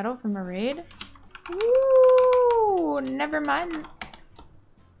cooked metal from a raid. Ooh, never mind.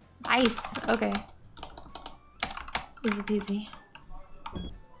 Nice. Okay. Easy peasy.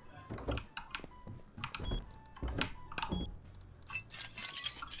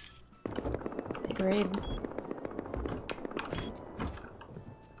 Big raid.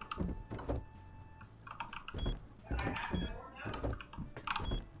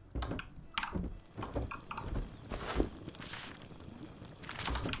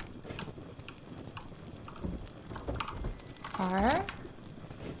 Sar.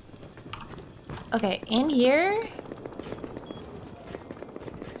 Okay, in here.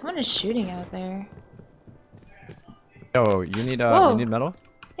 Someone is shooting out there. Yo, you need Whoa. you need metal?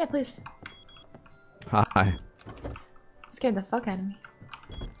 Yeah, please. Hi. Scared the fuck out of me.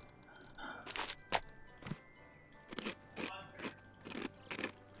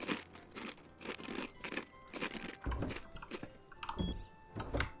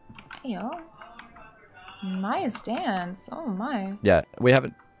 Hey, yo. Nice dance. Oh my. Yeah, we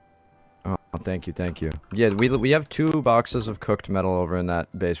haven't. Oh, thank you. Yeah, we have 2 boxes of cooked metal over in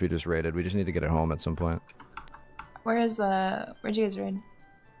that base we just raided. We just need to get it home at some point. Where'd you guys raid?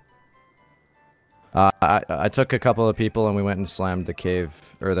 I took a couple of people and we went and slammed the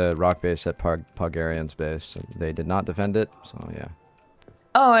cave or the rock base at Pogarian's base. And they did not defend it, so yeah.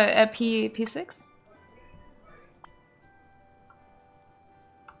 Oh, at P6?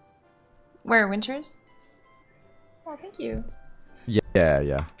 Where Winters? Oh, thank you.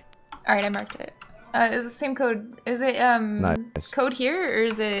 Yeah. Alright, I marked it. Is the same code? Is it Nice. code here or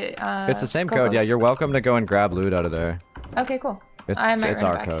is it It's the same Cocos? code, yeah. You're welcome to go and grab loot out of there. Okay, cool. It's run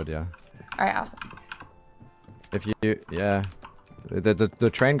our back. code, yeah. Alright, awesome. If you, yeah. The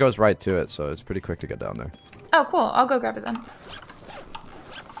train goes right to it, so it's pretty quick to get down there. Oh, cool. I'll go grab it then.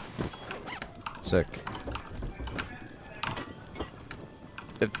 Sick.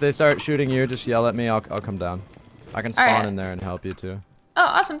 If they start shooting you, just yell at me. I'll come down. I can spawn Alright. in there and help you too. Oh,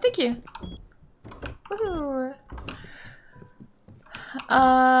 awesome. Thank you. Woohoo.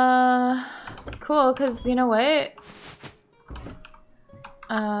 Cool, because you know what?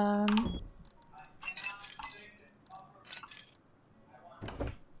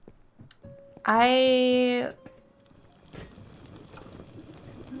 I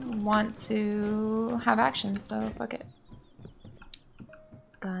want to have action, so fuck it.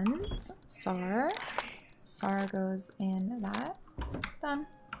 Guns, SAR. SAR goes in that. Done.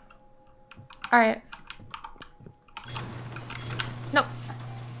 Alright. Nope.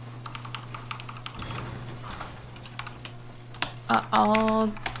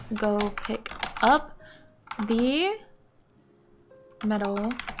 I'll go pick up the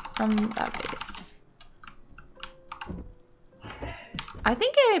metal from that base. I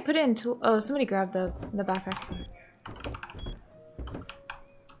think I put it in tool. Oh, somebody grabbed the backpack.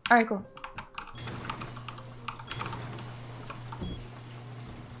 Alright, cool.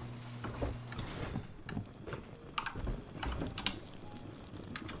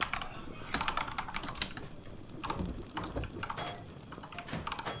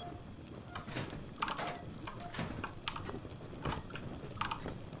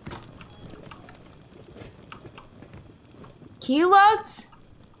 Key locked?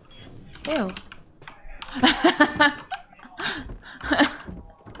 Ew.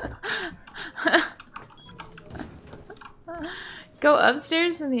 Go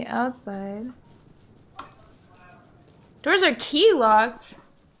upstairs from the outside. Doors are key locked.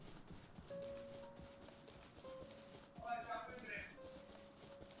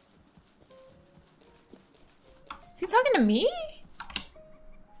 Is he talking to me?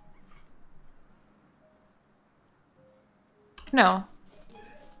 No.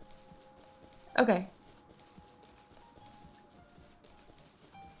 Okay.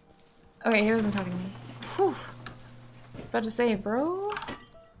 Okay, he wasn't talking to me. Whew. About to say, bro.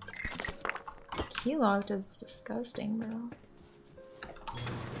 Key locked is disgusting, bro.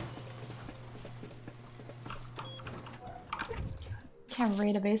 Can't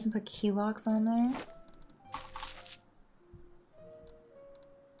raid a base and put key locks on there.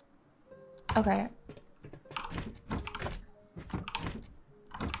 Okay.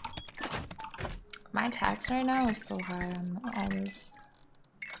 My tax right now is so high on all this.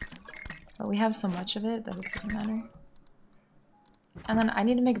 But we have so much of it that it doesn't matter. And then I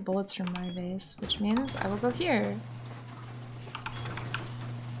need to make bullets from my base, which means I will go here.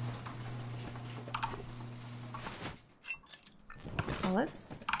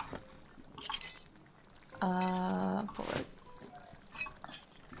 Bullets. Bullets.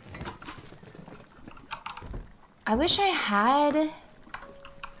 I wish I had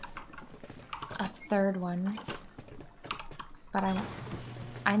a third one, but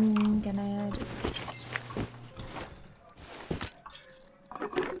I'm gonna just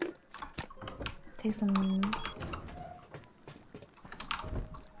take some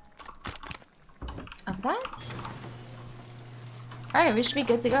of that. Alright, we should be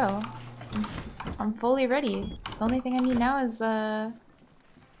good to go. I'm fully ready. The only thing I need now is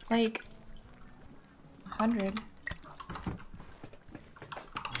like 100.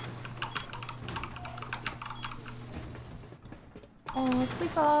 Oh,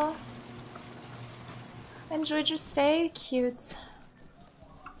 sleep well. Enjoyed your stay? Cute.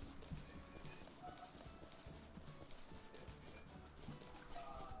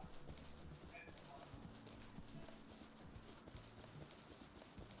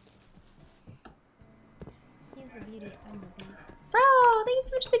 He's the beauty, I'm the beast. Bro, thanks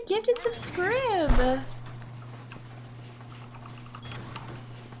so much for the gifted subscribe.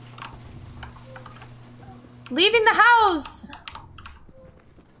 Leaving the house!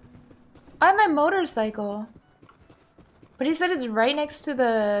 I have my motorcycle. But he said it's right next to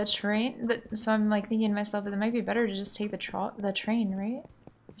the train, so I'm like thinking to myself, it might be better to just take the train, right?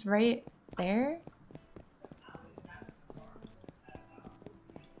 It's right there?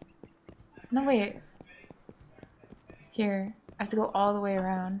 No, wait. Here. I have to go all the way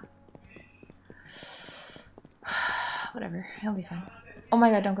around. Whatever. It'll be fine. Oh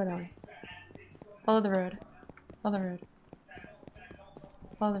my god, don't go that way. Follow the road. Follow the road.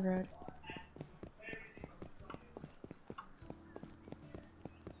 Follow the road.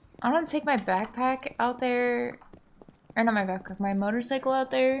 I'm gonna take my backpack out there. Or not my backpack, my motorcycle out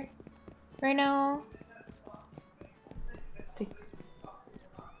there right now. Okay.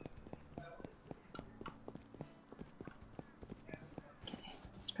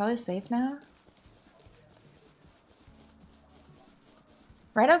 It's probably safe now.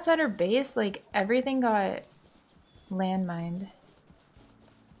 Right outside our base, like, everything got landmined.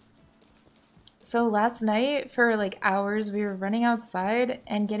 So last night, for like hours, we were running outside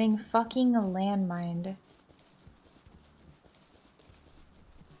and getting fucking landmined.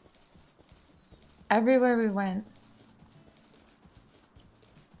 Everywhere we went.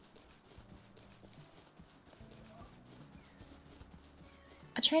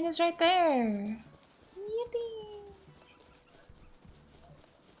 A train is right there. Yippee.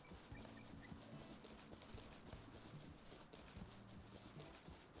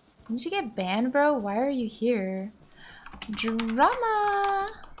 Did you get banned, bro? Why are you here? Drama!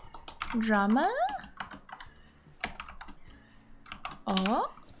 Drama? Oh?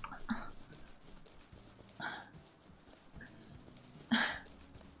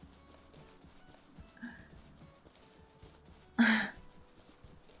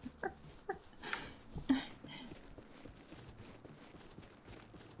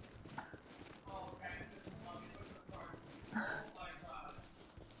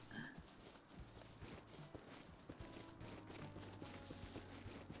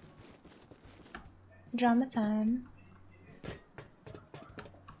 Drama time.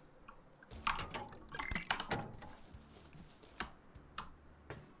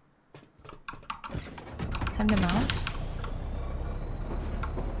 Time to mount.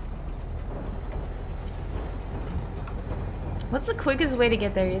 What's the quickest way to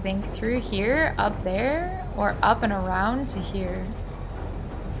get there, you think? Through here, up there, or up and around to here?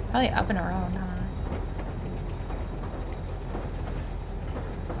 Probably up and around, huh?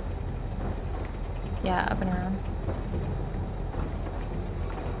 Yeah, up and around.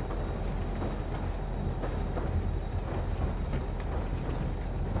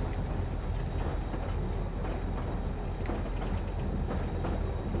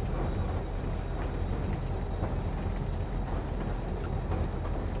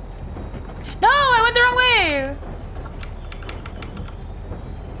 No, I went the wrong way!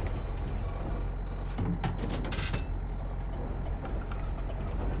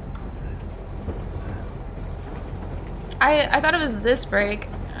 I thought it was this break.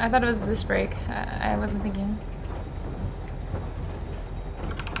 I thought it was this break. I wasn't thinking.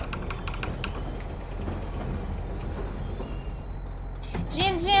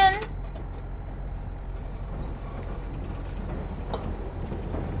 Jin Jin!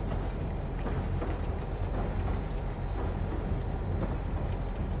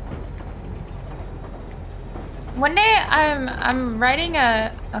 One day I'm writing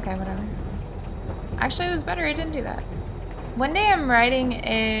a... Okay, whatever. Actually, it was better I didn't do that. One day I'm writing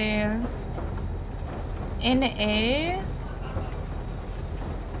in a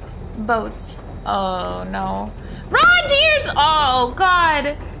boat. Oh no. Run, deers! Oh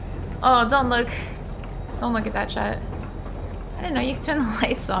god. Oh, don't look. Don't look at that chat. I didn't know you could turn the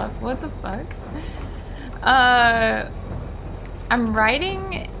lights off. What the fuck? I'm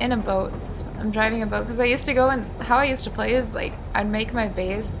riding in a boat. I'm driving a boat because I used to go and how I used to play is like I'd make my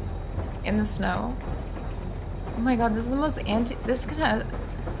base in the snow. Oh my god, this is the most this is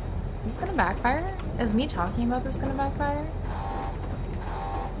gonna backfire? Is me talking about this gonna backfire?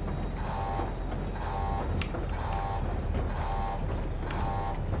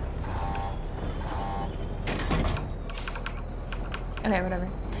 Okay, whatever.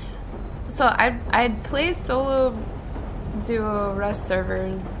 So I'd play solo duo Rust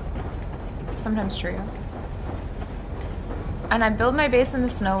servers, sometimes trio. And I build my base in the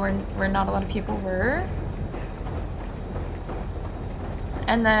snow where not a lot of people were.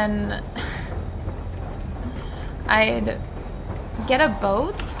 And then I'd get a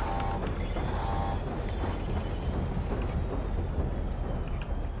boat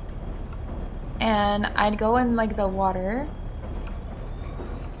and I'd go in like the water,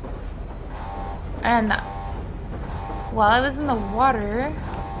 and while I was in the water,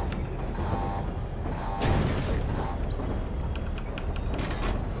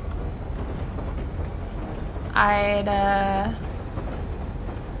 I'd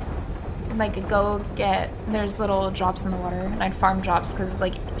like go get, there's little drops in the water, and I'd farm drops because it's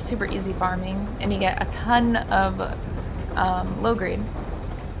like super easy farming, and you get a ton of low grade.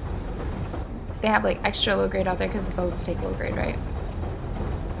 They have like extra low grade out there because the boats take low grade, right?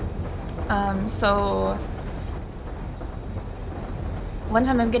 So one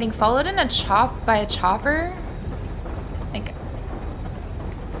time I'm getting followed in a by a chopper, like,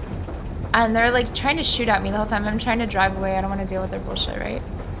 and they're like trying to shoot at me the whole time. I'm trying to drive away. I don't want to deal with their bullshit, right?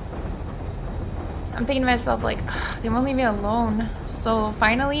 I'm thinking to myself like, they won't leave me alone. So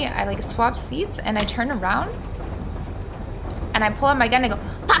finally I like swap seats and I turn around and I pull out my gun and I go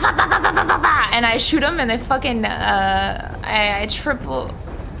pa, pa, pa, pa, pa, pa, pa, pa, and I shoot them, and they fucking I triple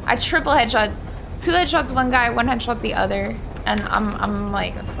headshot, 2 headshots one guy, 1 headshot the other, and I'm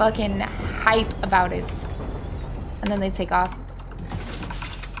like fucking hype about it. And then they take off.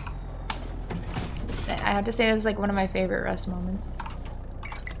 I have to say, this is like one of my favorite Rust moments.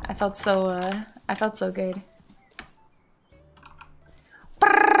 I felt so good.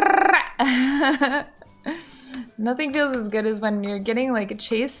 Nothing feels as good as when you're getting like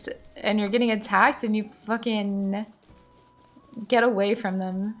chased and you're getting attacked and you fucking get away from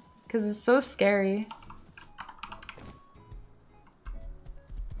them, because it's so scary.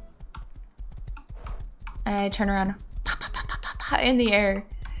 And I turn around in the air,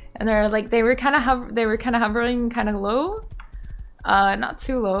 and they're like, they were kind of hovering kind of low, not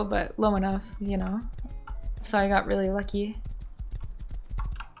too low, but low enough, you know. So I got really lucky.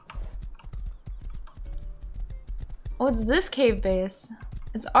 Oh, it's this cave base.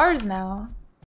 It's ours now.